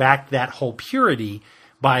bring back that whole purity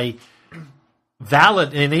by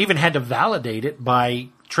and they even had to validate it by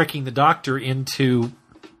tricking the Doctor into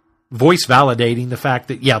voice validating the fact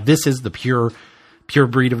that, this is the pure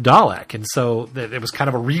breed of Dalek. And so it was kind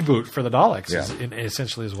of a reboot for the Daleks,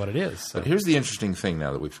 essentially is what it is. So. But here's the interesting thing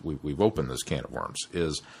now that we've opened this can of worms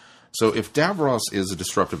is, so if Davros is a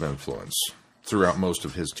disruptive influence throughout most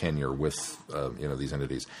of his tenure with these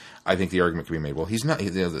entities, I think the argument can be made, well, he's not.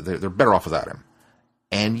 They're better off without him,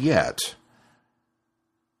 and yet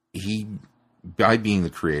he, by being the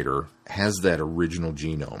creator, has that original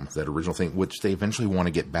genome, that original thing, which they eventually want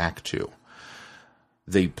to get back to.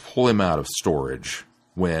 They pull him out of storage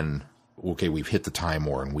when, we've hit the Time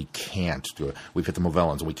War and we can't do it. We've hit the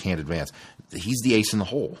Movellans and we can't advance. He's the ace in the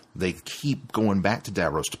hole. They keep going back to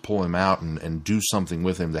Davros to pull him out and do something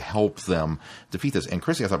with him to help them defeat this. And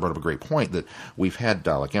Chrissy, I thought, brought up a great point that we've had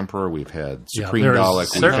Dalek Emperor, we've had Supreme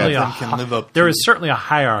Dalek. There is certainly a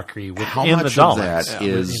hierarchy within the Daleks. How much of that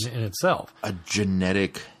is in itself a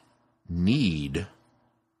genetic need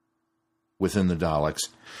within the Daleks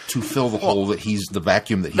to fill the hole the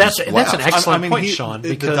vacuum that he's that's left. an excellent point, Sean.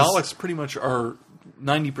 Because the Daleks pretty much are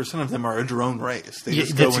 90% of them are a drone race. They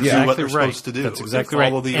just that's go and do what they're supposed to do. That's exactly they right.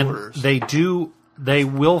 follow the orders. They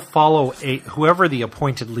will follow whoever the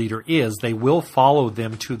appointed leader is. They will follow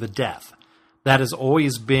them to the death. That has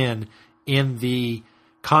always been in the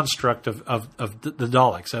construct of the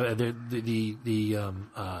Daleks.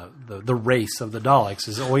 The race of the Daleks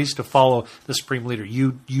is always to follow the supreme leader.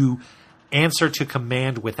 You answer to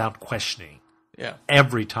command without questioning. Yeah.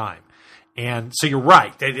 Every time. And so you're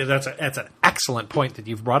right. That's an excellent point that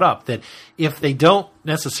you've brought up, that if they don't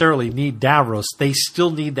necessarily need Davros, they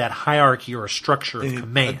still need that hierarchy or a structure of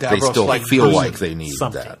command. They still feel like they need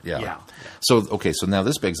something. that. Yeah. So now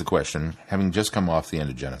this begs the question, having just come off the end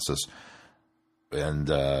of Genesis, and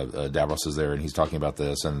Davros is there, and he's talking about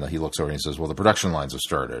this, and he looks over and he says, well, the production lines have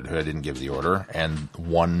started. I didn't give the order. And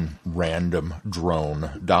one random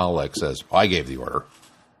drone Dalek says, I gave the order.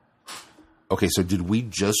 Okay, so did we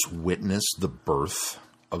just witness the birth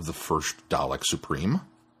of the first Dalek Supreme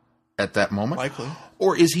at that moment? Likely.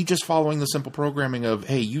 Or is he just following the simple programming of,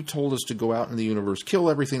 hey, you told us to go out in the universe, kill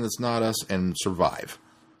everything that's not us, and survive?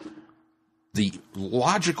 The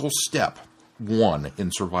logical step one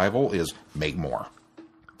in survival is make more.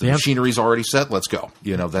 The machinery's already set. Let's go.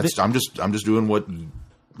 I'm just doing what you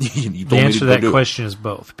told me to do. The answer to that question is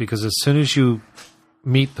both, because as soon as you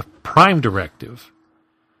meet the Prime Directive,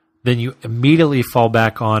 then you immediately fall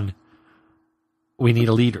back on, we need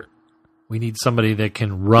a leader. We need somebody that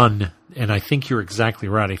can run. And I think you're exactly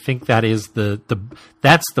right. I think that is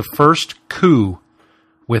that's the first coup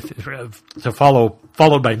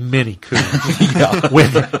followed by many coups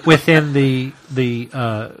within the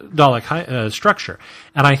Dalek structure.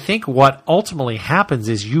 And I think what ultimately happens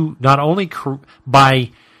is you not only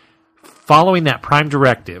by following that Prime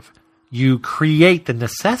Directive, you create the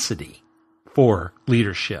necessity for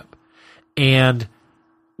leadership. And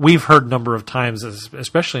we've heard a number of times,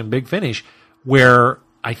 especially in Big Finish, where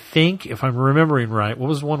I think, if I'm remembering right, what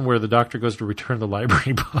was one where the Doctor goes to return the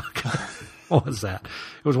library book? What was that?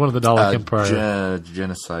 It was one of the Dalek Empire.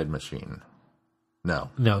 Genocide Machine. No,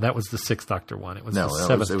 that was the Sixth Doctor one. It was the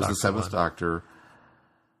Seventh Doctor. It was the Seventh Doctor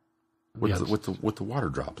with the water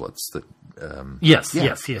droplets. That yes.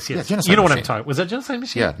 Yeah, You know what I'm talking. Was that Genocide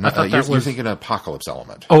Machine? Yeah, you're thinking Apocalypse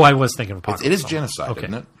Element. Oh, I was thinking Apocalypse. It is Genocide,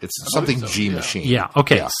 isn't it? It's something G Machine. Yeah.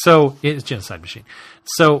 Okay. Yeah. So it's Genocide Machine.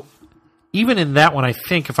 So even in that one, I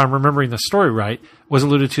think, if I'm remembering the story right, was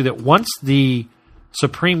alluded to that once the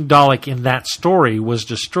Supreme Dalek in that story was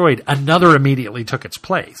destroyed, another immediately took its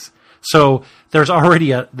place. So there's already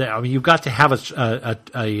you've got to have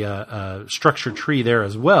a structured tree there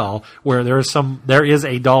as well, where there is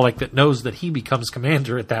a Dalek that knows that he becomes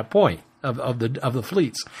commander at that point of the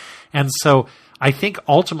fleets. And so I think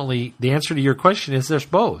ultimately the answer to your question is there's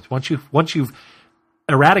both. Once you've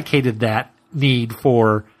eradicated that need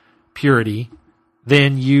for purity,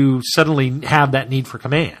 then you suddenly have that need for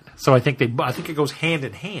command. So I think it goes hand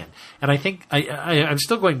in hand. And I think I'm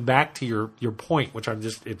still going back to your point, which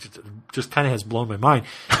it just kind of has blown my mind,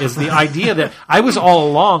 is the idea that I was all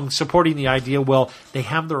along supporting the idea, well, they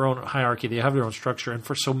have their own hierarchy, they have their own structure, and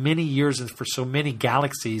for so many years and for so many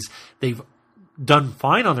galaxies, they've done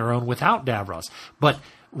fine on their own without Davros. But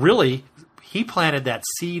really, he planted that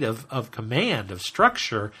seed of command, of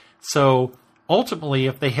structure. So ultimately,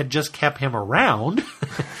 if they had just kept him around,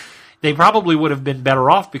 they probably would have been better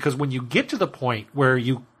off, because when you get to the point where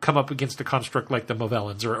you come up against a construct like the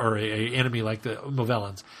Movellans or a enemy like the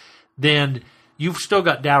Movellans, then you've still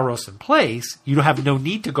got Davros in place. You have no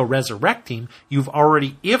need to go resurrecting. You've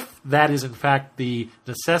already, if that is in fact the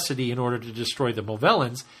necessity in order to destroy the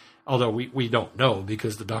Movellans, although we don't know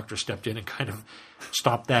because the Doctor stepped in and kind of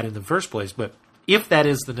stopped that in the first place, but if that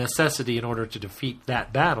is the necessity in order to defeat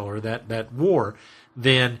that battle or that war,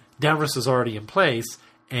 then Davros is already in place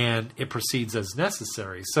and it proceeds as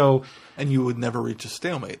necessary. So, and you would never reach a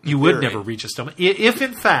stalemate. You would never reach a stalemate. If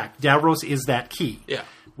in fact Davros is that key, yeah,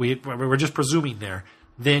 we're just presuming there,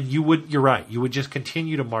 then you're right. You would just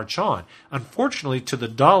continue to march on. Unfortunately, to the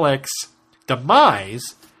Daleks'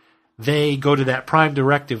 demise, they go to that prime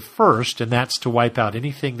directive first, and that's to wipe out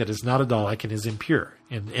anything that is not a Dalek and is impure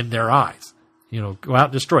in their eyes. Go out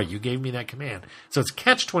and destroy. You gave me that command. So it's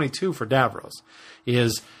catch-22 for Davros,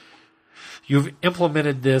 is you've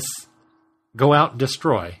implemented this, go out and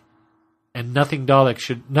destroy, and nothing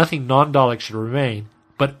non-Dalek should remain.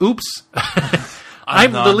 But oops,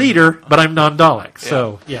 I'm the leader, but I'm non-Dalek. Yeah.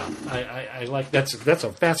 So yeah, I like that's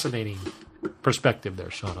a fascinating perspective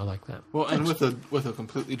there, Sean. I like that. Well, and with a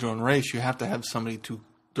completely drone race, you have to have somebody to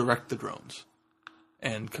direct the drones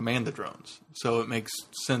and command the drones. So it makes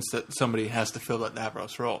sense that somebody has to fill that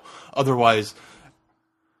Davros role. Otherwise,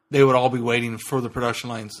 they would all be waiting for the production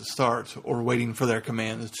lines to start or waiting for their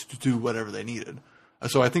commands to do whatever they needed.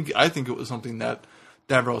 So I think it was something that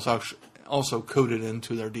Davros also coded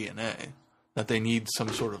into their DNA, that they need some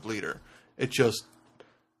sort of leader. It just,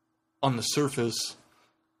 on the surface,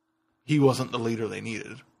 he wasn't the leader they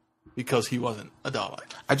needed because he wasn't a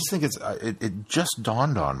Dalek. I just think it just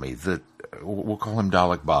dawned on me that we'll call him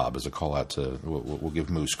Dalek Bob as a call out to, we'll give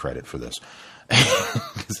Moose credit for this.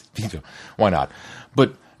 Why not?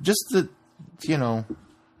 But just that,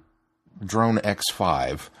 Drone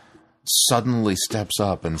X5 suddenly steps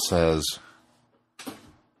up and says,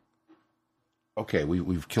 okay,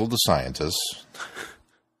 we've killed the scientists.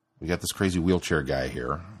 We got this crazy wheelchair guy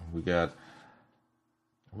here. What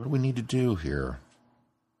do we need to do here?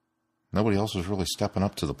 Nobody else is really stepping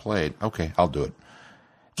up to the plate. Okay, I'll do it.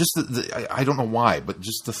 Just I don't know why, but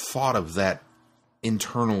just the thought of that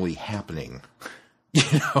internally happening,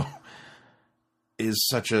 is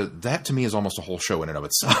that to me is almost a whole show in and of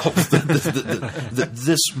itself.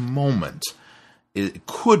 This moment, it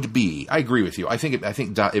could be. I agree with you. I think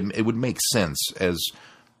it would make sense, as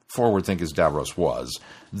forward think as Davros was,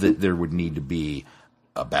 that there would need to be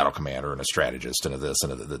a battle commander and a strategist and a this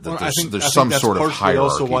and a that. There's some sort of hierarchy.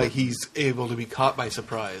 Also, why he's able to be caught by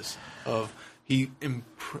surprise. He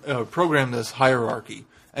programmed this hierarchy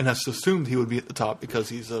and has assumed he would be at the top because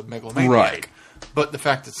he's a megalomaniac. Right. But the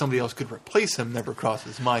fact that somebody else could replace him never crossed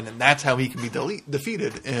his mind, and that's how he can be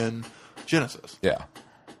defeated in Genesis. Yeah.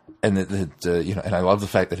 And and I love the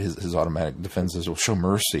fact that his automatic defenses will show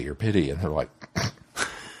mercy or pity, and they're like,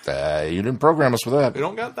 "You didn't program us for that. We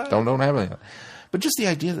don't got that. Don't have anything." But just the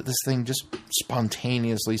idea that this thing just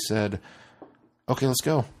spontaneously said, "Okay, let's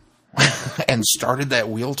go," and started that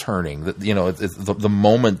wheel turning. That the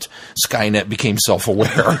moment Skynet became self-aware,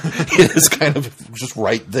 it is kind of just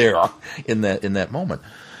right there in that moment.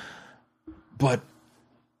 But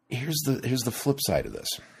here's the flip side of this.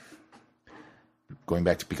 Going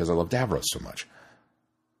back to because I love Davros so much,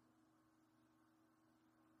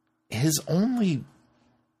 his only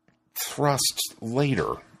thrust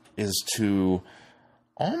later is to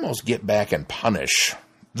almost get back and punish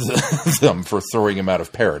them for throwing him out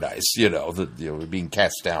of paradise, being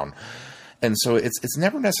cast down. And so it's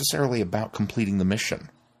never necessarily about completing the mission.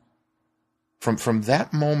 From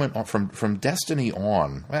that moment, from Destiny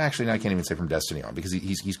on, well, actually, I can't even say from Destiny on, because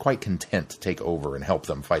he's quite content to take over and help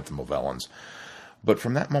them fight the Movellans. But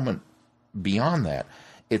from that moment beyond that,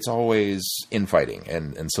 it's always infighting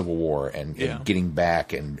and civil war and getting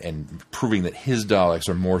back and proving that his Daleks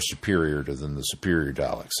are more superior than the superior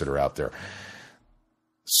Daleks that are out there.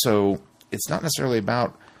 So it's not necessarily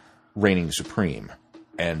about reigning supreme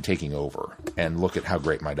and taking over and look at how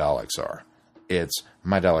great my Daleks are. It's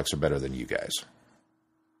my Daleks are better than you guys.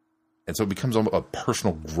 And so it becomes a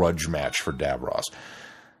personal grudge match for Davros.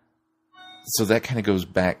 So that kind of goes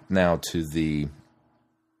back now to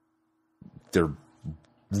they're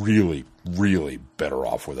really, really better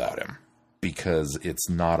off without him, because it's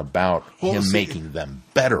not about him making them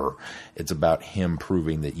better. It's about him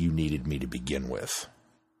proving that you needed me to begin with.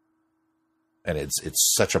 And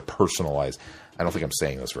it's such a personalized. I don't think I'm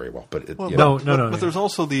saying this very well, but No. But there's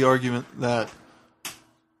also the argument that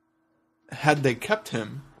had they kept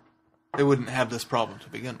him, they wouldn't have this problem to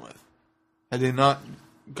begin with. Had they not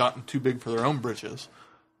gotten too big for their own britches,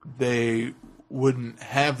 they wouldn't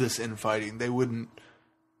have this infighting.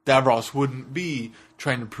 Davros wouldn't be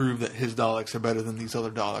trying to prove that his Daleks are better than these other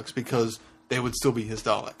Daleks, because they would still be his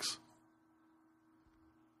Daleks.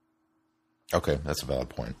 Okay, that's a valid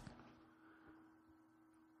point.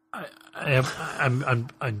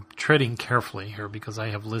 I'm treading carefully here because I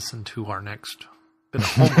have listened to our next bit of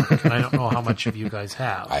homework, and I don't know how much of you guys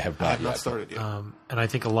have. I have not started yet. And I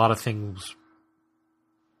think a lot of things.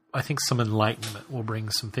 I think some enlightenment will bring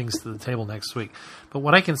some things to the table next week. But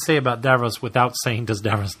what I can say about Davros without saying does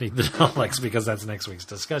Davros need the Daleks, because that's next week's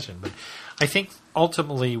discussion. But I think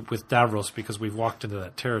ultimately with Davros, because we've walked into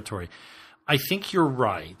that territory, I think you're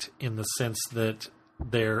right in the sense that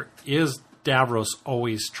there is Davros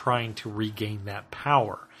always trying to regain that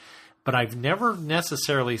power. But I've never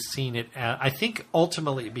necessarily seen it I think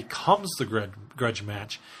ultimately it becomes the grudge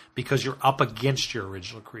match because you're up against your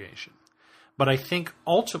original creation. But I think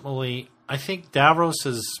ultimately,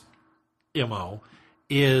 Davros's MO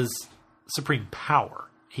is supreme power.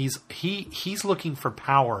 He's looking for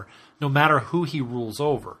power no matter who he rules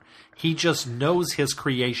over. He just knows his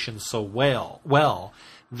creation so well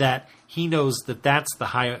that he knows that that's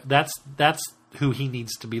who he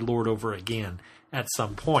needs to be lord over again at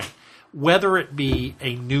some point. Whether it be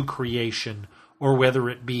a new creation or whether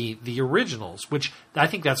it be the originals, which I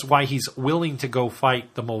think that's why he's willing to go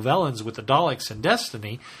fight the Movellans with the Daleks in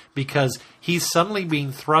Destiny, because he's suddenly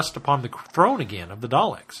being thrust upon the throne again of the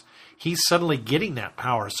Daleks. He's suddenly getting that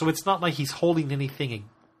power. So it's not like he's holding anything.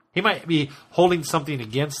 He might be holding something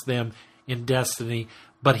against them in Destiny,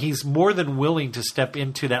 but he's more than willing to step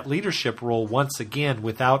into that leadership role once again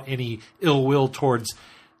without any ill will towards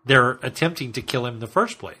their attempting to kill him in the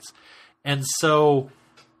first place. And so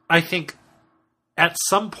I think at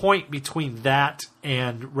some point between that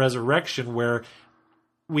and Resurrection, where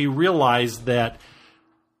we realize that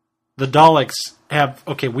the Daleks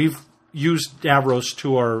we've used Davros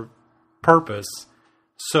to our purpose,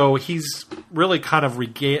 so he's really kind of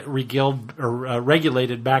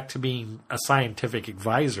regulated back to being a scientific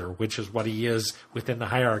advisor, which is what he is within the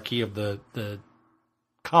hierarchy of the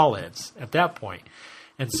Khalids at that point.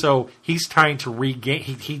 And so he's trying to regain.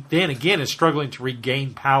 He then again is struggling to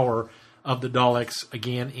regain power of the Daleks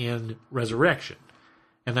again in Resurrection,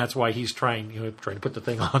 and that's why he's trying to put the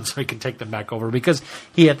thing on so he can take them back over, because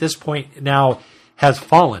he at this point now has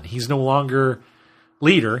fallen. He's no longer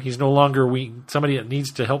leader. He's no longer somebody that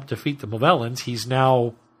needs to help defeat the Movellans. He's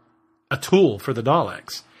now a tool for the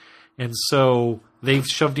Daleks, and so they've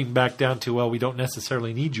shoved him back down to, well, we don't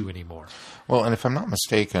necessarily need you anymore. Well, and if I'm not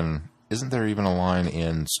mistaken, isn't there even a line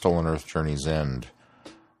in Stolen Earth Journey's End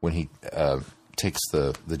when he takes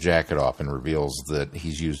the jacket off and reveals that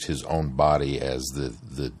he's used his own body as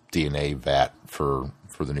the DNA vat for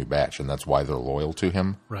the new batch, and that's why they're loyal to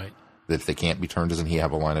him? Right. That if they can't be turned, doesn't he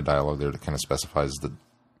have a line of dialogue there that kind of specifies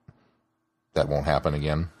that won't happen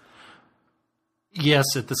again? Yes,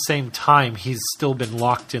 at the same time, he's still been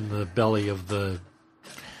locked in the belly of the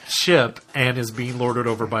ship and is being lorded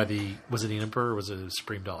over by was it the Emperor or was it a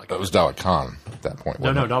Supreme Dalek? It was Dalek Khan at that point.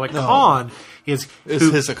 No, Dalek Khan is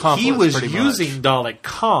his accomplice. He was pretty using much. Dalek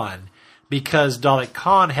Khan because Dalek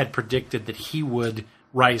Khan had predicted that he would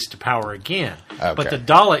rise to power again. Okay. But the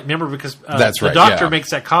Dalek, remember, because That's the right, Doctor yeah.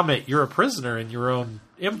 makes that comment, you're a prisoner in your own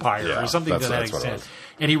empire or something to that that's what it extent. was.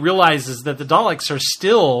 And he realizes that the Daleks are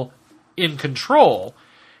still in control,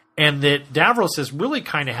 and that Davros is really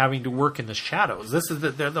kind of having to work in the shadows. This is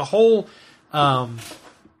the whole. What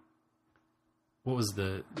was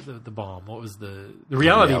the bomb? What was the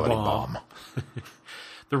reality bomb?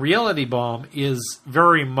 The reality bomb is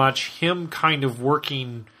very much him kind of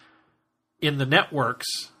working in the networks,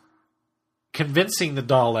 convincing the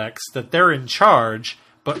Daleks that they're in charge,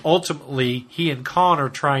 but ultimately he and Khan are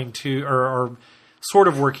trying to, or sort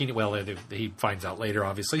of working. Well, he finds out later,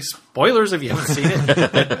 obviously. Spoilers if you haven't seen it.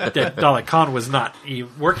 that Dalek Khan was not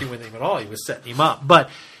working with him at all. He was setting him up. But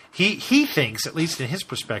he thinks, at least in his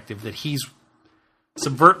perspective, that he's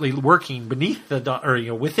subvertly working beneath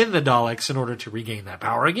within the Daleks in order to regain that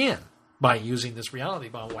power again by using this reality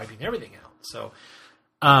bomb, wiping everything out. So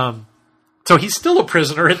he's still a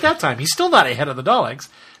prisoner at that time. He's still not ahead of the Daleks.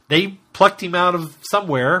 They plucked him out of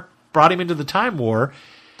somewhere, brought him into the Time War,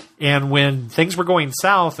 and when things were going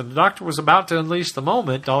south and the Doctor was about to unleash the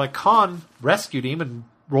moment, Dalek Khan rescued him and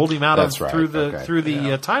rolled him out through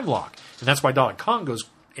the time lock. And that's why Dalek Khan goes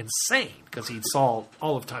insane, because he saw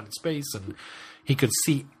all of time and space, and he could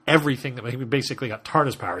see everything. He basically got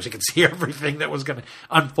TARDIS powers. He could see everything that was going to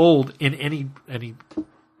unfold in any.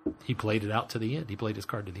 He played it out to the end. He played his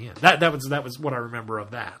card to the end. That was what I remember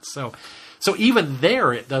of that. So even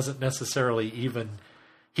there, it doesn't necessarily even.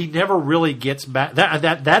 He never really gets back.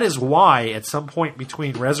 That is why at some point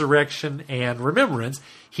between Resurrection and Remembrance,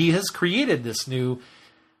 he has created this new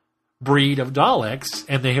breed of Daleks,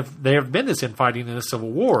 and they have been this infighting in the Civil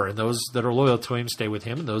War, and those that are loyal to him stay with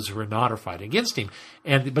him, and those who are not are fighting against him.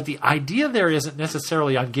 But the idea there isn't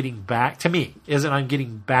necessarily I'm getting back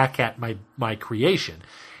at my creation.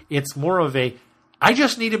 It's more of I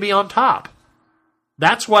just need to be on top.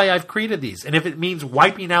 That's why I've created these. And if it means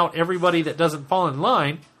wiping out everybody that doesn't fall in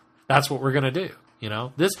line, that's what we're going to do.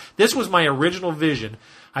 This was my original vision.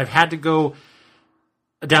 I've had to go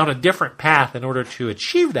down a different path in order to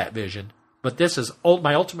achieve that vision. But this is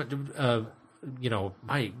my ultimate,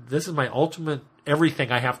 this is my ultimate,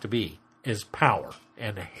 everything I have to be is power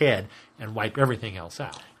and ahead and wipe everything else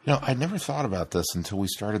out. I never thought about this until we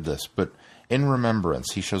started this, but in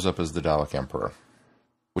Remembrance, he shows up as the Dalek Emperor,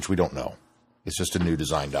 which we don't know. It's just a new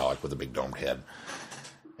design Dalek with a big domed head.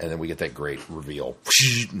 And then we get that great reveal.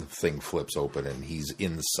 And the thing flips open, and he's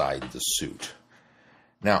inside the suit.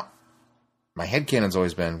 Now, my headcanon's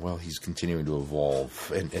always been, well, he's continuing to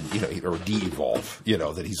evolve and or de-evolve,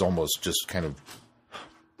 that he's almost just kind of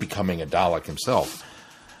becoming a Dalek himself.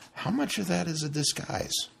 How much of that is a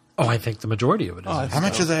disguise? Oh, I think the majority of it is. How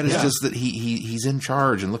much of that is just that he's in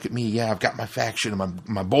charge and look at me, yeah, I've got my faction and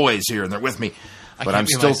my boys here and they're with me. But I'm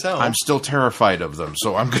still terrified of them,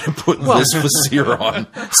 so I'm going to put this Vizier on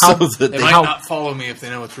so that they might not follow me if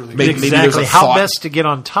they know it's really good. Exactly. How best to get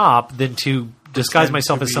on top than to disguise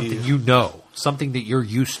myself as something something that you're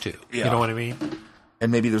used to. Yeah. You know what I mean?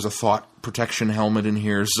 And maybe there's a thought protection helmet in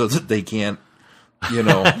here so that they can't,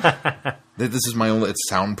 this is my only, it's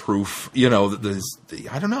soundproof, I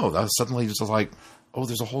don't know. I was suddenly just like, oh,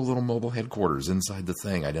 there's a whole little mobile headquarters inside the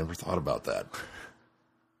thing. I never thought about that.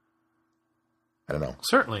 I don't know.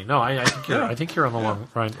 Certainly. No, I think you're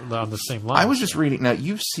on the same line. I was just reading. Now,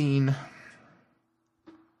 you've seen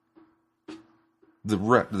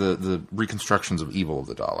the reconstructions of Evil of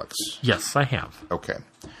the Daleks. Yes, I have. Okay.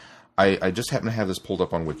 I just happen to have this pulled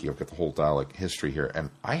up on Wiki. I've got the whole Dalek history here, and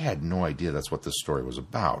I had no idea that's what this story was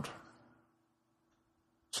about.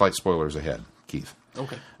 Slight spoilers ahead, Keith.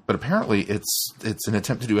 Okay. But apparently it's an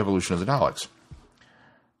attempt to do Evolution of the Daleks.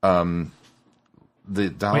 The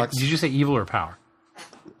Daleks... Wait, did you say Evil or Power?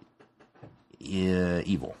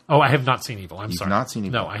 Evil. Oh, I have not seen Evil. I'm sorry. You've not seen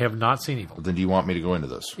Evil? No, I have not seen Evil. Well, then do you want me to go into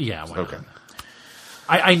this? Yeah. Why okay. Not?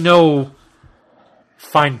 I know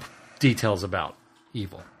fine details about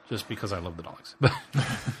Evil just because I love the Daleks.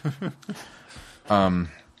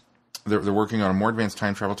 They're working on a more advanced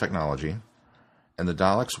time travel technology, and the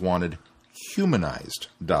Daleks wanted humanized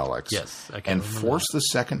Daleks. Yes, and forced the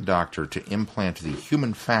Second Doctor to implant the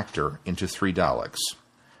human factor into 3 Daleks.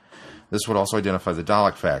 This would also identify the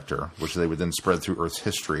Dalek factor, which they would then spread through Earth's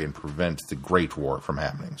history and prevent the Great War from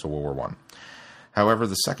happening, so World War I. However,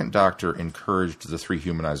 the Second Doctor encouraged the 3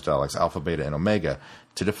 humanized Daleks, Alpha, Beta, and Omega,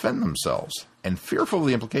 to defend themselves. And fearful of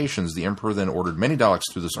the implications, the Emperor then ordered many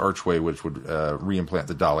Daleks through this archway, which would reimplant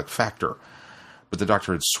the Dalek factor. But the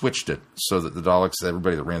Doctor had switched it so that the Daleks,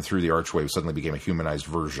 everybody that ran through the archway, suddenly became a humanized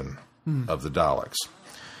version of the Daleks.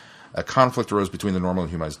 A conflict arose between the normal and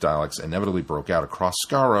humanized Daleks, inevitably broke out across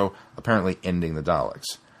Skaro, apparently ending the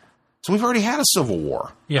Daleks. So we've already had a civil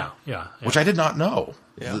war. Yeah. Which I did not know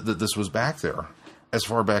that this was back there. As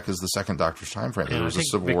far back as the Second Doctor's time frame, there was a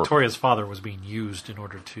civil war. Victoria's father was being used in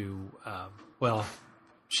order to,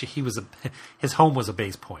 his home was a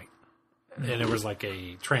base point, and it was like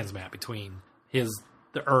a transmat between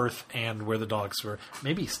the Earth and where the Daleks were.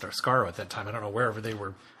 Maybe Skaro at that time. I don't know, wherever they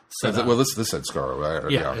were set up. Well, this said Skaro.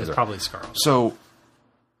 Yeah, it's probably Skaro. So,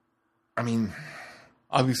 I mean,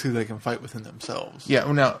 obviously they can fight within themselves. Yeah.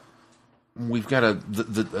 Well, now we've got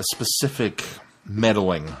a specific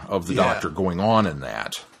meddling of the Doctor going on in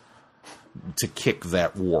that. to kick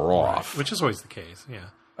that war off, which is always the case.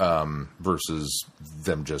 Yeah. Versus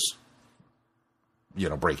them just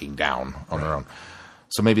breaking down on their own.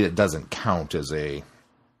 So maybe it doesn't count as a.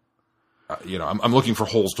 I'm looking for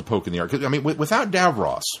holes to poke in the arc. I mean, without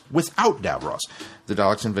Davros, the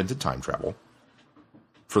Daleks invented time travel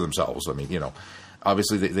for themselves. I mean,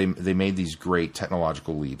 obviously they made these great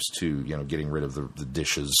technological leaps to getting rid of the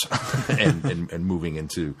dishes and moving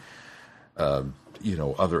into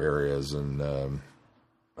other areas and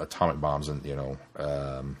atomic bombs and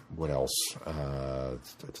what else.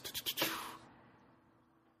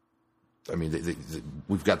 I mean,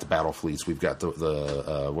 we've got the battle fleets. We've got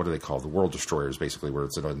the what are they called? The world destroyers, basically, where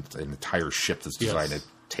it's an entire ship that's designed to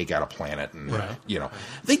take out a planet. And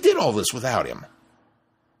they did all this without him.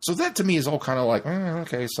 So that to me is all kind of like,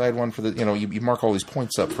 okay, side one for the, you mark all these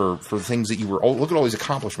points up for things that you were, look at all these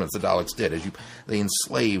accomplishments the Daleks did. They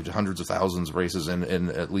enslaved hundreds of thousands of races in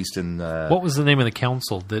at least in... what was the name of the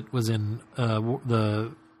council that was in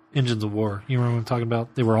the Engines of War? You remember what I'm talking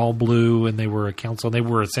about? They were all blue and they were a council. They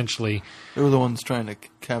were essentially... They were the ones trying to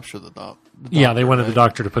capture the doctor. Yeah, they wanted the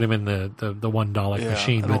doctor to put him in the one Dalek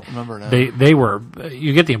machine. I don't remember now. They were,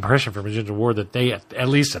 you get the impression from Engines of War that they, at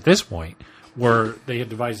least at this point, they had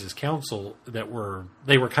devised this council they were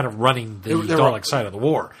kind of running the Dalek side of the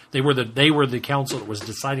war. They were the council that was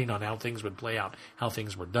deciding on how things would play out, how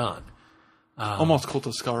things were done. Almost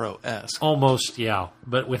Cultascaro-esque. Almost, yeah,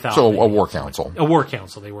 but without... So a war council. A war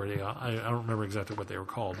council, they were. I don't remember exactly what they were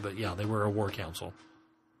called, but yeah, they were a war council.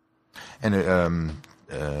 And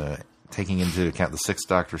taking into account the Sixth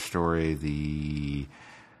Doctor story, the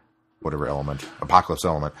whatever element, Apocalypse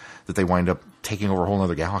element, that they wind up taking over a whole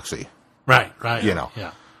other galaxy. Right.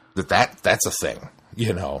 Yeah. That's a thing.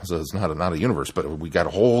 So it's not a universe, but we got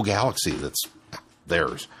a whole galaxy that's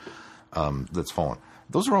theirs, that's fallen.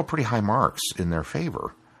 Those are all pretty high marks in their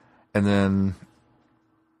favor. And then,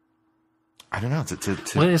 I don't know.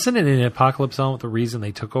 Well, isn't it in Apocalypse element the reason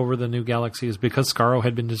they took over the new galaxy is because Skaro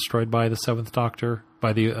had been destroyed by the Seventh Doctor,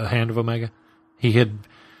 by the Hand of Omega? He had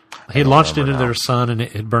launched it into their sun and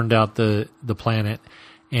it had burned out the planet.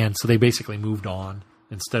 And so they basically moved on.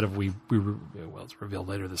 Instead of it's revealed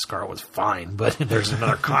later that Skaro was fine, but there's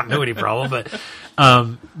another continuity problem.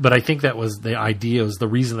 But I think that was the idea. Was the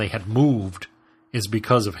reason they had moved is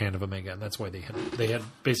because of Hand of Omega, and that's why they had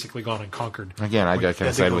basically gone and conquered. Again, I got kind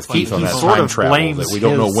of side with Keith on that time travel that we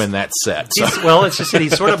don't know when that's set. So. Well, it's just that he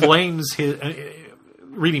sort of blames his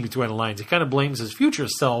reading between the lines. He kind of blames his future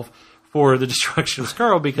self for the destruction of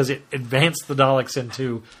Skaro because it advanced the Daleks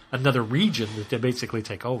into another region that they basically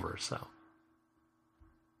take over. So.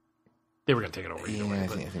 They were going to take it over either way. I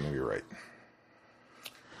think maybe you're right.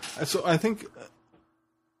 So I think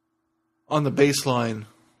on the baseline,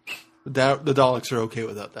 the Daleks are okay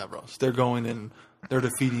without Davros. They're going and they're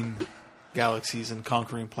defeating galaxies and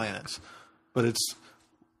conquering planets. But it's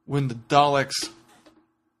when the Daleks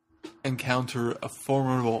encounter a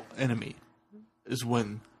formidable enemy is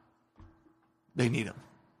when they need him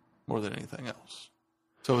more than anything else.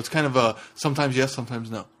 So it's kind of a sometimes yes,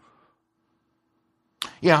 sometimes no.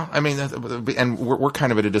 Yeah, I mean, and we're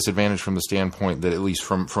kind of at a disadvantage from the standpoint that at least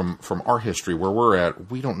from our history where we're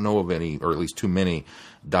at, we don't know of any, or at least too many,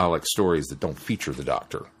 Dalek stories that don't feature the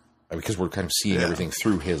Doctor. Because we're kind of seeing everything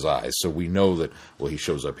through his eyes. So we know that, well, he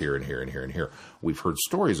shows up here and here and here and here. We've heard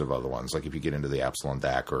stories of other ones, like if you get into the Absalom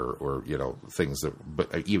Dak or things that,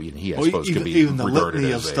 but even he, I suppose, could be even the regarded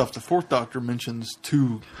litany as of stuff the Fourth Doctor mentions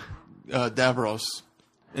to Davros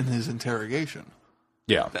in his interrogation.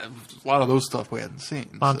 Yeah. A lot of those stuff we hadn't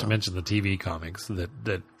seen. Not to mention the TV comics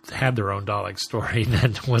that had their own Dalek story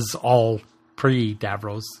that was all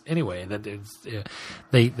pre-Davros anyway. That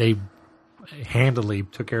they handily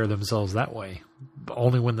took care of themselves that way.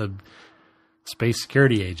 Only when the Space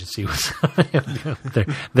Security Agency was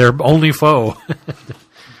their only foe.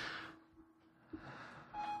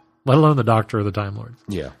 Let alone the Doctor or the Time Lords.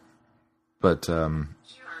 Yeah. But here are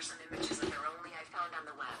some images that are only I found on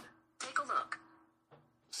the web. Take a look.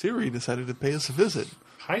 Siri decided to pay us a visit.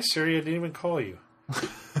 Hi, Siri. I didn't even call you.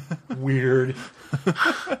 Weird.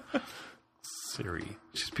 Siri.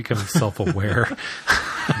 She's becoming self-aware.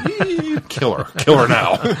 Kill her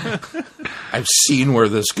now. I've seen where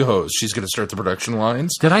this goes. She's going to start the production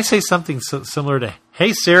lines. Did I say something similar to,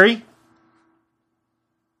 hey, Siri?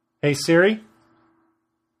 Hey, Siri?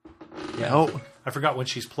 Yeah. Oh, I forgot when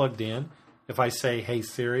she's plugged in. If I say, hey,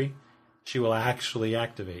 Siri, she will actually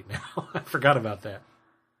activate now. I forgot about that.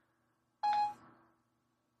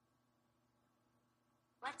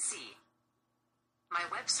 Let's see. My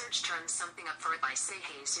web search turns something up for if I say,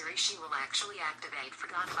 hey Siri, she will actually activate.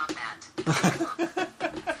 Forgot about that.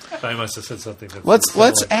 I must have said something. Let's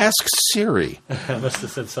ask Siri. I must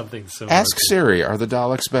have said something similar. Ask Siri, are the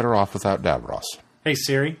Daleks better off without Davros? Hey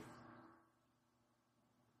Siri,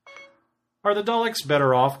 are the Daleks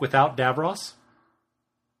better off without Davros?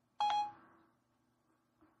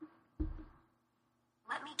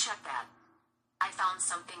 Let me check that. I found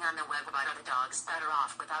something on the web about the dogs better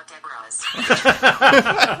off without Davros.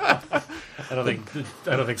 I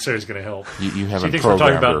don't think Siri's going to help. You haven't She thinks we're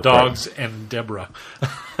talking programmed about her dogs and Deborah.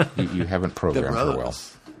 You haven't programmed her well.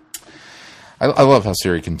 brothers. I love how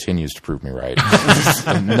Siri continues to prove me right.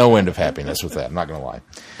 No end of happiness with that. I'm not going to lie.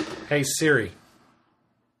 Hey Siri,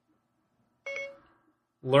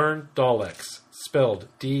 learn Daleks, spelled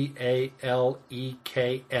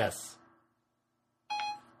Daleks.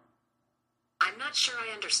 I'm not sure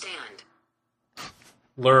I understand.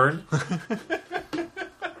 Learn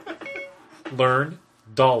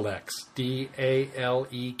Daleks,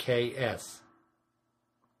 Daleks.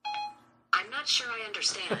 I'm not sure I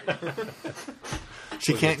understand.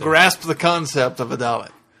 She can't grasp the concept of a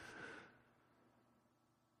Dalek.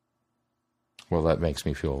 Well, that makes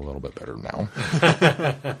me feel a little bit better now.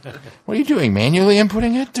 What are you doing? Manually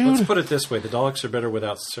inputting it, dude? Let's put it this way: the Daleks are better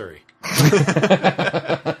without Siri.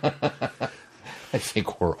 I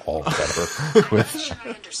think we're all better I'm not with. sure I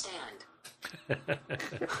understand.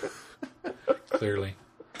 Clearly,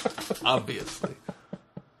 Obviously.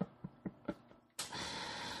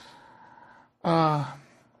 I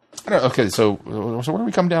don't, okay, so where do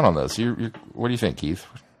we come down on this? What do you think, Keith?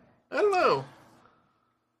 I don't know.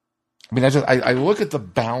 I mean, I look at the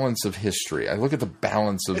balance of history. I look at the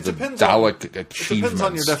balance of the Dalek achievements. It depends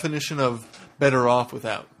on your definition of better off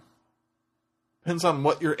without. Depends on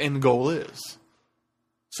what your end goal is.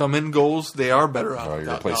 Some end goals, they are better off Oh, you're going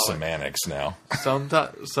without to play Dalek. semantics now.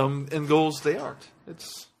 Some end goals, they aren't.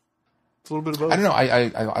 It's a little bit of both. I don't know.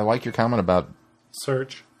 I like your comment about.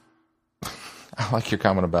 search. I like your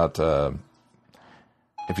comment about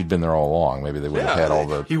if he'd been there all along, maybe they would have had all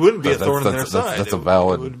the. He wouldn't be a thorn in their side. That's a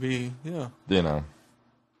valid. It would be, yeah. You know.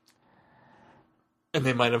 And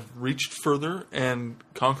they might have reached further and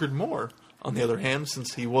conquered more. On the other hand,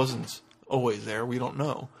 since he wasn't always there, we don't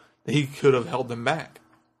know. He could have held them back.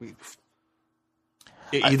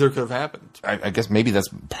 Either could have happened. I guess maybe that's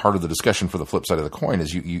part of the discussion for the flip side of the coin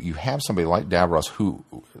is you have somebody like Davros who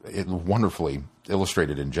it wonderfully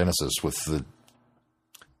illustrated in Genesis with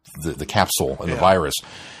the capsule and the virus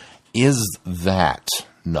is that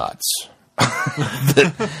nuts.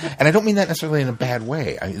 And I don't mean that necessarily in a bad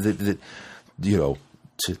way.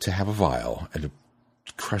 To have a vial and to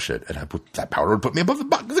crush it and that powder would put me above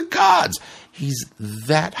the gods. He's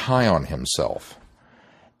that high on himself.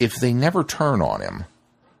 If they never turn on him,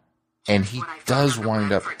 and he does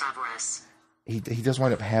wind up, he does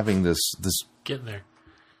wind up having this Getting there.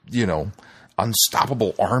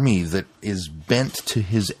 Unstoppable army that is bent to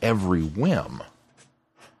his every whim.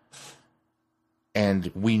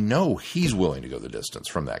 And we know he's willing to go the distance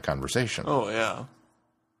from that conversation. Oh, yeah.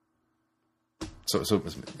 So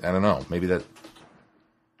I don't know. Maybe that.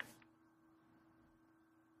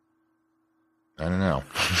 I don't know.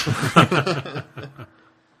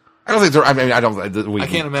 I don't think there. I mean, I don't. I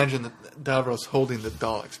can't imagine that Davros holding the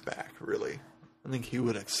Daleks back, really. I think he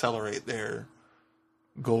would accelerate their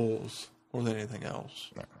goals more than anything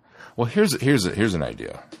else. Well, here's an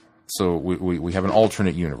idea. So we have an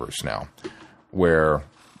alternate universe now where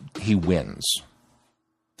he wins.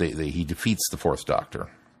 He defeats the Fourth Doctor.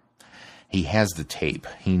 He has the tape.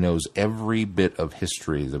 He knows every bit of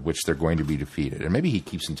history of which they're going to be defeated. And maybe he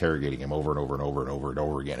keeps interrogating him over and over and over and over and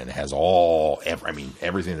over again and has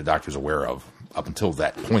everything the Doctor's aware of up until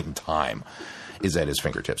that point in time is at his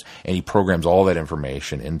fingertips. And he programs all that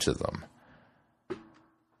information into them.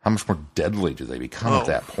 How much more deadly do they become at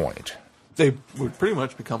that point? They would pretty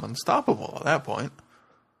much become unstoppable at that point.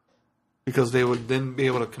 Because they would then be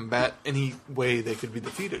able to combat any way they could be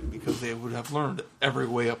defeated. Because they would have learned every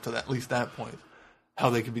way up to at least that point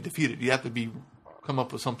how they could be defeated. You have to come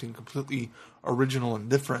up with something completely original and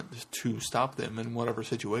different to stop them in whatever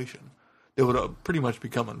situation. They would pretty much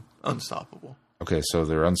become unstoppable. Okay, so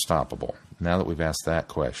they're unstoppable. Now that we've asked that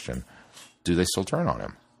question, do they still turn on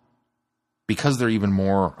him? Because they're even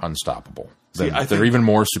more unstoppable. They're even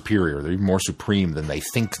more superior. They're even more supreme than they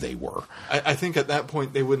think they were. I think at that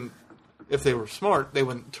point they wouldn't. If they were smart, they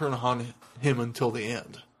wouldn't turn on him until the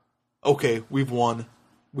end. Okay, we've won.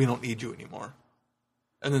 We don't need you anymore.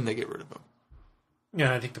 And then they get rid of him.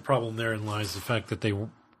 Yeah, I think the problem therein lies the fact that they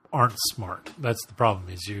aren't smart. That's the problem.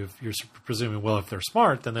 Is you're presuming, well, if they're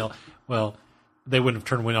smart, then they wouldn't have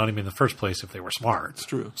turned on him in the first place if they were smart. It's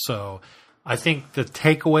true. So I think the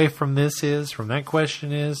takeaway from that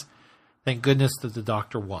question is Thank goodness that the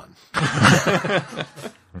Doctor won.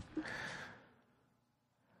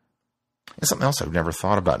 And something else I've never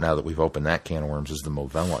thought about now that we've opened that can of worms is the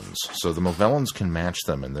Movellans. So the Movellans can match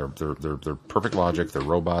them, and they're perfect logic. They're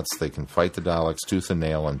robots. They can fight the Daleks tooth and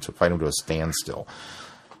nail and to fight them to a standstill.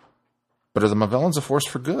 But are the Movellans a force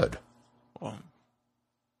for good?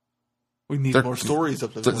 We need more stories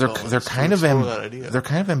of the Movellans. They're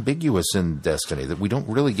kind of ambiguous in Destiny. That we don't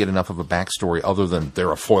really get enough of a backstory other than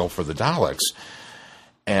they're a foil for the Daleks.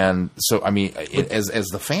 And so, I mean, as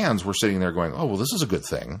the fans, we're sitting there going, "Oh, well, this is a good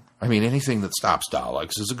thing." I mean, anything that stops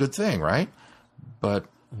Daleks is a good thing, right? But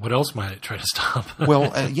what else might it try to stop?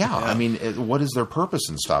 Well, yeah. I mean, what is their purpose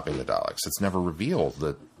in stopping the Daleks? It's never revealed.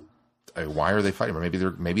 That why are they fighting?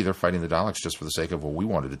 Maybe they're fighting the Daleks just for the sake of, well, we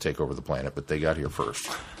wanted to take over the planet, but they got here first.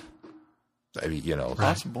 I mean,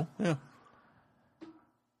 possible, yeah.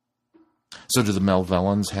 So do the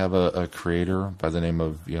Movellans have a creator by the name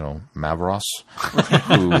of, Davros,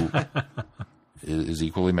 who is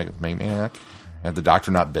equally maniac? Had the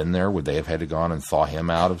Doctor not been there, would they have had to gone and thaw him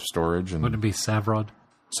out of storage? And wouldn't it be Savrod?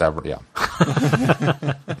 Savrod, yeah.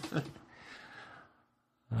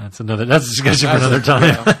 That's a discussion for another time.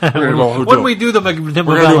 Yeah. When we do the we're going to do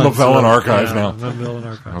a Movellan archive now. Movellan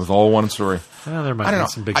archive. It was all one story. Well, there might be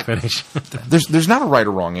some big finish. There's not a right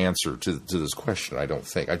or wrong answer to this question. I don't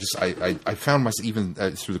think. I found myself even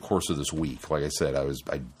through the course of this week. Like I said,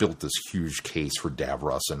 I built this huge case for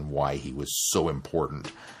Davros and why he was so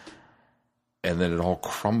important, and then it all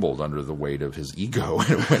crumbled under the weight of his ego.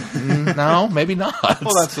 And it went, no, maybe not.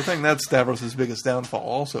 Well, that's the thing. That's Davros' biggest downfall.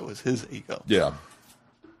 Also, is his ego. Yeah.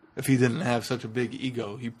 If he didn't have such a big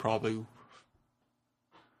ego, he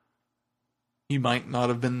might not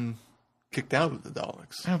have been kicked out of the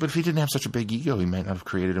Daleks. Yeah, but if he didn't have such a big ego, he might not have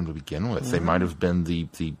created him to begin with. Mm-hmm. They might have been the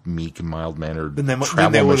meek and mild-mannered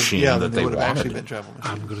travel machine that they wanted.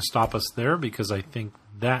 I'm going to stop us there because I think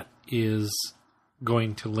that is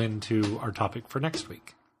going to lend to our topic for next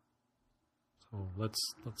week. So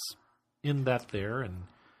let's end that there, and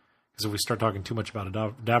because if we start talking too much about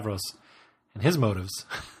Davros and his motives,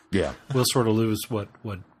 yeah, we'll sort of lose what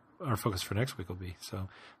our focus for next week will be. So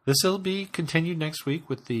this will be continued next week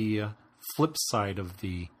with the flip side of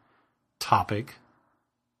the topic,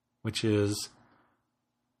 which is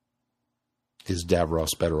Davros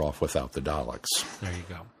better off without the Daleks? There you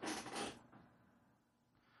go.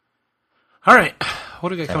 All right, what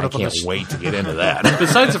do we got coming up on the schedule? I can't wait to get into that.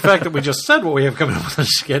 Besides the fact that we just said what we have coming up on the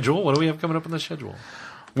schedule, what do we have coming up on the schedule?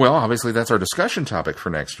 Well, obviously, that's our discussion topic for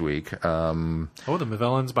next week. The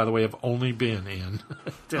Movellans, by the way, have only been in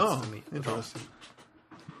Destiny. Oh, interesting.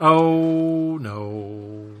 Oh,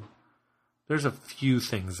 no. There's a few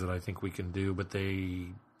things that I think we can do, but they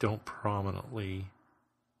don't prominently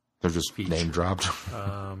They're just feature. Name dropped.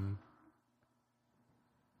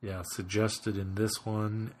 Yeah, suggested in this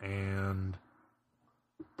one and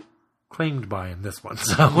claimed by in this one.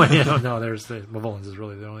 So, no, there's the Movellans is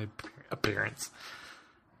really the only appearance.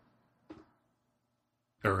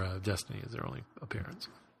 Or Destiny is their only appearance.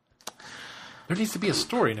 There needs to be a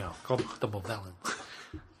story now called The Movellans.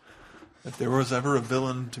 If there was ever a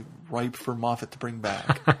villain ripe for Moffat to bring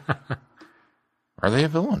back. Are they a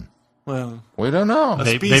villain? Well, we don't know.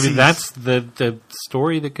 Maybe that's the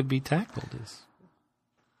story that could be tackled.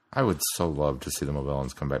 I would so love to see the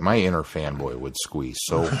Movellans come back. My inner fanboy would squeeze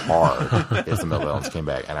so hard if the Movellans came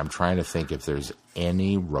back. And I'm trying to think if there's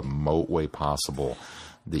any remote way possible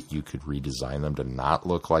that you could redesign them to not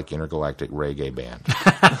look like Intergalactic Reggae Band.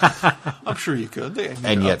 I'm sure you could.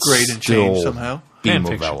 And yet upgrade and change somehow. Be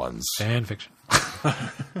Movellans. Fan fiction.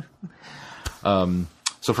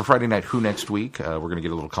 So for Friday Night Who next week, we're going to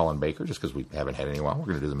get a little Colin Baker, just because we haven't had any in a while. We're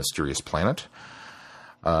going to do The Mysterious Planet.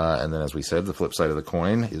 And then, as we said, the flip side of the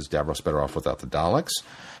coin is Davros better off without the Daleks.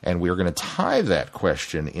 And we are going to tie that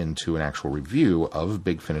question into an actual review of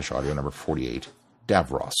Big Finish Audio number 48,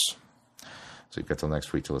 Davros. So you've got till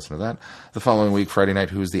next week to listen to that. The following week, Friday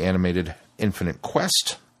Night Who is the animated Infinite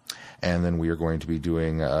Quest. And then we are going to be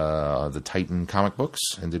doing the Titan comic books.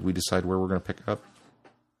 And did we decide where we're going to pick up?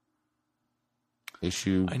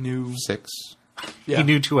 Issue 6? Yeah. He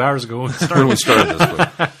knew 2 hours ago when we started this week.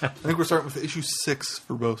 I think we're starting with issue 6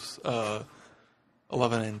 for both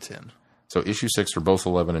 11 and 10. So issue 6 for both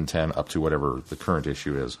 11 and 10 up to whatever the current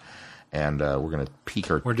issue is. And we're going to peek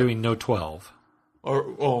our... We're doing no 12.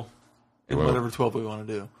 Whatever 12 we want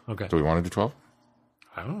to do. Okay. Do we want to do 12?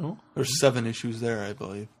 I don't know. There's 7 issues there, I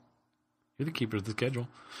believe. You're the keeper of the schedule.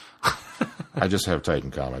 I just have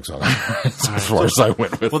Titan Comics on it as far as I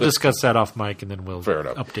went with it. We'll discuss that off mic, and then we'll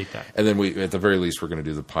update that. And then at the very least, we're going to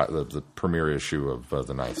do the premiere issue of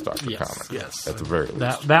the 9th Doctor comic. Yes. At the very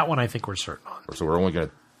least. That one I think we're certain on. So we're only going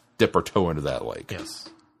to dip our toe into that lake. Yes.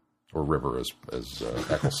 Or river, as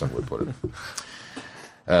Eccleston would put it.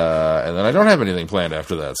 And then I don't have anything planned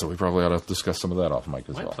after that, so we probably ought to discuss some of that off mic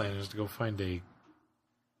as My well. plan is to go find a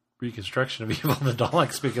reconstruction of Evil and the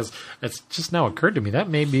Daleks, because it's just now occurred to me that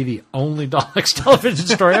may be the only Daleks television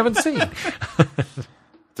story I haven't seen. At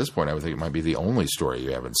this point, I would think it might be the only story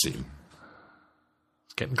you haven't seen.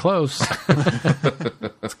 It's getting close.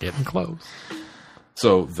 It's getting close.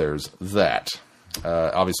 So there's that.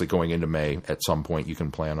 Obviously, going into May, at some point, you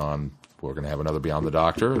can plan on, we're going to have another Beyond the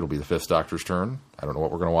Doctor. It'll be the fifth Doctor's turn. I don't know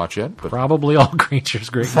what we're going to watch yet, but Probably All Creatures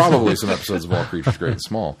Great. probably some episodes of All Creatures Great and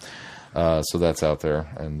Small. So that's out there.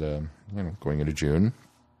 And, going into June,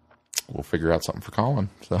 we'll figure out something for Colin.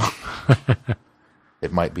 So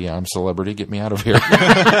it might be I'm Celebrity, get me out of here.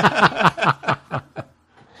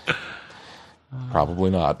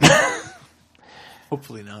 Probably not.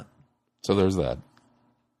 Hopefully not. So there's that.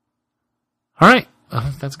 All right.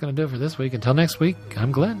 That's going to do it for this week. Until next week,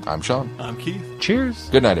 I'm Glenn. I'm Sean. I'm Keith. Cheers.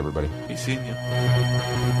 Good night, everybody. Be seeing you.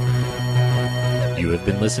 You have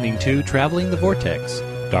been listening to Traveling the Vortex.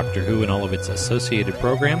 Doctor Who and all of its associated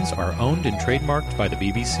programs are owned and trademarked by the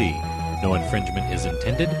BBC. No infringement is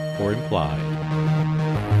intended or implied.